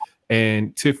security,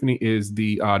 and Tiffany is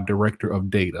the director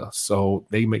of data. So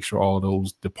they make sure all of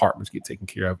those departments get taken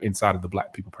care of inside of the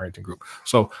Black People Parenting Group.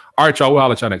 So, all right, y'all. We'll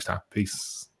holler at y'all next time.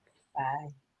 Peace. Bye.